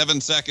like 7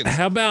 seconds.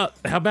 How about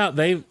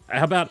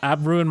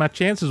I've ruined my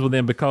chances with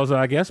them because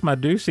I guess my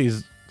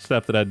Deuce's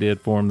stuff that I did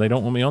for them, they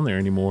don't want me on there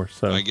anymore.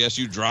 So I guess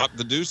you dropped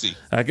the Deucey.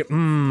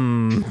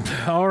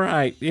 All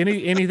right.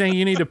 Anything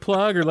you need to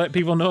plug or let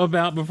people know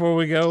about before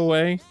we go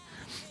away?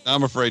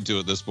 I'm afraid to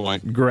at this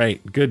point.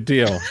 Great. Good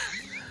deal.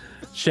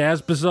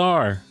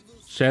 Shazbazzar.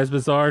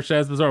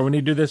 We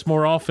need to do this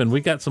more often.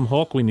 We got some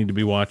Hulk we need to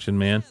be watching,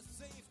 man.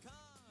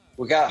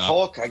 We got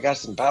Hulk. I got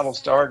some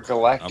Battlestar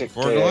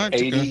Galactica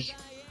 80.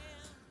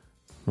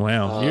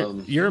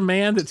 Wow. You're a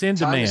man that's in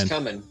demand.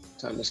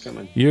 Time is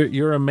coming.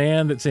 You're a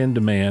man that's in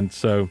demand.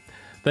 So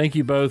thank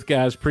you both,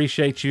 guys.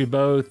 Appreciate you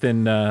both.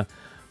 And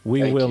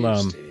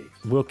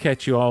we'll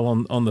catch you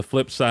all on the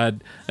flip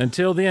side.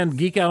 Until then,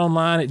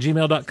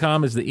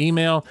 geekoutonline@gmail.com is the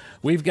email.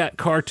 We've got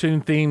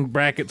cartoon-themed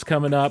brackets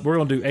coming up. We're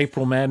going to do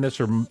April Madness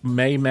or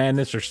May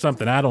Madness or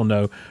something. I don't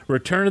know.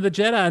 Return of the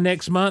Jedi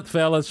next month,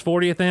 fellas.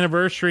 40th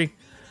anniversary.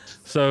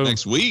 So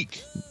next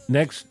week.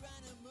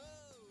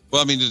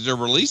 Well, I mean, they're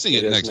releasing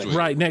it next week.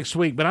 Right, next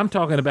week. But I'm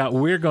talking about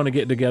we're going to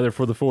get together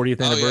for the 40th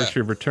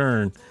anniversary of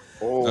Return.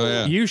 Oh,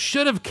 yeah. You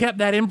should have kept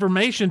that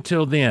information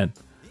till then.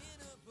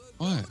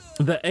 What?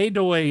 The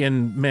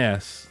Adoian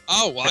mess.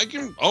 I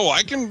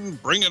can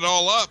bring it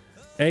all up.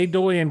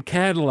 Adoian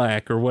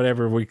Cadillac or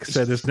whatever we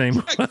said his name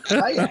was.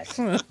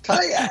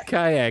 Kayak.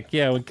 Kayak,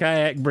 yeah. When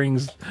Kayak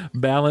brings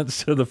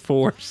balance to the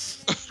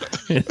Force.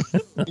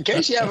 In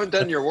case you haven't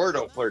done your word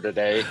opener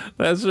today,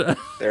 there's a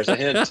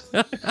hint.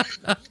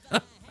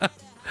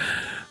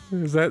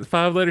 Is that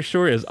 5-letter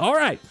short? Is all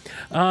right.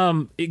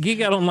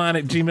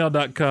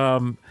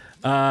 Geekoutonline@gmail.com.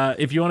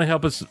 If you want to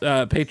help us,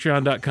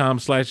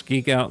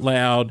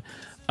 patreon.com/geekoutloud.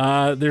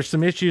 There's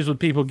some issues with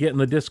people getting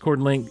the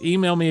Discord link.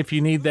 Email me if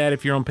you need that.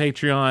 If you're on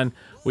Patreon,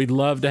 we'd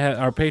love to have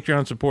our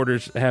Patreon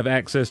supporters have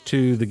access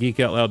to the Geek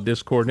Out Loud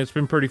Discord, and it's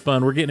been pretty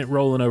fun. We're getting it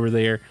rolling over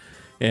there,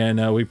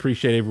 and we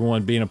appreciate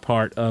everyone being a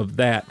part of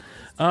that.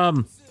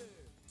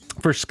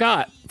 For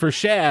Scott, for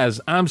Shaz,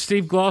 I'm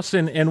Steve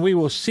Glosson, and we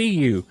will see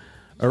you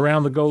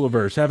around the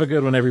Golaverse. Have a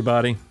good one,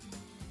 everybody.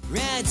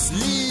 Rats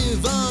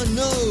live on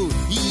no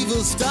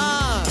evil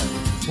star.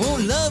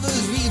 Won't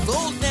lovers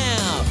revolt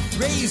now?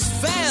 Race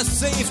fast,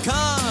 safe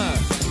car.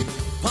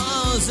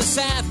 Pause the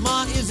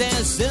Satmar is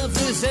as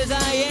selfless as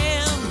I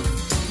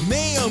am.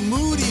 May a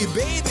moody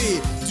baby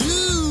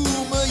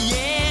doom a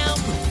yam.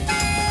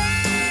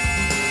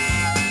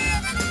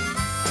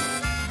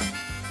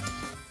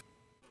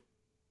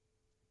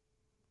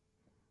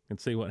 And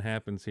see what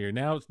happens here.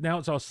 Now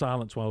it's all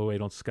silence while we wait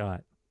on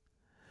Scott.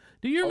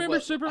 Do you remember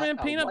Superman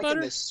Peanut I'm Butter?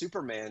 liking this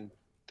Superman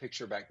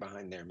picture back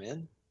behind there,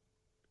 man.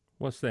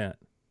 What's that?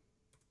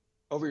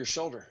 Over your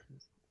shoulder,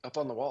 up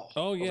on the wall.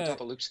 Oh, yeah. Over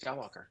top of Luke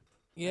Skywalker.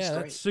 Yeah,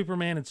 that's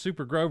Superman and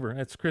Super Grover.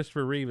 That's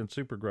Christopher Reeve and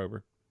Super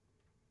Grover.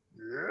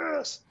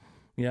 Yes.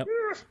 Yep.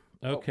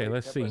 Okay,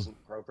 let's see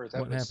Grover,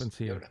 what happens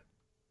here.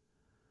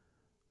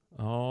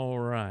 Yoda. All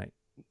right.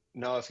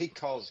 No, if he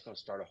calls, it's going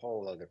to start a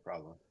whole other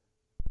problem.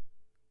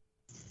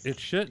 It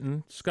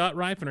shouldn't. Scott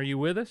Ryfun, are you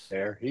with us?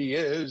 There he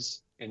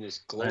is in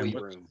his glowy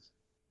room.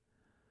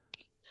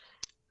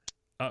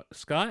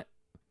 Scott?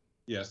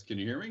 Yes, can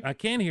you hear me? I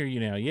can hear you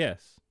now,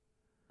 yes.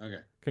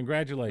 Okay.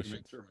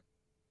 Congratulations. Let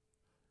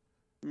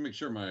me make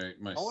sure my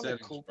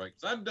settings are right.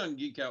 'Cause I've done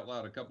Geek Out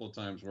Loud a couple of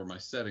times where my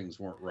settings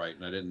weren't right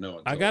and I didn't know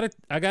it. I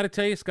gotta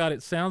tell you, Scott,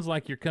 it sounds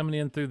like you're coming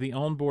in through the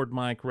onboard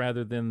mic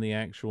rather than the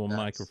actual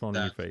microphone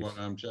in your face.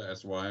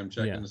 That's why I'm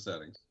checking the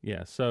settings.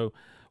 Yeah. So,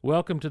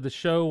 welcome to the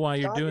show. While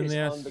you're doing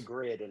this, on the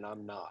grid and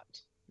I'm not.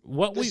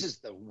 This is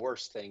the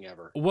worst thing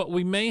ever. What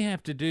we may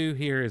have to do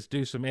here is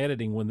do some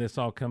editing when this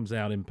all comes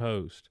out in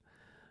post.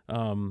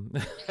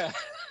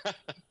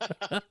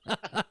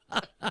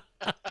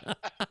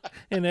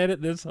 And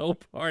edit this whole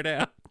part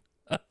out.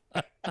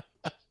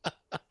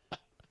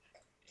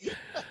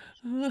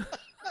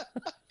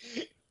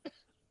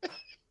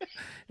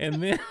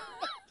 And then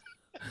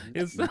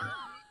it's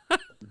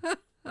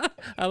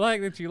I like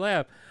that you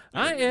laugh.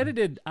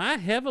 I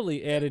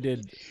heavily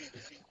edited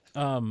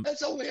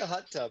that's only a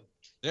hot tub.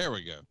 There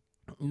we go.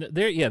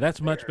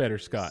 That's much better,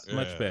 Scott.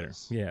 Much better.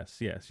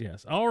 Yes.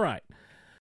 All right.